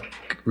a lot of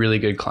really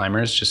good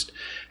climbers just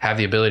have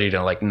the ability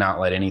to like not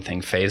let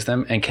anything faze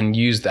them and can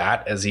use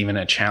that as even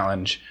a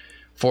challenge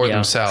for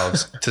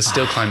themselves to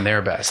still climb their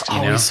best.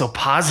 He's so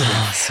positive.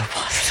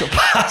 So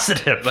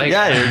positive. Like,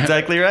 yeah, you're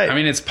exactly right. I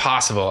mean, it's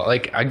possible.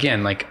 Like,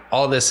 again, like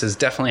all this has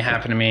definitely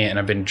happened to me and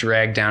I've been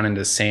dragged down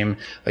into the same,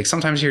 like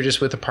sometimes you're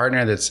just with a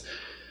partner that's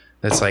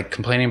like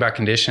complaining about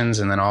conditions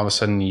and then all of a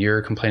sudden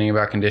you're complaining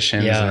about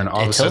conditions and then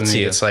all of a sudden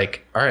it's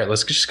like, all right,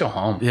 let's just go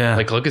home. Yeah.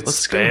 Like,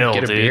 let's go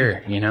get a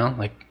beer,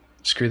 like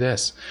screw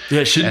this.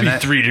 Yeah, it should And be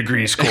 3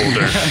 degrees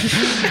colder.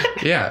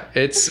 Yeah,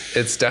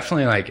 it's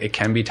definitely like it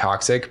can be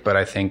toxic, but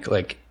I think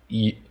like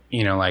you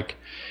know, like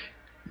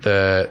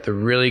the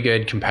really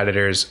good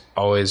competitors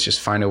always just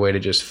find a way to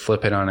just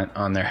flip it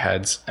on their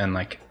heads and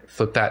like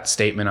flip that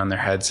statement on their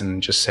heads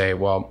and just say,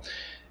 well,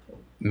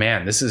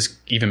 man, this is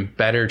even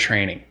better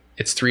training.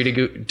 It's 3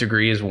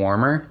 degrees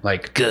warmer.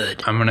 Like,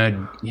 Good. I'm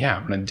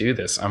gonna do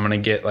this. I'm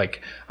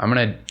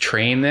gonna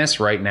train this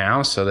right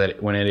now so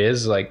that when it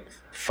is like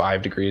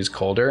 5 degrees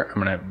colder,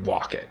 I'm gonna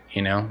walk it,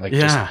 you know? Like,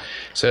 Yeah.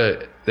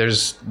 so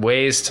there's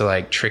ways to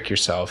like trick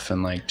yourself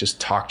and like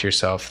just talk to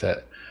yourself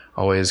that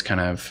always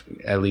kind of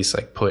at least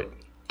like put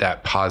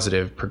that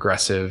positive,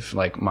 progressive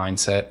like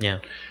mindset. Yeah.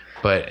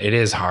 But it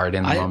is hard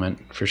in the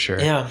moment for sure.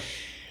 Yeah.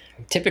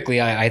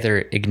 Typically, I either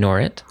ignore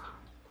it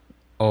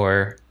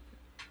or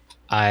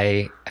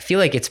I feel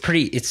like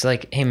it's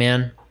like, hey,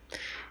 man,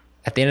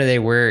 at the end of the day,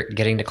 we're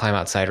getting to climb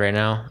outside right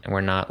now. And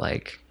we're not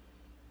like,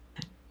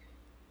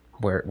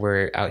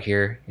 we're out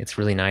here. It's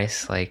really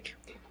nice. Like,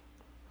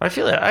 I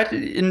feel like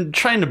in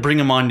trying to bring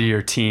them onto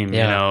your team,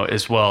 Yeah. you know,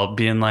 as well,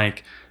 being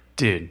like,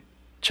 dude,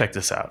 check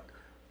this out.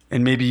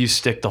 And maybe you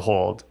stick the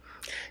hold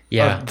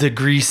yeah. of the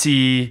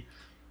greasy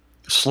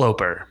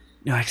sloper.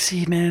 You're like,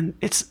 see, man,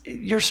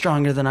 you're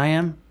stronger than I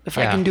am. If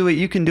I Yeah. can do it,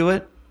 you can do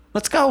it.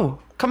 Let's go.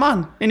 Come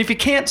on. And if you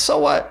can't, so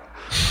what?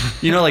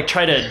 You know, like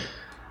try to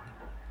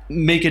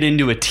make it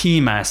into a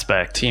team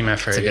aspect. Team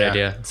effort. It's a good yeah.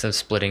 idea instead of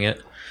splitting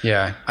it.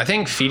 Yeah, I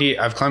think Feedy,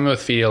 I've climbed with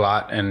Feedy a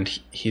lot, and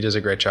he does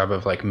a great job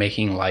of like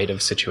making light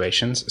of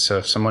situations. So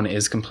if someone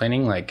is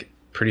complaining, like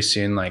pretty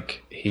soon,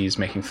 like he's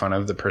making fun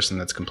of the person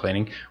that's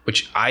complaining,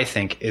 which I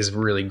think is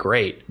really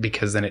great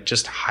because then it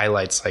just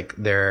highlights like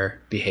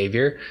their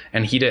behavior.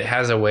 And he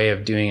has a way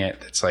of doing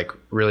it that's like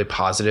really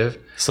positive.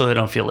 So they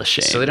don't feel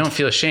ashamed. So they don't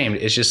feel ashamed.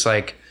 It's just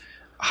like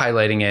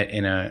highlighting it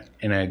in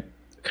a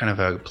kind of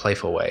a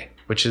playful way,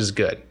 which is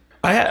good.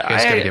 You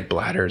guys gotta get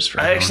bladders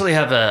for I everyone. actually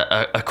have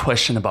a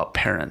question about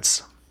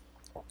parents.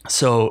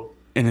 So,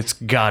 and it's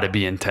got to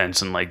be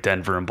intense in like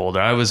Denver and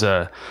Boulder. I was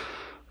an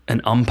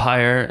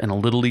umpire and a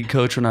little league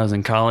coach when I was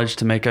in college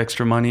to make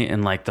extra money.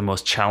 And like the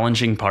most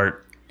challenging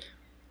part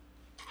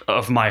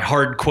of my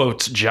hard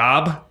quotes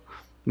job,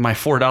 my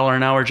 $4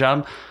 an hour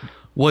job,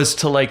 was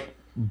to like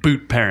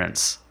boot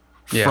parents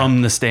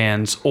from the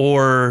stands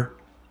or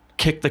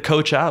kick the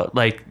coach out.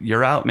 Like,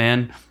 you're out,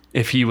 man.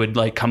 If he would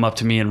like come up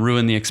to me and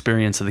ruin the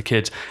experience of the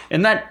kids.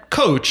 And that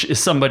coach is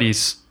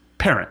somebody's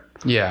parent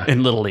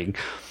in Little League.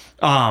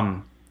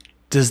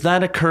 Does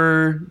that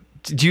occur?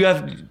 Do you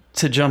have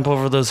to jump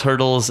over those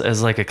hurdles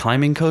as like a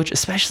climbing coach?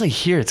 Especially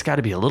here, it's got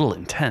to be a little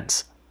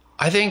intense.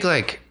 I think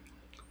like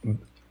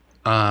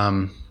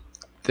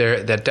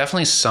that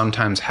definitely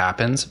sometimes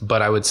happens,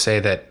 but I would say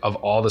that of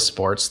all the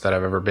sports that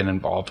I've ever been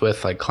involved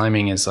with, like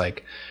climbing is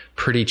like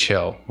pretty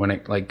chill when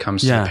it like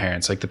comes to the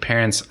parents. Like the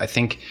parents, I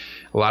think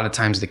a lot of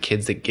times the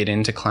kids that get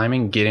into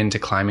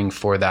climbing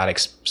for that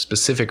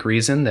specific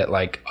reason that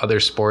like other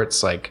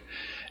sports, like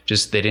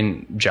just they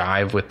didn't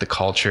jive with the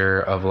culture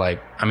of like,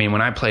 I mean,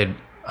 when I played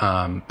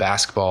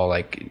basketball,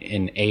 like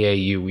in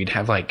AAU, we'd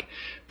have like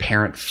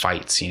parent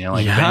fights, you know,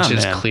 like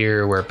benches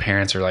clear where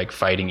parents are like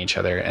fighting each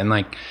other. And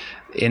like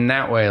in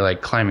that way,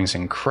 like climbing's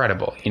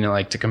incredible, you know,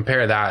 like to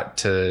compare that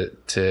to,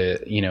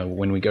 you know,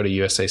 when we go to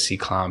USAC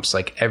comps,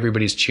 like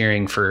everybody's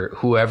cheering for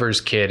whoever's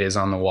kid is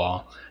on the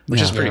wall,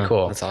 which is pretty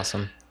cool. That's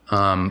awesome.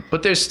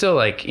 But there's still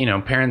like, you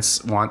know,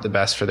 parents want the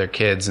best for their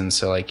kids. And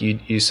so like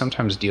you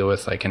sometimes deal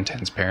with like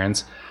intense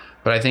parents,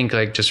 but I think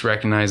like just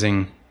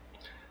recognizing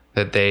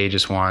that they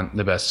just want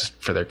the best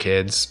for their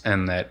kids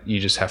and that you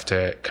just have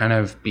to kind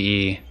of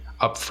be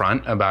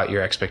upfront about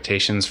your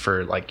expectations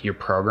for like your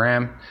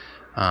program.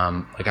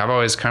 Like I've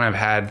always kind of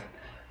had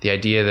the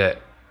idea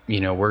that, you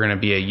know, we're going to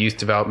be a youth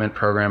development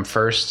program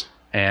first.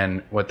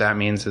 And what that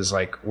means is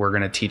like, we're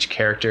going to teach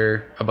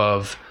character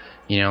above,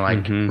 you know,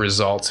 like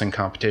results and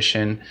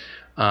competition.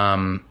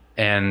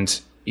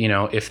 And, you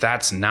know, if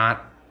that's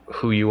not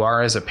who you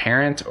are as a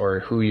parent or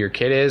who your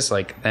kid is,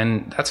 like,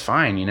 then that's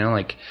fine. You know,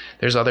 like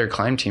there's other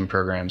climb team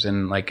programs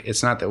and like,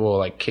 it's not that we'll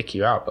like kick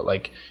you out, but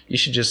like you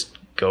should just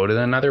go to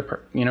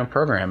another, you know,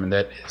 program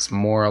that is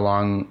more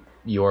along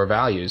your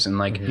values. And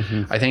like,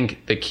 I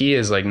think the key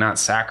is like not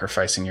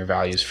sacrificing your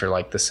values for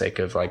like the sake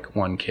of like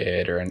one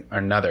kid or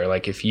another.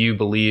 Like if you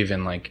believe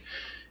in like,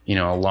 you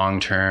know, a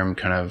long-term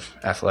kind of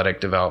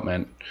athletic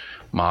development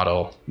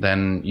model,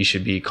 then you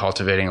should be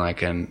cultivating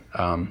like an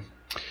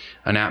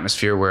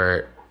atmosphere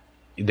where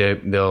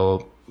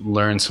they'll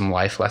learn some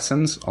life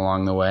lessons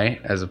along the way,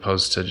 as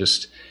opposed to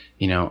just,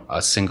 you know,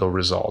 a single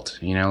result.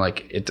 You know,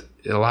 like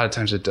a lot of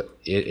times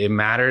it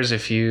matters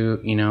if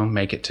you know,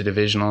 make it to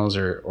divisionals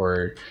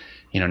or,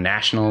 you know,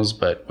 nationals.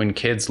 But when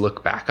kids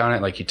look back on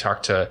it, like you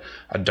talk to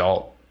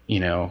adult, you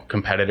know,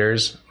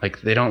 competitors,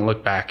 like they don't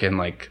look back and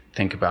like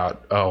think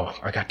about, oh,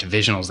 I got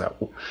divisionals that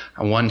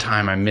one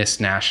time I missed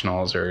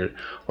nationals, or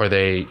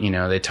they, you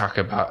know, they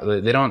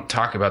don't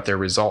talk about their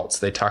results.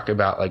 They talk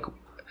about like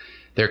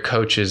their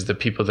coaches, the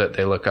people that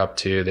they look up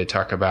to. They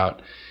talk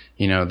about,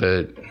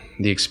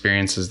 the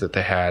experiences that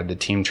they had, the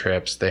team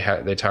trips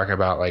they talk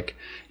about, like,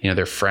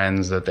 their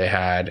friends that they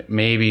had,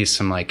 maybe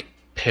some like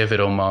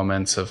pivotal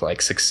moments of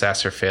like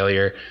success or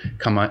failure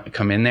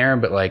come in there,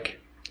 but like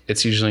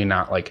it's usually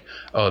not like,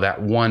 oh,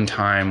 that one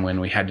time when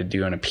we had to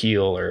do an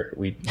appeal or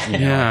we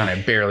and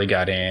I barely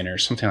got in or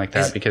something like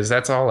that, because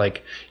that's all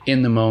like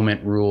in the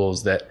moment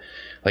rules that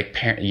like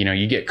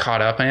you get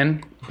caught up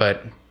in,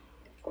 but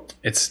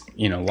it's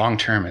long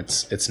term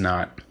it's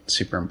not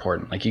super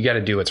important. Like you got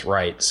to do what's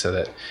right so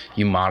that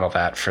you model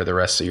that for the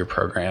rest of your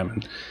program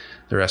and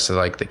the rest of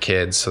like the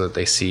kids, so that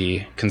they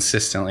see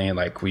consistently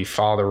like we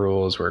follow the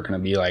rules, we're going to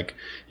be like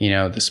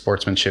the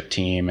sportsmanship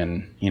team,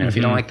 and if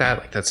you don't like that,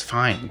 like that's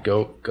fine,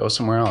 go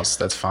somewhere else,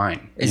 that's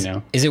fine.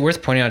 Is it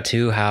worth pointing out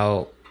too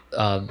how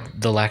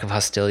the lack of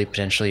hostility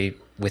potentially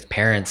with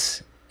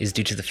parents is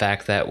due to the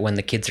fact that when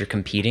the kids are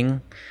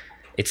competing,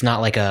 it's not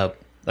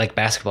like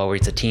basketball where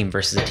it's a team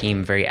versus a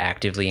team very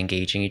actively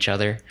engaging each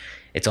other.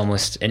 It's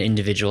almost an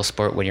individual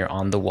sport when you're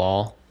on the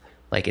wall.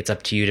 Like it's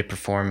up to you to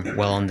perform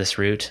well on this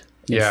route.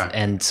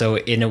 And so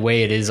in a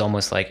way it is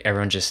almost like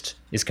everyone just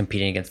is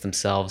competing against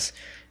themselves,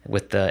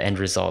 with the end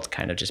result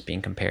kind of just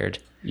being compared.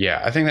 Yeah,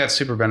 I think that's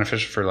super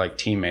beneficial for like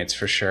teammates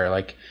for sure.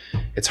 Like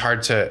it's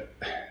hard to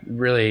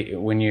really,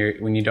 when you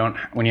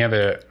have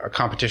a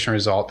competition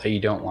result that you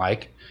don't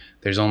like,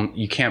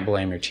 you can't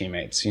blame your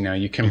teammates.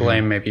 You can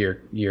blame maybe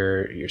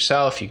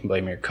yourself, you can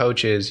blame your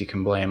coaches, you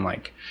can blame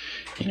like,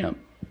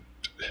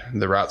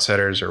 the route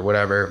setters or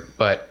whatever,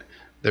 but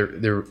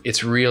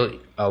it's really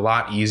a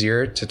lot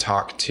easier to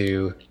talk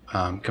to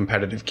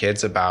competitive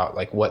kids about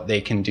like what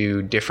they can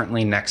do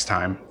differently next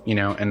time,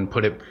 and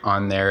put it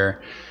on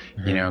their,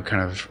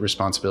 kind of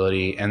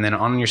responsibility, and then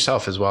on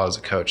yourself as well as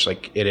a coach.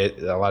 Like a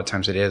lot of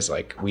times it is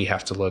like we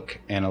have to look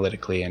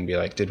analytically and be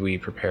like, did we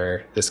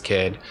prepare this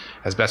kid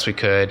as best we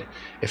could?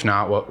 If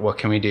not, what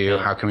can we do?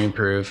 How can we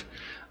improve?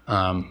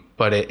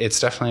 But it's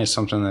definitely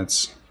something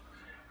that's,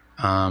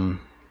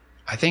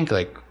 I think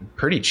like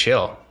pretty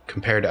chill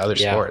compared to other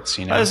sports.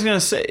 I was going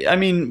to say, I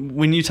mean,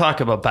 when you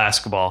talk about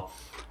basketball,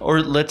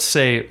 or let's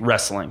say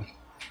wrestling,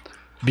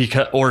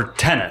 or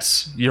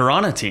tennis, you're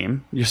on a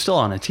team, you're still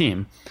on a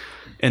team.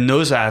 And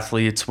those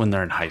athletes, when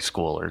they're in high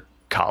school or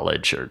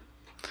college or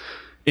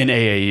in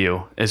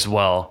AAU as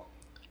well,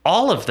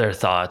 all of their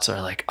thoughts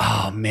are like,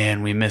 oh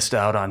man, we missed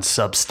out on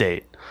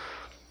sub-state.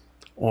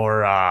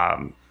 Or,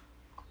 and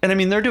I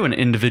mean, they're doing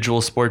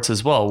individual sports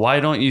as well. Why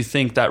don't you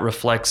think that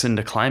reflects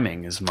into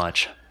climbing as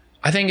much?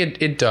 I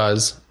think it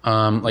does.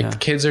 The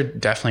kids are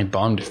definitely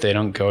bummed if they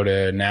don't go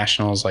to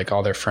nationals like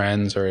all their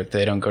friends, or if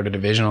they don't go to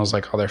divisionals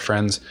like all their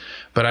friends.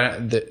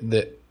 But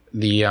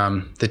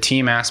the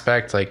team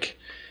aspect, like,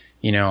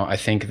 I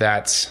think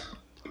that's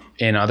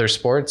in other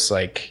sports.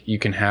 Like you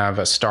can have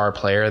a star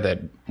player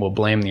that will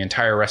blame the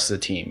entire rest of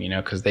the team,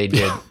 because they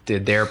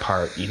did their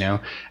part,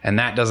 and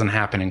that doesn't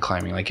happen in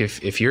climbing. Like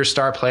if your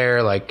star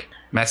player like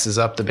messes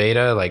up the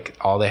beta, like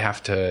all they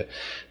have to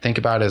think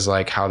about is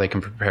like how they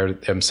can prepare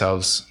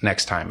themselves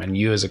next time. And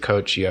you as a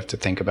coach, you have to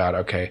think about,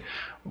 okay,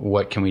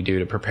 what can we do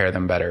to prepare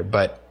them better?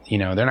 But they're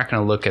not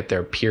going to look at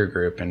their peer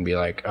group and be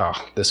like,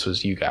 oh, this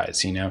was you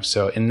guys,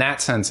 So in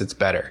that sense, it's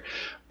better.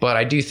 But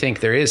I do think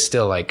there is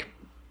still like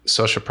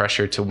social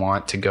pressure to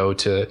want to go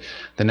to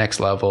the next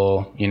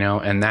level,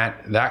 and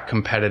that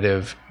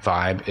competitive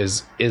vibe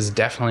is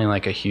definitely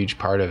like a huge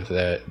part of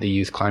the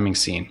youth climbing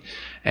scene.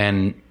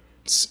 And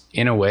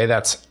in a way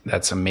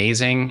that's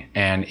amazing,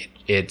 and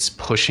it's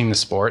pushing the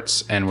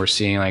sports, and we're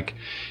seeing like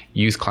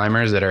youth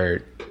climbers that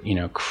are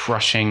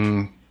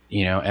crushing,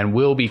 and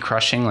will be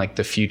crushing like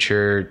the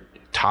future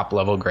top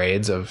level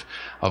grades of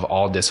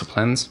all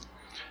disciplines.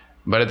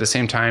 But at the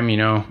same time,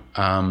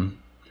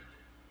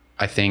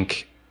 I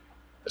think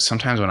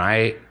sometimes when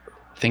I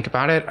think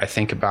about it, I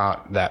think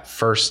about that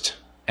first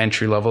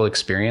entry level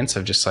experience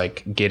of just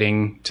like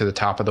getting to the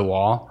top of the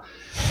wall.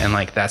 And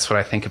like, that's what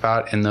I think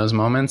about in those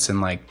moments,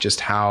 and like just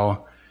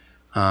how,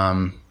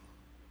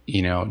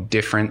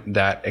 different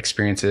that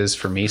experience is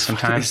for me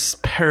sometimes. It's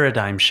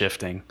paradigm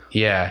shifting.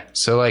 Yeah.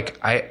 So like,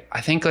 I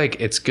think like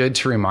it's good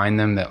to remind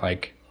them that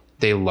like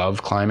they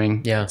love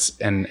climbing. Yeah.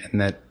 And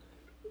that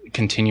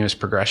continuous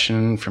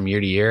progression from year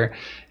to year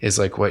is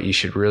like what you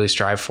should really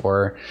strive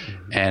for.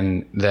 Mm-hmm.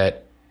 And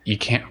that you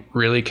can't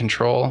really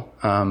control,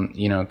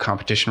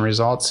 competition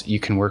results. You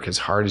can work as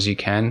hard as you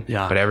can,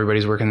 but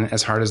everybody's working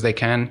as hard as they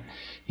can,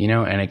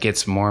 and it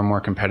gets more and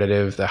more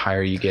competitive the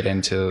higher you get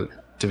into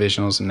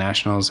divisionals and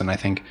nationals. And I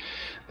think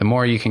the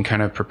more you can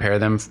kind of prepare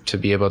them to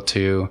be able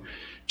to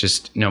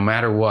just, no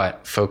matter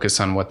what, focus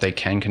on what they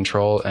can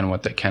control and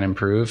what they can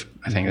improve.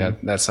 I think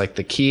that's like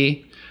the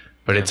key.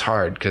 But it's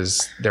hard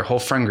because their whole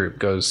friend group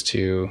goes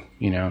to,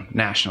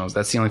 nationals.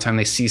 That's the only time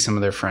they see some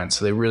of their friends.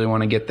 So they really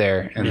want to get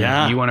there. And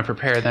you want to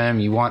prepare them.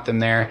 You want them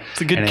there.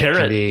 It's a good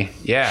carrot.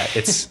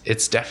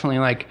 It's definitely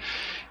like,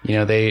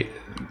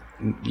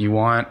 you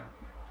want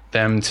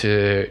them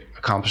to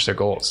accomplish their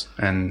goals.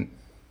 And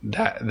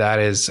that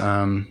is,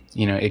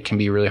 it can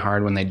be really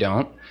hard when they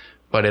don't.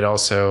 But it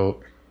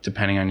also,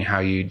 depending on how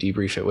you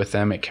debrief it with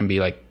them, it can be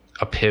like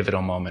a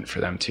pivotal moment for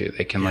them too.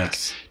 They can like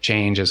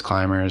change as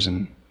climbers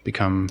and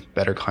become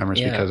better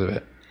climbers because of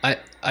it.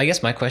 I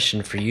guess my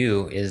question for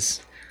you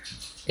is,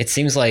 it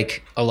seems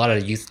like a lot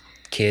of youth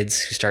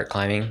kids who start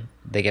climbing,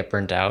 they get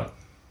burnt out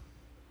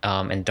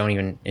and don't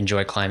even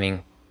enjoy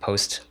climbing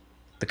post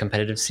the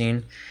competitive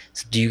scene.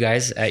 So do you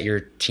guys at your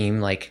team,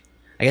 like,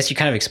 I guess you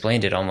kind of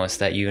explained it almost,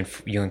 that you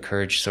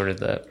encourage sort of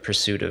the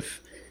pursuit of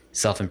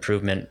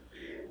self-improvement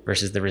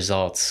versus the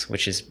results,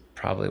 which is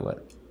probably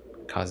what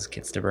causes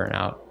kids to burn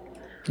out.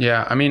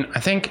 Yeah, I mean, I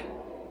think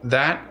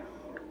that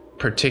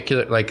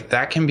particular, like,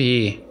 that can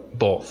be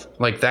both.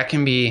 Like, that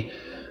can be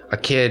a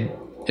kid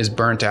is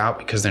burnt out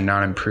because they're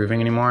not improving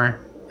anymore,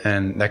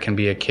 and that can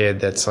be a kid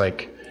that's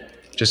like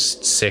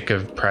just sick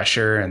of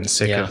pressure and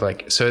sick of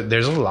like, so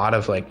there's a lot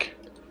of like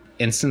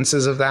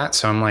instances of that.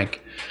 So I'm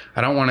like,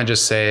 I don't want to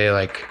just say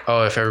like,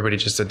 oh, if everybody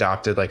just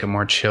adopted like a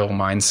more chill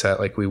mindset,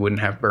 like we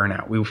wouldn't have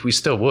burnout. We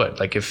still would.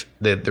 Like, if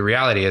the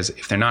reality is,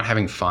 if they're not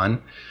having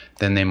fun,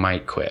 then they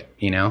might quit,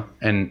 you know?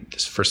 And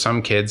for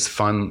some kids,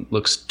 fun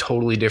looks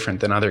totally different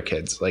than other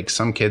kids. Like,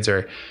 some kids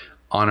are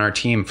on our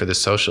team for the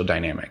social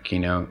dynamic, you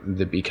know,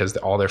 because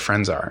all their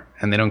friends are,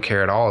 and they don't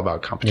care at all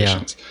about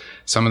competitions. Yeah.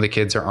 Some of the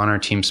kids are on our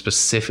team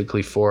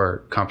specifically for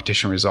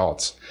competition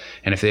results.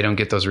 And if they don't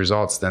get those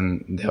results,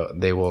 then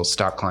they will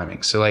stop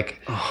climbing. So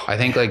like, I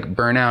think like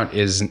burnout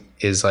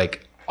is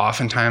like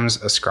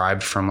oftentimes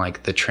ascribed from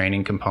like the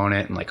training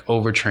component and like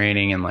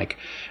overtraining and like,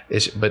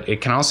 but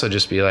it can also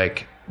just be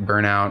like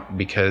burnout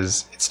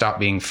because it stopped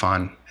being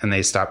fun and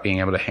they stopped being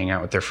able to hang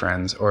out with their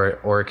friends,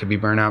 or it could be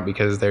burnout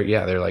because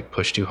they're like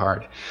pushed too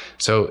hard.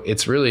 So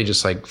it's really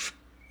just like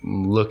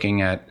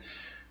looking at,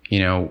 you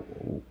know,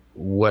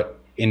 what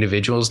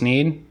individuals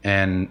need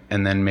and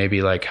then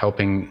maybe like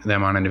helping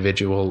them on an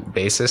individual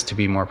basis to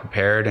be more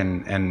prepared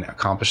and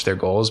accomplish their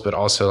goals, but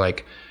also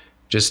like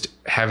just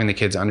having the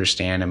kids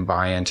understand and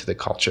buy into the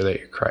culture that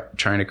you're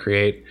trying to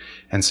create.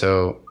 And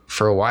so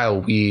for a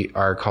while,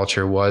 our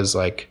culture was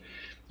like,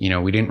 you know,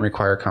 we didn't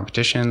require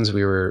competitions.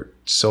 We were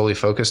solely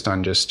focused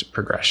on just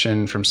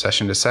progression from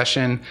session to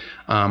session.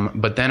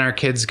 But then our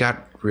kids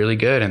got really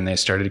good and they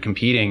started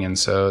competing. And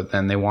so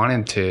then they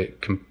wanted to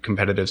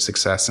competitive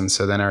success. And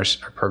so then our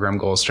program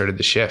goals started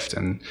to shift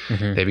and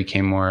they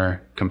became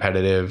more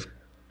competitive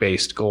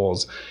based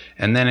goals.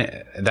 And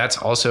then that's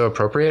also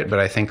appropriate. But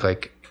I think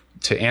like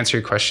to answer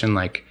your question,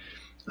 like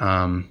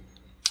to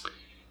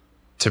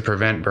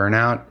prevent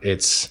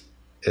burnout,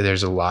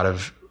 there's a lot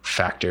of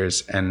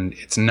factors, and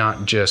it's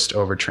not just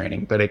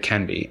overtraining, but it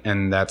can be,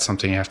 and that's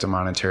something you have to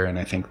monitor. And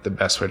I think the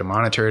best way to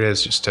monitor it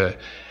is just to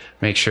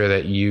make sure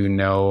that you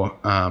know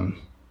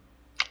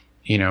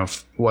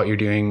what you're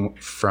doing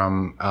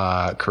from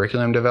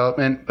curriculum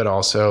development, but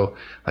also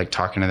like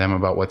talking to them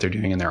about what they're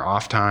doing in their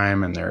off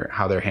time and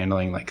how they're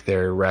handling like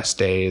their rest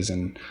days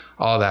and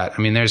all that.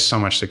 I mean, there's so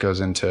much that goes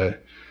into,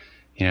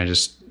 you know,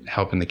 just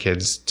helping the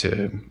kids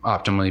to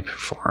optimally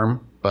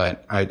perform.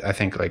 But I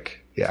think like,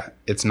 yeah,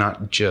 it's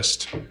not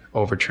just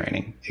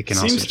overtraining. It can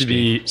also just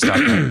be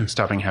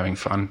stopping having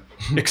fun.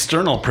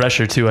 External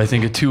pressure too. I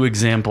think of two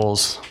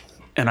examples,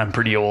 and I'm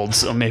pretty old,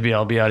 so maybe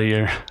I'll be out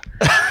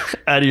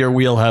of your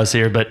wheelhouse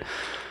here. But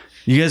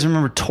you guys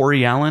remember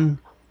Tori Allen?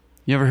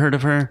 You ever heard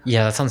of her?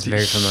 Yeah, that sounds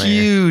very familiar.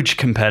 Huge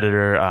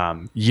competitor,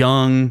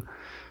 young,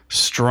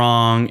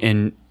 strong,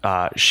 and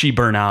she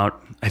burnt out.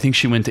 I think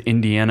she went to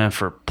Indiana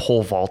for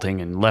pole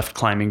vaulting and left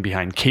climbing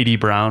behind. Katie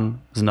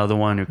Brown is another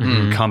one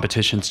who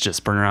competitions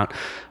just burn her out.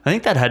 I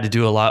think that had to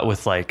do a lot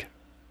with like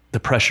the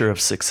pressure of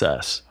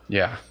success.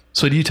 Yeah.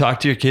 So do you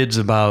talk to your kids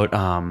about,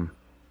 I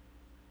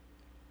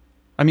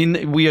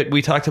mean,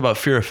 we talked about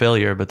fear of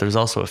failure, but there's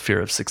also a fear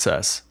of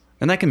success,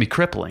 and that can be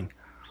crippling.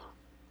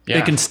 Yeah.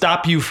 It can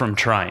stop you from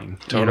trying.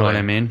 Totally. You know what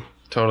I mean?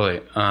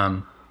 Totally.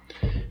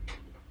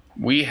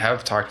 We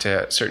have talked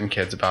to certain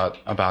kids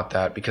about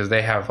that because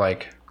they have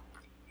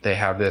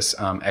this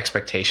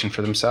expectation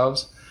for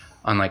themselves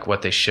on like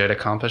what they should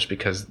accomplish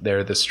because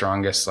they're the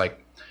strongest,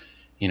 like,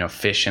 you know,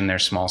 fish in their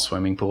small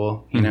swimming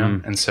pool, you know?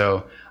 And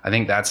so I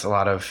think that's a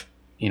lot of,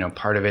 you know,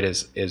 part of it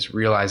is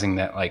realizing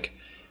that like,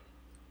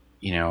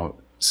 you know,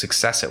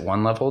 success at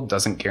one level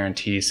doesn't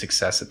guarantee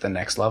success at the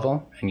next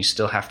level. And you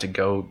still have to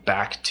go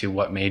back to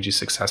what made you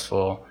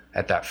successful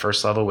at that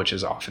first level, which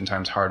is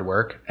oftentimes hard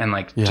work, and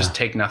like just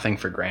take nothing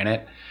for granted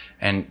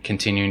and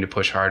continuing to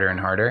push harder and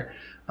harder.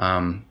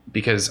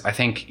 Because I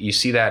think you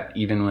see that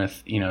even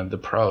with, you know, the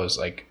pros,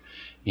 like,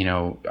 you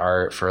know,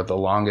 for the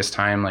longest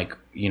time, like,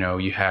 you know,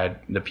 you had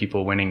the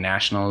people winning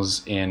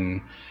nationals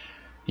in,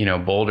 you know,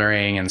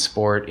 bouldering and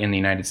sport in the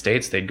United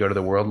States. They'd go to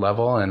the world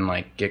level and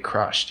like get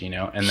crushed, you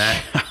know, and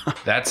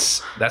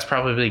that's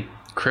probably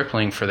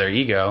crippling for their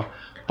ego,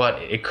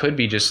 but it could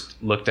be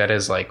just looked at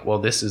as like, well,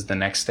 this is the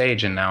next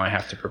stage and now I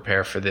have to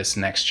prepare for this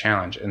next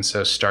challenge. And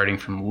so starting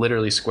from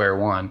literally square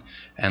one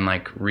and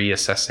like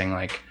reassessing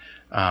like,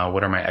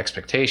 what are my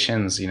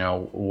expectations? You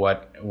know,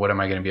 what am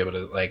I going to be able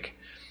to like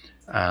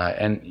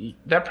And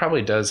that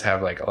probably does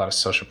have like a lot of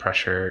social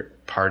pressure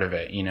part of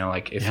it. You know,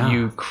 like if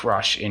you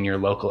crush in your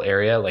local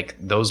area, like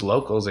those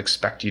locals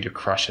expect you to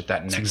crush at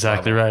that next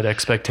Exactly level. right.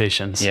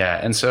 Expectations. Yeah.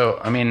 And so,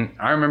 I mean,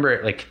 I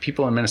remember like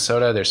people in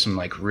Minnesota, there's some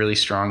like really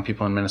strong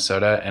people in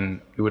Minnesota,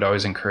 and we would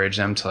always encourage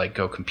them to like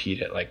go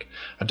compete at like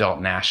adult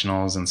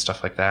nationals and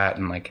stuff like that.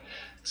 And like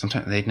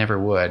sometimes they never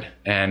would.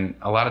 And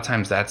a lot of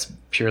times that's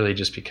purely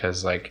just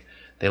because like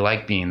they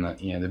like being the,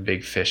 you know, the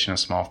big fish in a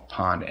small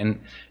pond.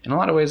 And in a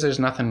lot of ways, there's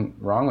nothing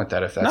wrong with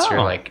that if that's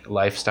your like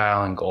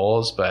lifestyle and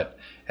goals. But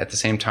at the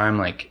same time,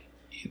 like,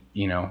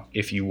 you know,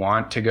 if you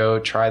want to go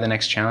try the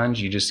next challenge,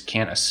 you just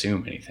can't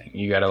assume anything.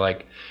 You got to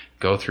like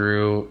go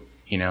through,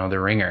 you know, the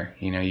ringer.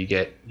 You know, you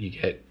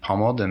get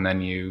pummeled and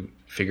then you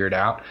figure it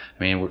out.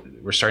 I mean,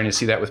 we're starting to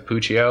see that with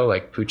Puccio.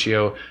 Like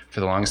Puccio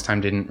for the longest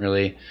time didn't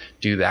really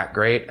do that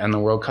great on the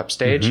World Cup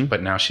stage,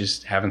 but now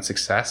she's having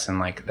success. And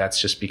like, that's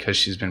just because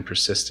she's been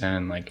persistent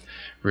and like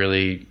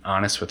really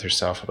honest with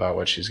herself about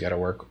what she's got to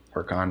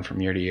work on from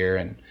year to year.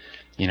 And,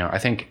 you know, I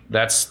think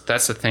that's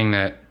the thing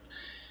that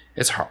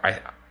it's hard.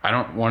 I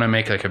don't want to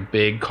make like a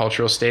big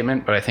cultural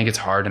statement, but I think it's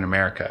hard in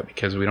America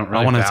because we don't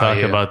really I want to talk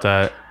about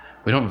that.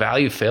 We don't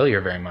value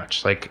failure very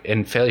much. Like,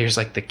 and failure is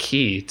like the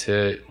key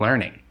to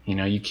learning. You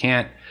know, you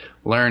can't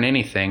learn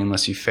anything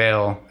unless you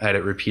fail at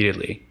it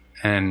repeatedly.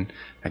 And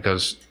that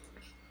goes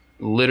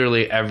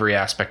literally every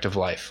aspect of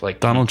life. Like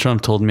Donald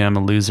Trump told me I'm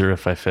a loser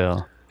if I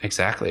fail.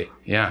 Exactly.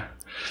 Yeah.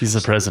 He's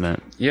the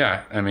president.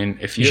 Yeah. I mean,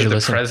 if you're the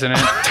president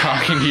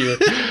talking to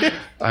you,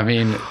 I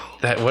mean,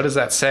 what does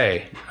that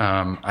say?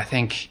 I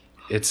think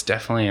it's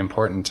definitely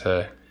important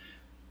to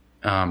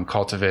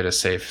cultivate a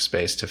safe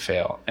space to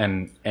fail,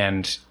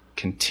 and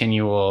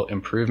continual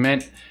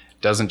improvement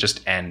doesn't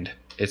just end.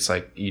 It's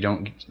like you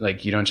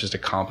don't just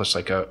accomplish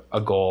like a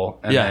goal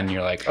and then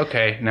you're like,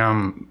 okay,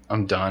 now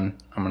I'm done.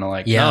 I'm gonna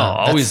like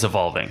always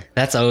evolving.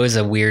 That's always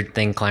a weird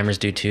thing climbers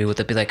do too.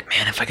 They'll be like,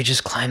 man, if I could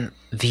just climb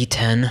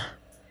V10,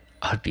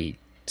 I'd be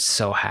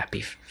so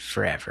happy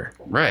forever.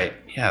 Right.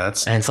 Yeah.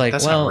 That's like,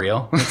 that's well, not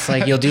real. It's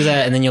like you'll do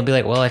that and then you'll be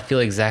like, well, I feel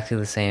exactly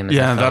the same. As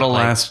I felt that'll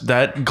like. last.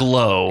 That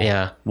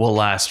glow will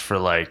last for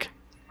like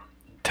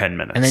 10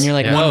 minutes. And then you're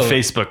like, one whoa.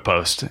 Facebook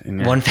post.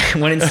 And One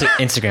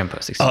Instagram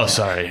post. Oh,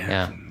 sorry.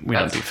 Yeah. We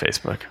don't do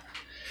Facebook.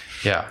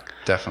 Yeah,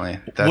 definitely.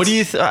 What do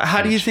you?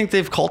 How do you think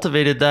they've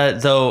cultivated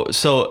that though?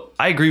 So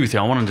I agree with you.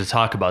 I wanted to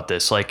talk about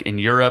this. Like in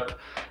Europe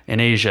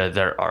and Asia,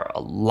 there are a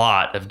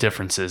lot of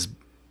differences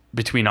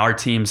between our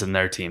teams and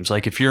their teams.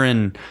 Like if you're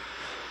in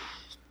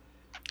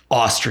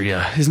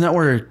Austria, isn't that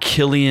where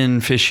Kilian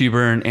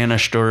Fischhuber and Anna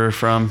Störer are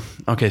from?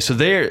 Okay, so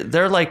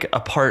they're like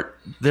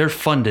they're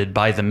funded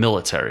by the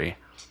military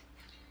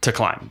to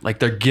climb. Like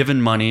they're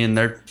given money and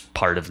they're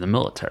part of the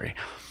military.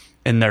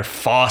 And they're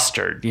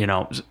fostered, you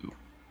know.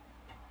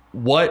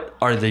 What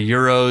are the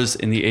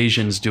Euros and the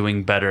Asians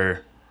doing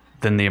better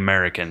than the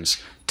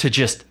Americans to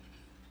just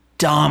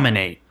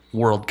dominate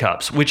World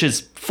Cups, which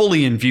is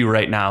fully in view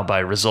right now by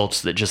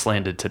results that just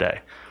landed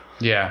today?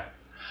 Yeah.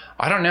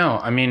 I don't know.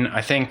 I mean,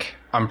 I think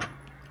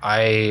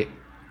I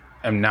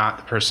am not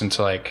the person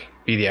to like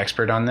be the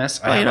expert on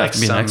this. I have like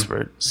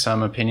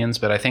some opinions,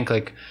 but I think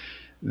like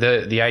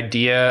the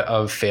idea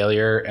of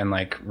failure and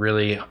like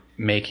really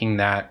making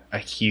that a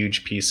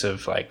huge piece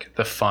of like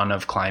the fun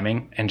of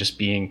climbing and just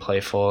being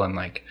playful and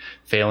like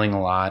failing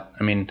a lot.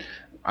 I mean,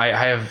 I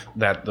have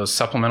those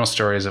supplemental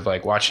stories of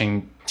like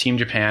watching Team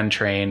Japan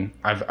train.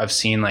 I've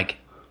seen like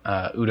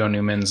Udo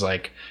Newman's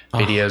like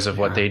videos of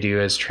what they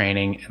do as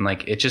training, and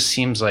like it just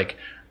seems like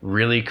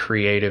really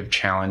creative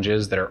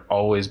challenges that are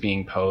always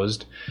being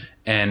posed.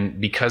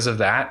 And because of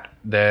that,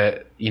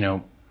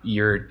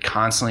 you're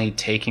constantly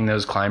taking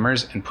those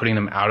climbers and putting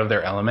them out of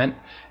their element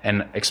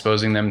and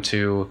exposing them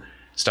to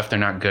stuff they're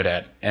not good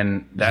at.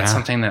 And that's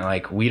something that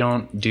like we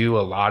don't do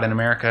a lot in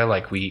America.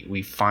 Like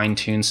we fine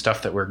tune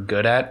stuff that we're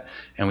good at,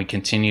 and we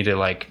continue to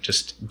like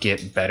just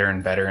get better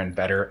and better and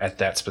better at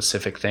that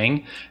specific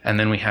thing. And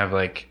then we have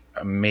like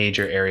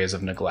major areas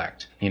of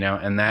neglect, you know,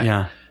 and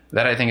that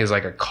I think is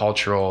like a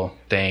cultural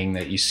thing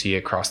that you see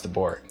across the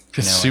board.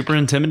 It's super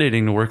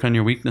intimidating to work on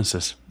your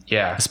weaknesses.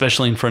 Yeah.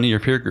 Especially in front of your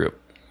peer group.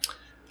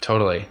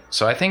 Totally.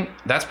 So I think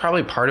that's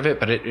probably part of it,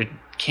 but it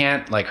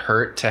can't like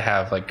hurt to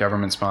have like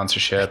government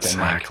sponsorship and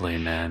like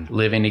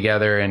living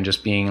together and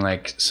just being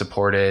like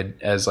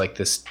supported as like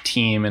this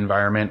team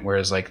environment.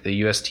 Whereas like the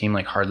US team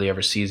like hardly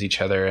ever sees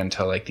each other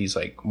until like these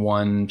like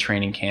one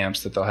training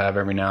camps that they'll have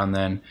every now and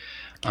then.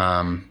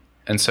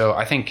 And so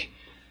I think,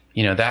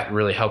 you know, that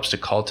really helps to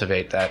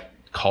cultivate that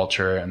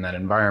culture and that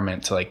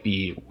environment to like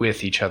be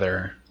with each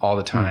other all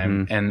the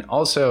time. Mm-hmm. And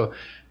also,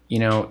 you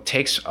know,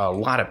 takes a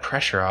lot of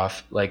pressure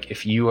off. Like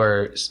if you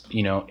are,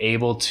 you know,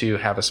 able to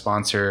have a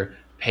sponsor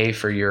pay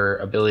for your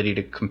ability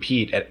to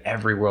compete at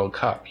every World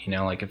Cup, you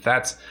know, like if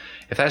that's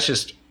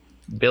just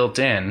built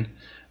in,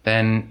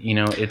 then, you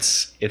know,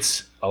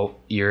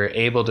 you're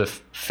able to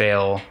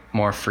fail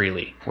more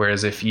freely.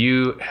 Whereas if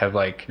you have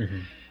like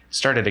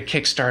started a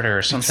Kickstarter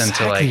or something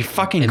to like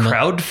fucking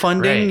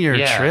crowdfunding your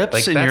trips,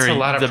 like and that's you're a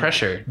lot of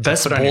pressure.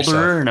 Best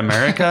boulderer in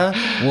America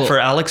for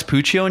Alex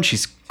Puccio, and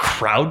she's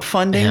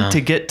crowdfunding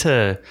to get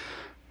to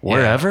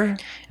wherever.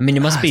 I mean,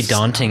 it must be it's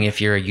daunting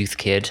if you're a youth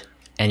kid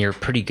and you're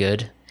pretty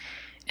good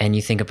and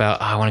you think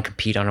about, I want to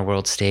compete on a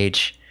world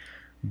stage,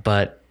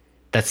 but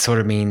that sort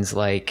of means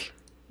like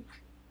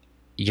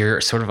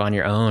you're sort of on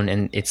your own,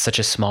 and it's such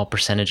a small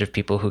percentage of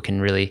people who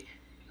can really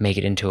make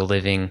it into a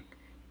living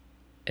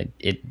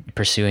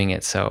pursuing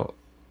it. So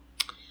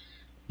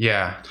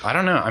yeah, I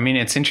don't know. I mean,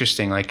 it's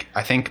interesting. Like,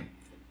 I think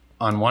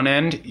on one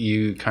end,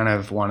 you kind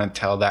of want to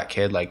tell that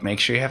kid, like, make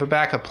sure you have a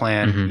backup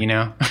plan, you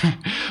know?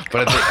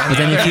 But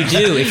then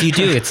if you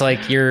do, it's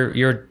like you're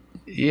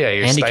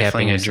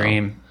stifling a yourself.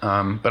 dream.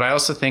 But I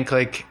also think,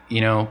 like,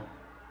 you know,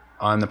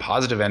 on the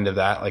positive end of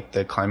that, like,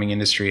 the climbing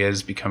industry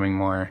is becoming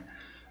more,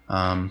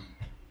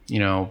 you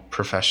know,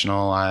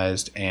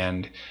 professionalized,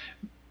 and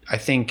I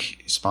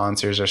think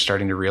sponsors are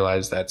starting to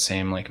realize that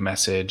same like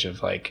message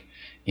of like,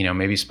 you know,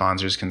 maybe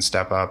sponsors can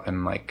step up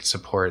and like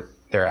support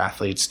their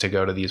athletes to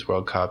go to these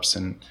World Cups.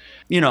 And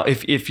you know,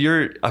 if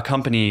you're a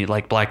company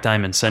like Black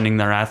Diamond sending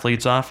their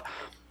athletes off,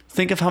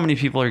 think of how many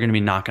people are going to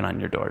be knocking on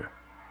your door.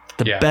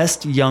 The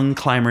best young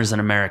climbers in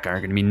America are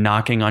going to be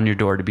knocking on your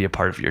door to be a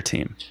part of your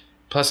team.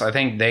 Plus, I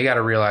think they got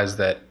to realize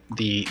that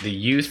the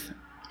youth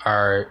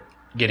are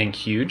getting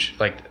huge.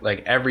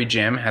 Like every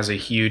gym has a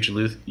huge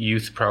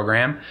youth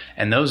program,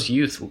 and those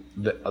youth,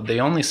 the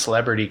only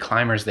celebrity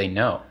climbers they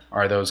know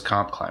are those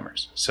comp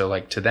climbers. So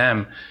like to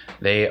them,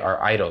 they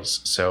are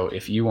idols. So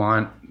if you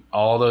want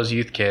all those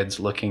youth kids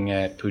looking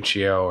at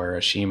Puccio or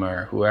Ashima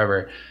or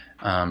whoever,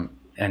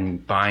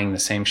 and buying the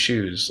same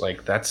shoes,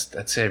 like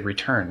that's a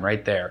return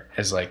right there.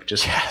 Is like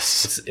just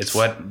it's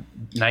what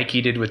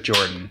Nike did with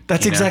Jordan.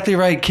 That's exactly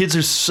right. Kids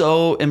are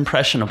so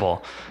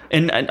impressionable.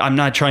 And I'm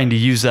not trying to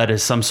use that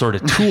as some sort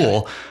of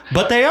tool,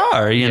 but they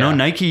are. You know,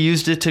 Nike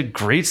used it to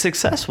great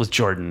success with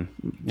Jordan.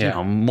 You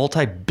know,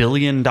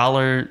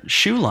 multi-billion-dollar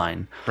shoe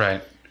line.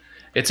 Right.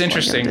 It's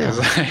interesting because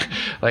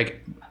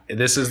like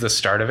this is the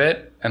start of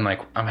it, and like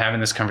I'm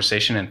having this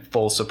conversation in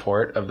full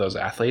support of those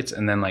athletes,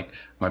 and then like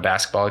my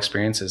basketball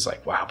experience is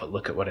like, wow, but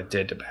look at what it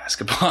did to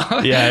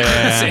basketball.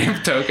 Same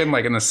token,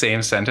 like in the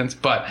same sentence.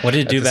 But what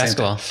did it do to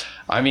basketball?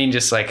 I mean,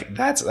 just like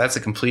that's a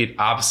complete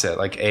opposite.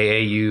 Like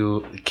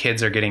AAU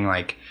kids are getting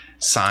like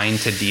signed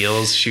to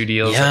deals, shoe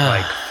deals at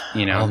like,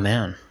 you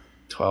know,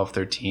 12,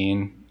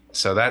 13.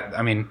 So that,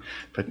 I mean,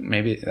 but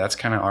maybe that's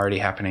kind of already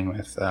happening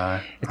with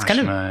it's kind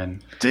of,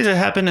 and dude,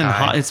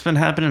 it's been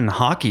happening in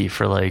hockey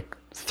for like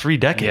 3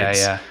 decades.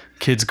 Yeah.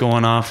 Kids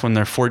going off when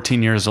they're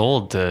 14 years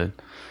old to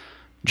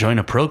join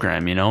a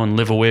program, you know, and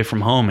live away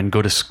from home and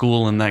go to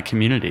school in that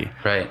community.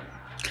 Right.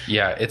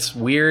 Yeah, it's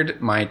weird,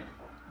 my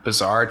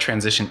bizarre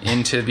transition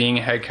into being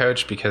a head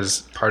coach,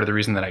 because part of the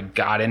reason that I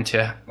got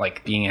into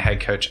like being a head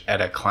coach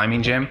at a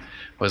climbing gym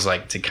was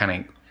like to kind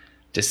of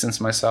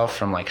distance myself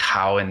from like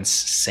how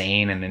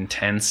insane and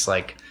intense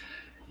like,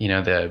 you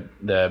know,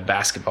 the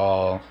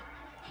basketball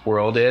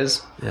world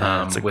is, with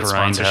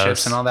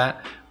sponsorships and all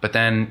that. But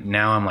then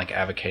now I'm like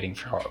advocating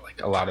for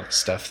like a lot of the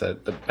stuff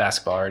that the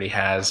basketball already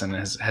has and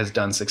has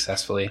done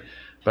successfully.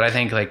 But I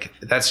think like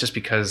that's just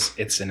because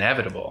it's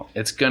inevitable.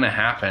 It's gonna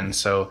happen.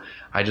 So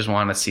I just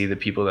want to see the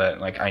people that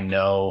like I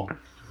know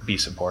be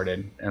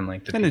supported, and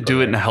like the and to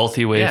do it in a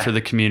healthy way for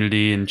the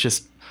community. And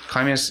just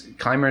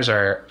climbers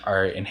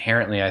are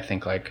inherently, I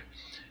think, like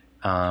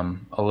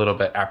a little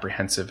bit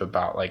apprehensive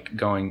about like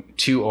going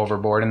too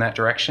overboard in that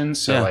direction.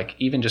 So like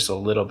even just a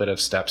little bit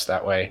of steps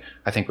that way,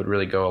 I think would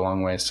really go a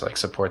long ways to like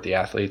support the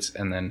athletes,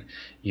 and then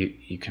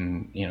you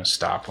can, you know,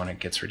 stop when it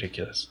gets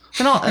ridiculous.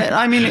 And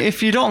I mean,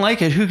 if you don't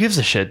like it, who gives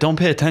a shit? Don't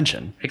pay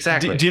attention.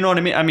 Exactly. Do you know what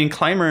I mean? I mean,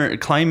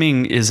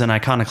 climbing is an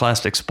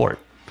iconoclastic sport.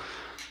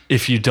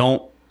 If you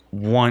don't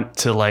want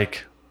to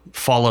like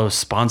follow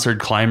sponsored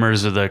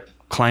climbers or the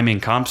climbing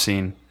comp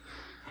scene,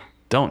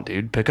 don't,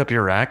 dude. Pick up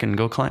your rack and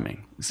go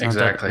climbing. It's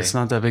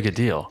not that big a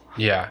deal.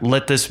 Yeah.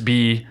 Let this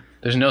be.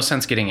 There's no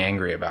sense getting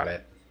angry about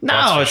it.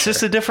 No, it's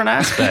just a different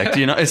aspect.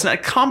 You know, it's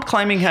not. Comp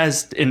climbing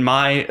has, in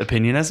my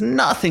opinion, has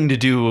nothing to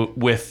do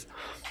with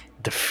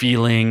the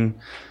feeling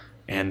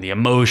and the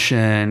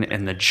emotion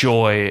and the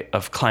joy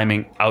of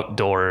climbing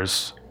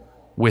outdoors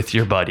with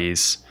your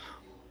buddies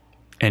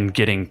and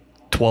getting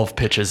 12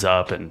 pitches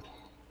up and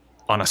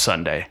on a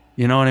Sunday.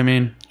 You know what I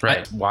mean?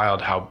 Right.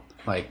 Wild how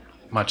like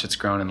much it's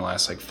grown in the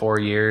last like 4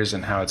 years,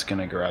 and how it's going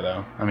to grow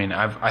though. I mean,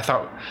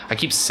 I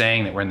keep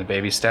saying that we're in the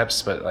baby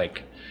steps, but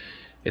like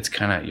it's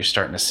kind of, you're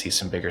starting to see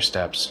some bigger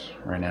steps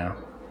right now.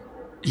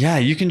 Yeah,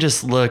 you can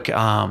just look,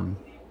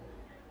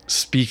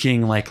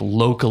 speaking like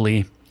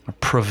locally,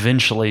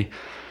 provincially,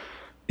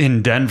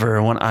 in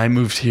Denver, when I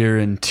moved here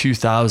in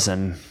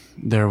 2000,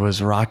 there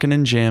was Rockin'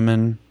 and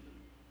Jammin'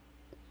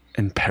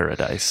 and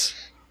Paradise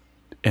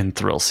and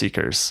Thrill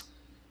Seekers.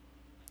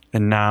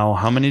 And now,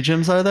 how many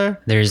gyms are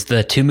there? There's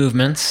the two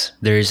movements.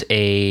 There's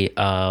a 2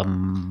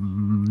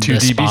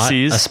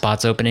 DBCs. A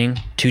spots opening.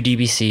 2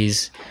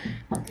 DBCs.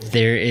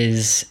 There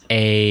is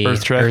a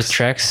Earth Treks. Earth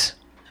Treks,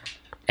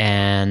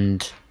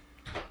 and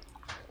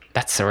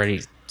that's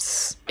already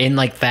in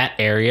like that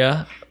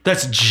area.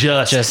 That's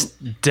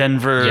just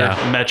Denver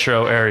Yeah.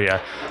 metro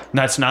area. And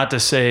that's not to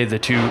say the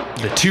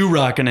two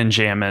Rockin' and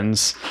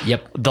Jammin's.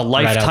 Yep. The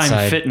Right Lifetime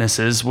outside.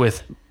 Fitnesses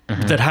with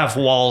that have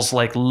walls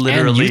like And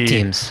literally youth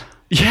teams.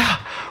 Yeah.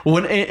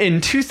 When in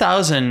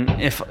 2000,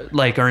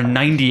 or in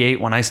 98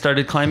 when I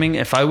started climbing,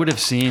 if I would have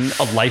seen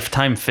a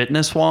Lifetime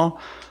Fitness wall,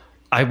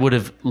 I would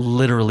have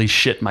literally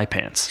shit my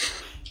pants.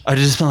 I'd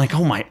just been like,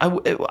 oh my,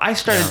 I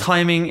started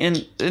climbing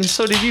and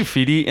so did you,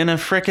 Feedy, in a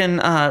frickin'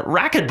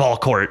 racquetball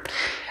court,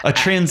 a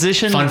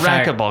transition Fun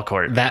fact, racquetball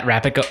court. That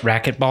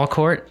racquetball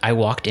court, I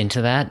walked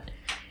into that,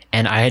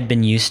 and I had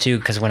been used to,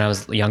 because when I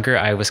was younger,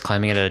 I was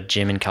climbing at a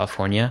gym in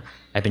California.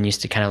 I've been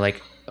used to kind of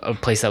like a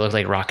place that looked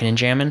like Rockin' and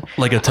Jammin'.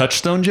 Like a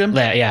touchstone gym?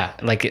 Yeah,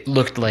 like it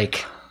looked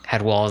like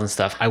had walls and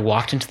stuff. I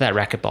walked into that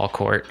racquetball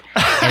court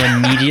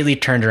and immediately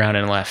turned around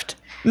and left.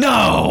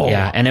 No.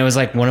 Yeah, and it was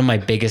like one of my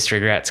biggest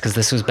regrets, because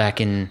this was back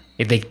in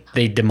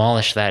they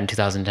demolished that in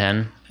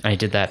 2010. I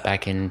did that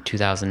back in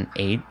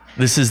 2008.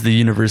 This is the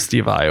University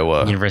of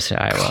Iowa. University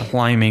of Iowa.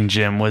 Climbing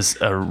gym was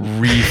a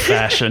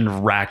refashioned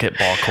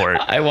racquetball court.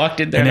 I walked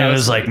in there And and it I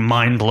was like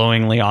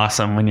mind-blowingly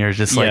awesome when you're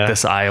just like Yeah.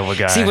 this Iowa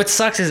guy. See, what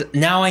sucks is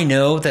now I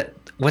know that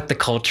what the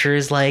culture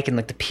is like, and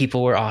like the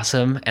people were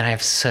awesome, and I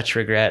have such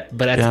regret.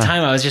 But at Yeah. the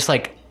time, I was just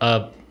like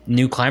a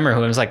new climber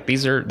who was like,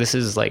 this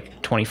is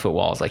like 20-foot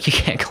walls. Like, you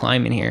can't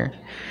climb in here.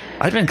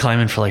 I'd been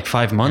climbing for like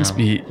 5 months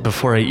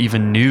before I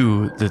even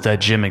knew that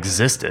gym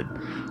existed.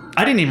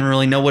 I didn't even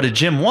really know what a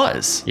gym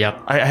was.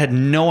 Yep. I had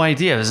no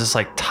idea. It was just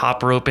like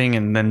top roping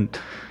and then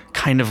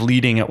kind of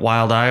leading at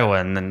Wild Iowa.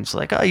 And then it's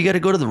like, oh, you got to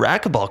go to the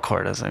racquetball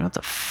court. I was like, what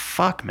the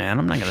fuck, man?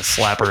 I'm not going to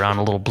slap around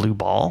a little blue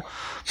ball.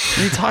 What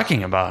are you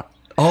talking about?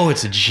 Oh,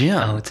 it's a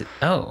gym.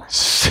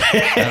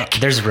 Sick.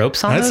 There's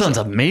ropes on That those? sounds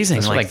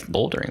amazing. Those are like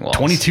bouldering walls.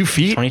 22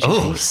 feet? 22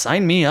 oh, feet.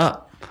 sign me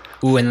up.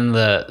 Ooh, and then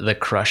the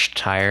crushed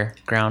tire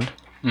ground.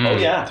 Oh,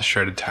 yeah. The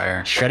shredded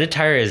tire. Shredded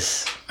tire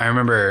is I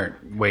remember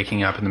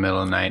waking up in the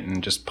middle of the night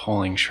and just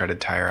pulling shredded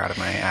tire out of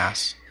my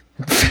ass.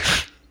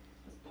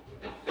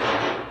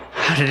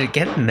 how did it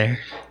get in there?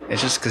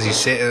 It's just because you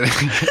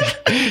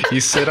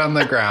sit on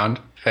the ground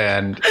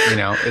and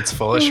it's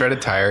full of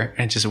shredded tire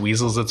and it just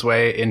weasels its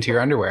way into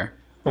your underwear.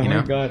 Oh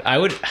my god.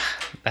 I'm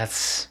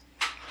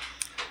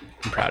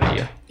proud of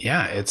you.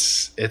 Yeah,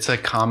 it's a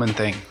common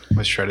thing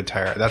with shredded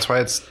tire. That's why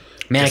it's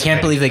Man, I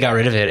can't believe they got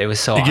rid of it. It was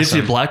so It awesome. gives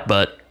you a black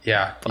butt.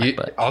 Yeah.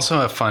 butt.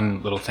 Also, a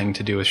fun little thing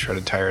to do with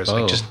shredded tires, Oh.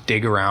 like just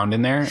dig around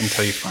in there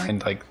until you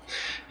find You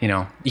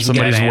can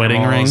Somebody's get,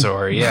 wedding animals ring.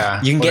 or you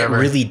can whatever. get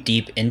really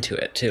deep into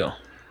it too.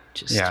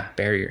 Just Yeah.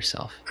 bury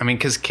yourself. I mean,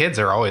 because kids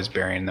are always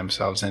burying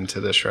themselves into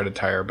the shredded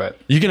tire, but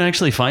You can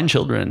actually find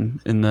children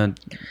in the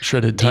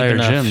shredded tire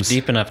gyms.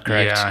 Deep enough,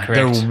 correct. Yeah.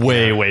 correct.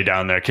 They're way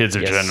down there. Kids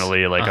are Yes.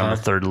 generally like on the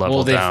third level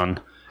Well, they've- down.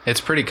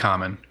 it's pretty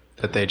common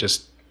that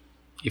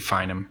you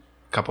find them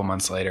a couple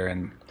months later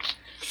and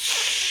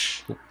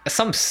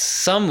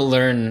Some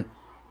learn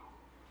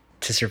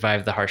to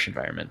survive the harsh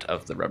environment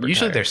of the rubber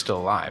usually tire. they're still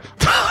alive.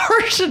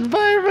 Harsh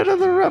environment of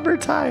the rubber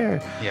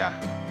tire. Yeah.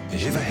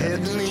 If I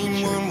had to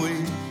lean one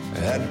way,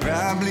 I'd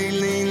probably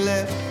lean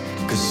left.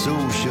 Cause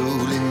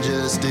social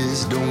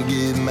injustice don't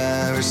get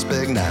my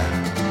respect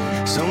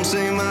now. Some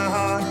say my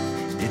heart,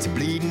 it's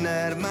bleeding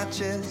out of my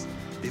chest.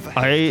 If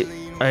I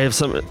have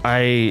some.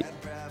 I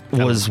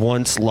was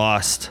once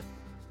lost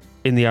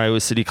in the Iowa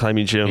City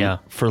climbing gym Yeah.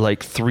 for like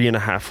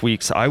 3.5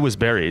 weeks. I was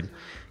buried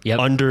Yep.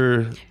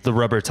 under the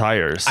rubber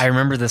tires. I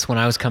remember this when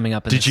I was coming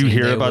up. In Did the you scene,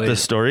 hear they about would-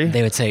 this story?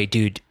 They would say,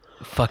 "Dude,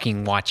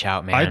 fucking watch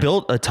out, man." I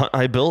built a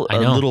I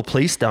know. little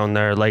place down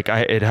there. Like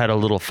it had a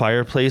little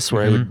fireplace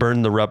where I would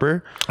burn the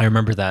rubber, I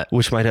remember that.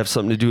 which might have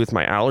something to do with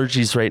my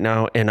allergies right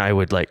now. And I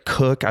would like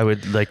cook. There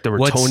were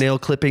What's- toenail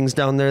clippings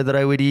down there that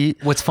I would eat.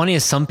 What's funny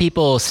is some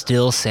people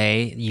still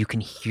say you can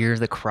hear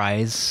the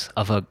cries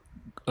of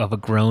a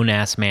grown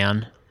ass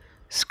man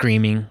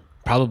screaming,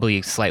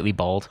 probably slightly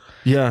bald.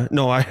 Yeah,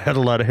 no, I had a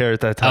lot of hair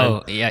at that time.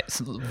 Oh yeah, it's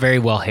very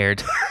well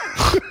haired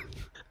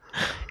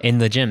in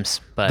the gyms.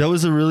 But That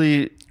was a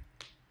really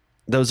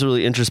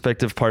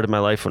introspective part of my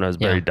life when I was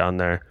buried down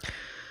there.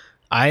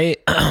 I'm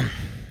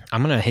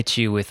gonna hit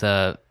you with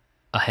a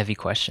heavy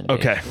question. Dave.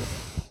 Okay.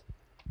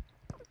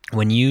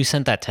 When you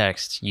sent that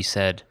text, you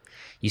said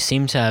you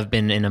seem to have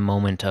been in a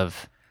moment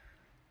of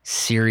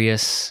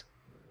serious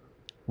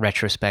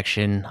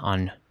retrospection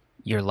on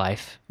your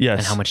life. Yes.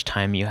 And how much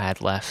time you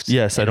had left.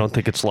 Yes, I don't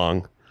think it's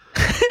long.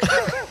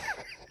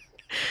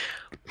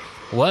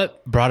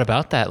 What brought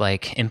about that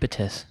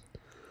impetus?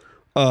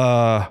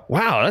 Wow,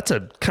 that's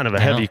a kind of a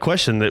heavy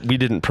question that we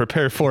didn't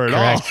prepare for at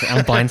all. Correct.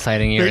 I'm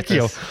blindsiding you. Thank with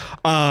you.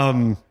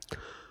 this.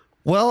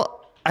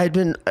 Well,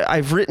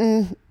 I've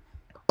written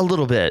a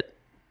little bit,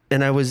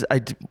 and I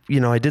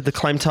did the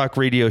Climb Talk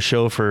radio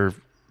show for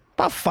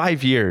about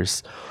 5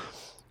 years.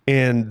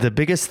 And the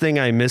biggest thing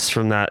I missed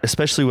from that,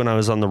 especially when I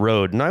was on the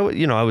road, and I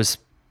was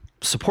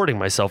supporting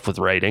myself with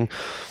writing,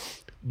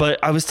 but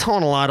I was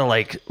telling a lot of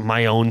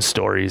my own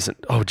stories. And,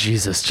 oh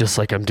Jesus, just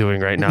like I'm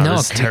doing right now. No,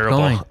 This is keep terrible.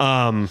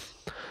 going.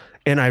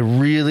 And I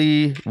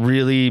really,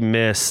 really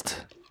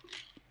missed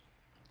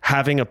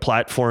having a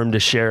platform to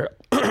share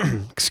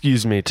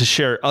excuse me, to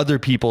share other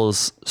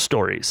people's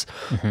stories.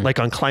 Like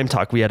on Climb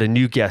Talk, we had a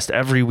new guest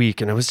every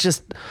week, and it was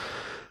just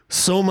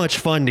so much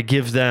fun to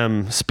give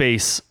them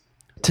space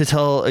to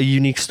tell a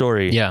unique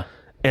story. Yeah.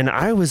 And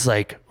I was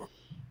like,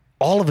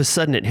 all of a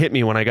sudden it hit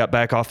me when I got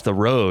back off the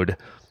road,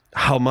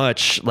 how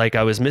much like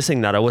I was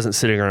missing that. I wasn't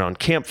sitting around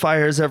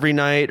campfires every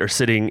night or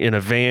sitting in a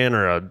van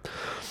or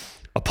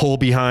a pole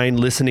behind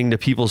listening to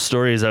people's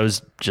stories. I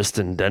was just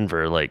in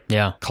Denver, like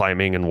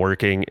climbing and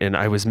working. And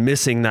I was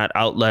missing that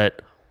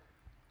outlet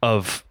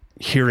of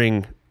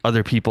hearing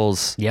other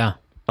people's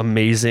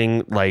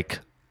amazing like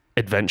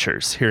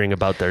adventures, hearing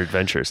about their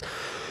adventures.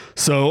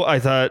 So I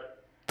thought,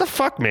 the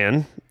fuck,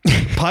 man,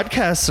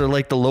 podcasts are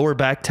like the lower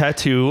back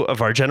tattoo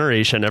of our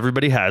generation.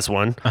 Everybody has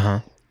one.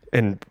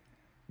 And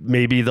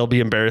maybe they'll be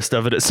embarrassed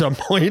of it at some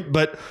point,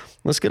 but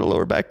let's get a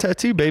lower back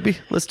tattoo, baby.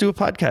 Let's do a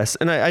podcast.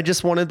 And I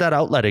just wanted that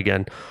outlet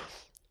again.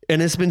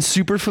 And it's been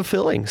super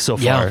fulfilling so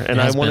far.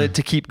 And I want it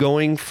to keep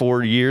going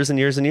for years and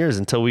years and years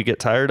until we get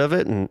tired of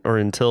it or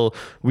until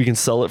we can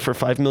sell it for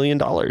 $5 million,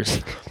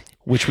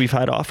 which we've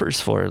had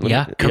offers for.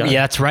 Yeah,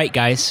 that's right,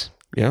 guys.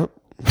 Yep.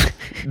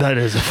 That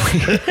is,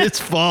 it's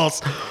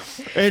false.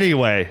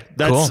 Anyway,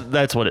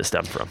 that's what it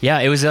stemmed from. Yeah,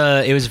 it was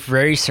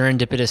very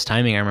serendipitous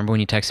timing. I remember when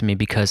you texted me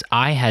because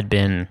I've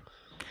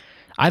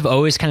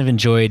always kind of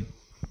enjoyed,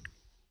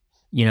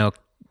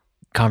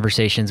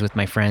 conversations with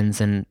my friends,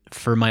 and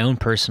for my own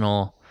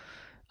personal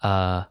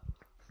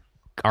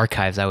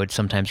archives, I would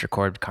sometimes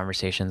record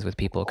conversations with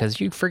people because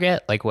you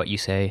forget like what you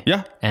say.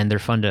 Yeah. And they're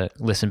fun to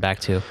listen back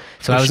to.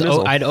 So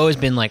I'd always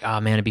been like,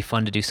 oh man, it'd be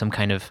fun to do some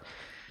kind of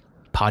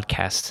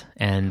podcast.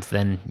 And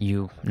then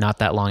not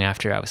that long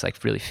after, I was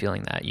like really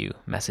feeling that, you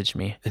messaged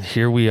me. And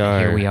here we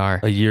are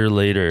a year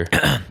later.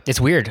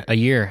 It's weird. A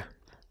year.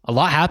 A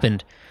lot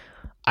happened.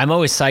 I'm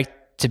always psyched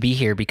to be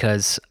here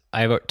because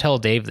I tell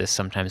Dave this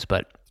sometimes,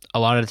 but a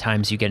lot of the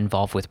times you get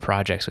involved with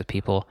projects with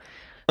people.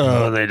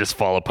 They just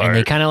fall apart. And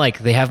they kind of like,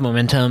 they have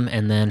momentum,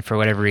 and then for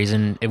whatever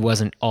reason, it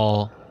wasn't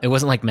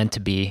like meant to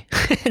be.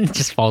 It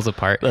just falls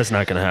apart. That's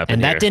not going to happen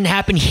And here. that didn't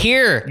happen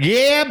here.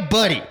 Yeah,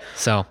 buddy.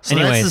 So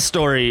anyway, that's the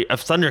story of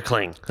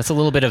Thundercling. That's a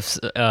little bit of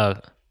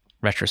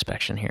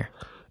retrospection here.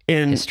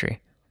 In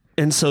history.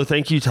 And so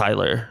thank you,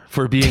 Tyler,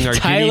 for being our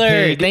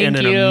guinea pig and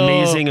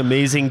an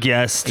amazing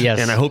guest. Yes.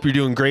 And I hope you're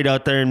doing great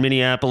out there in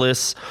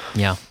Minneapolis.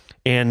 Yeah.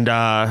 And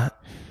I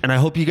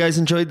hope you guys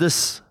enjoyed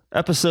this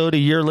episode a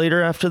year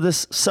later after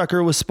this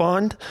sucker was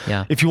spawned.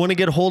 Yeah. If you want to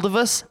get a hold of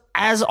us,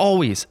 as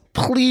always,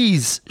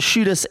 please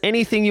shoot us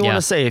anything you want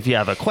to say. If you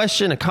have a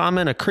question, a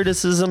comment, a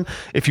criticism,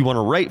 if you want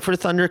to write for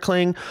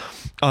Thundercling,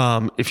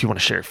 if you want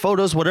to share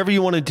photos, whatever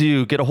you want to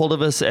do, get a hold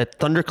of us at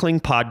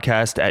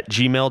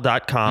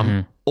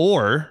thunderclingpodcast@gmail.com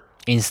or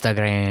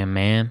Instagram,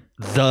 man.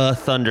 The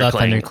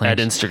Thundercling at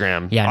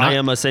Instagram. Yeah.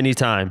 IM us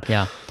anytime.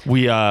 Yeah.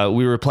 We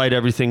reply to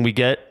everything we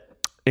get.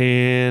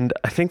 And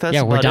I think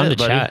that's we're down to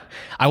buddy. chat.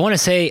 I want to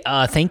say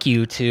thank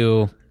you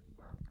to.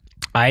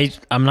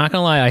 I'm not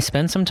gonna lie. I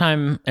spend some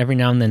time every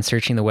now and then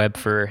searching the web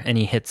for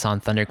any hits on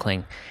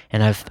Thundercling,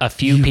 and I've a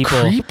few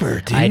people.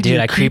 Creeper, dude. I did.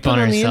 I creep creeping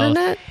on the herself.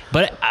 internet?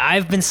 But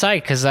I've been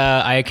psyched because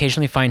I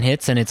occasionally find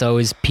hits, and it's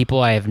always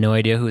people I have no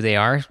idea who they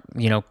are.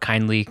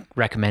 Kindly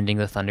recommending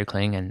the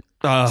Thundercling and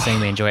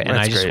saying they enjoy it. And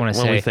I just want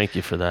to say thank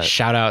you for that.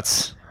 Shout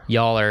outs.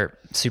 Y'all are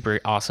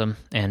super awesome,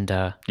 and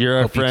you're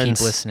our hope friends. You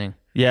keep listening.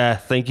 Yeah,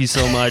 thank you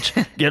so much.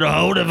 Get a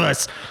hold of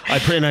us. I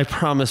pray and I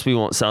promise we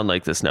won't sound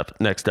like this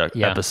next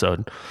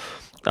episode.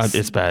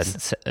 It's bad.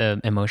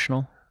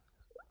 Emotional.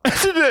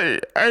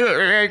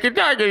 I can't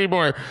talk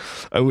anymore.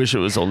 I wish it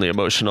was only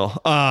emotional.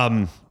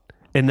 And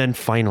then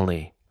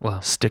finally,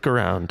 stick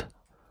around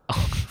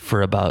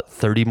for about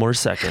 30 more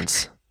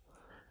seconds.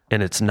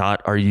 And it's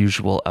not our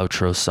usual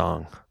outro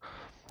song.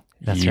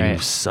 That's you right.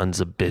 Sons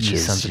of bitches. You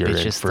sons of You're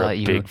bitches in for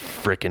a big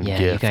freaking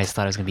gift. Yeah, you guys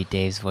thought it was going to be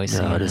Dave's voice.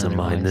 No, it isn't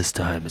mine this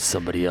time. It's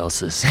somebody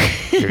else's.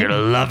 You're going to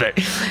love it.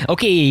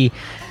 Okay.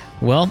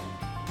 Well.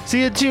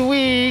 See you in 2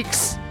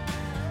 weeks.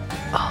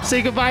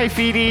 Say goodbye,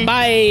 Feedy.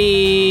 Bye.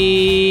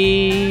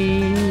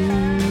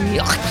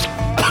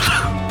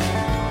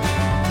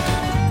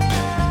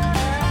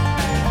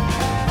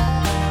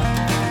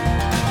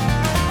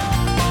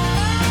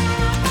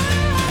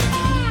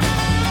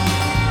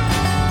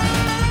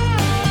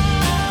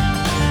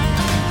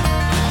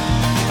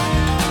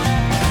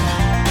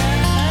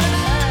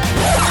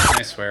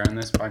 Swear on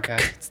this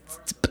podcast?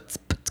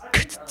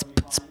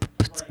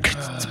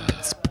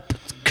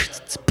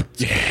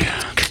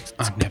 Yeah,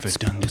 I've never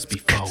done this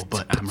before,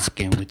 but I'm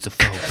rocking with the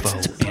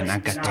fofo, and I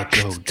got that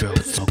dro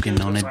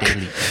smoking on a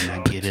daily, and I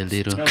get a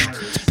little hot.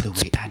 The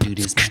way I do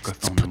this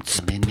microphone, I'm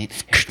killing it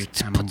every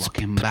time I'm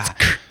walking by.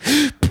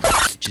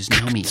 Just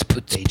know me,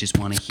 but they just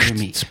wanna hear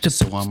me.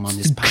 So I'm on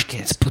this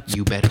podcast.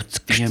 You better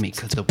fear me,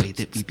 cause the way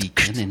that we be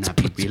killing, I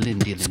be reeling,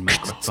 dealing,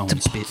 microphone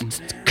spitting.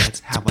 That's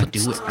how I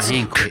do it. I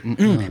ain't quitting.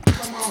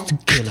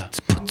 Killer,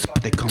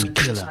 they call me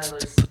killer.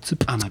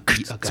 I'ma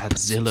be a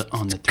Godzilla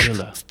on the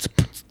Thriller.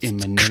 In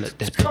Manila,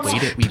 that's the way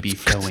that we be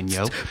flowing,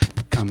 yo.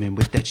 Coming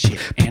with that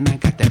shit, and I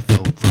got that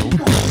flow.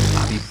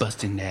 I'll be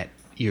busting that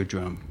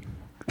eardrum.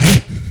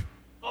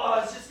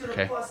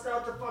 Okay. Bust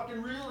out the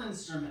fucking real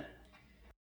instrument.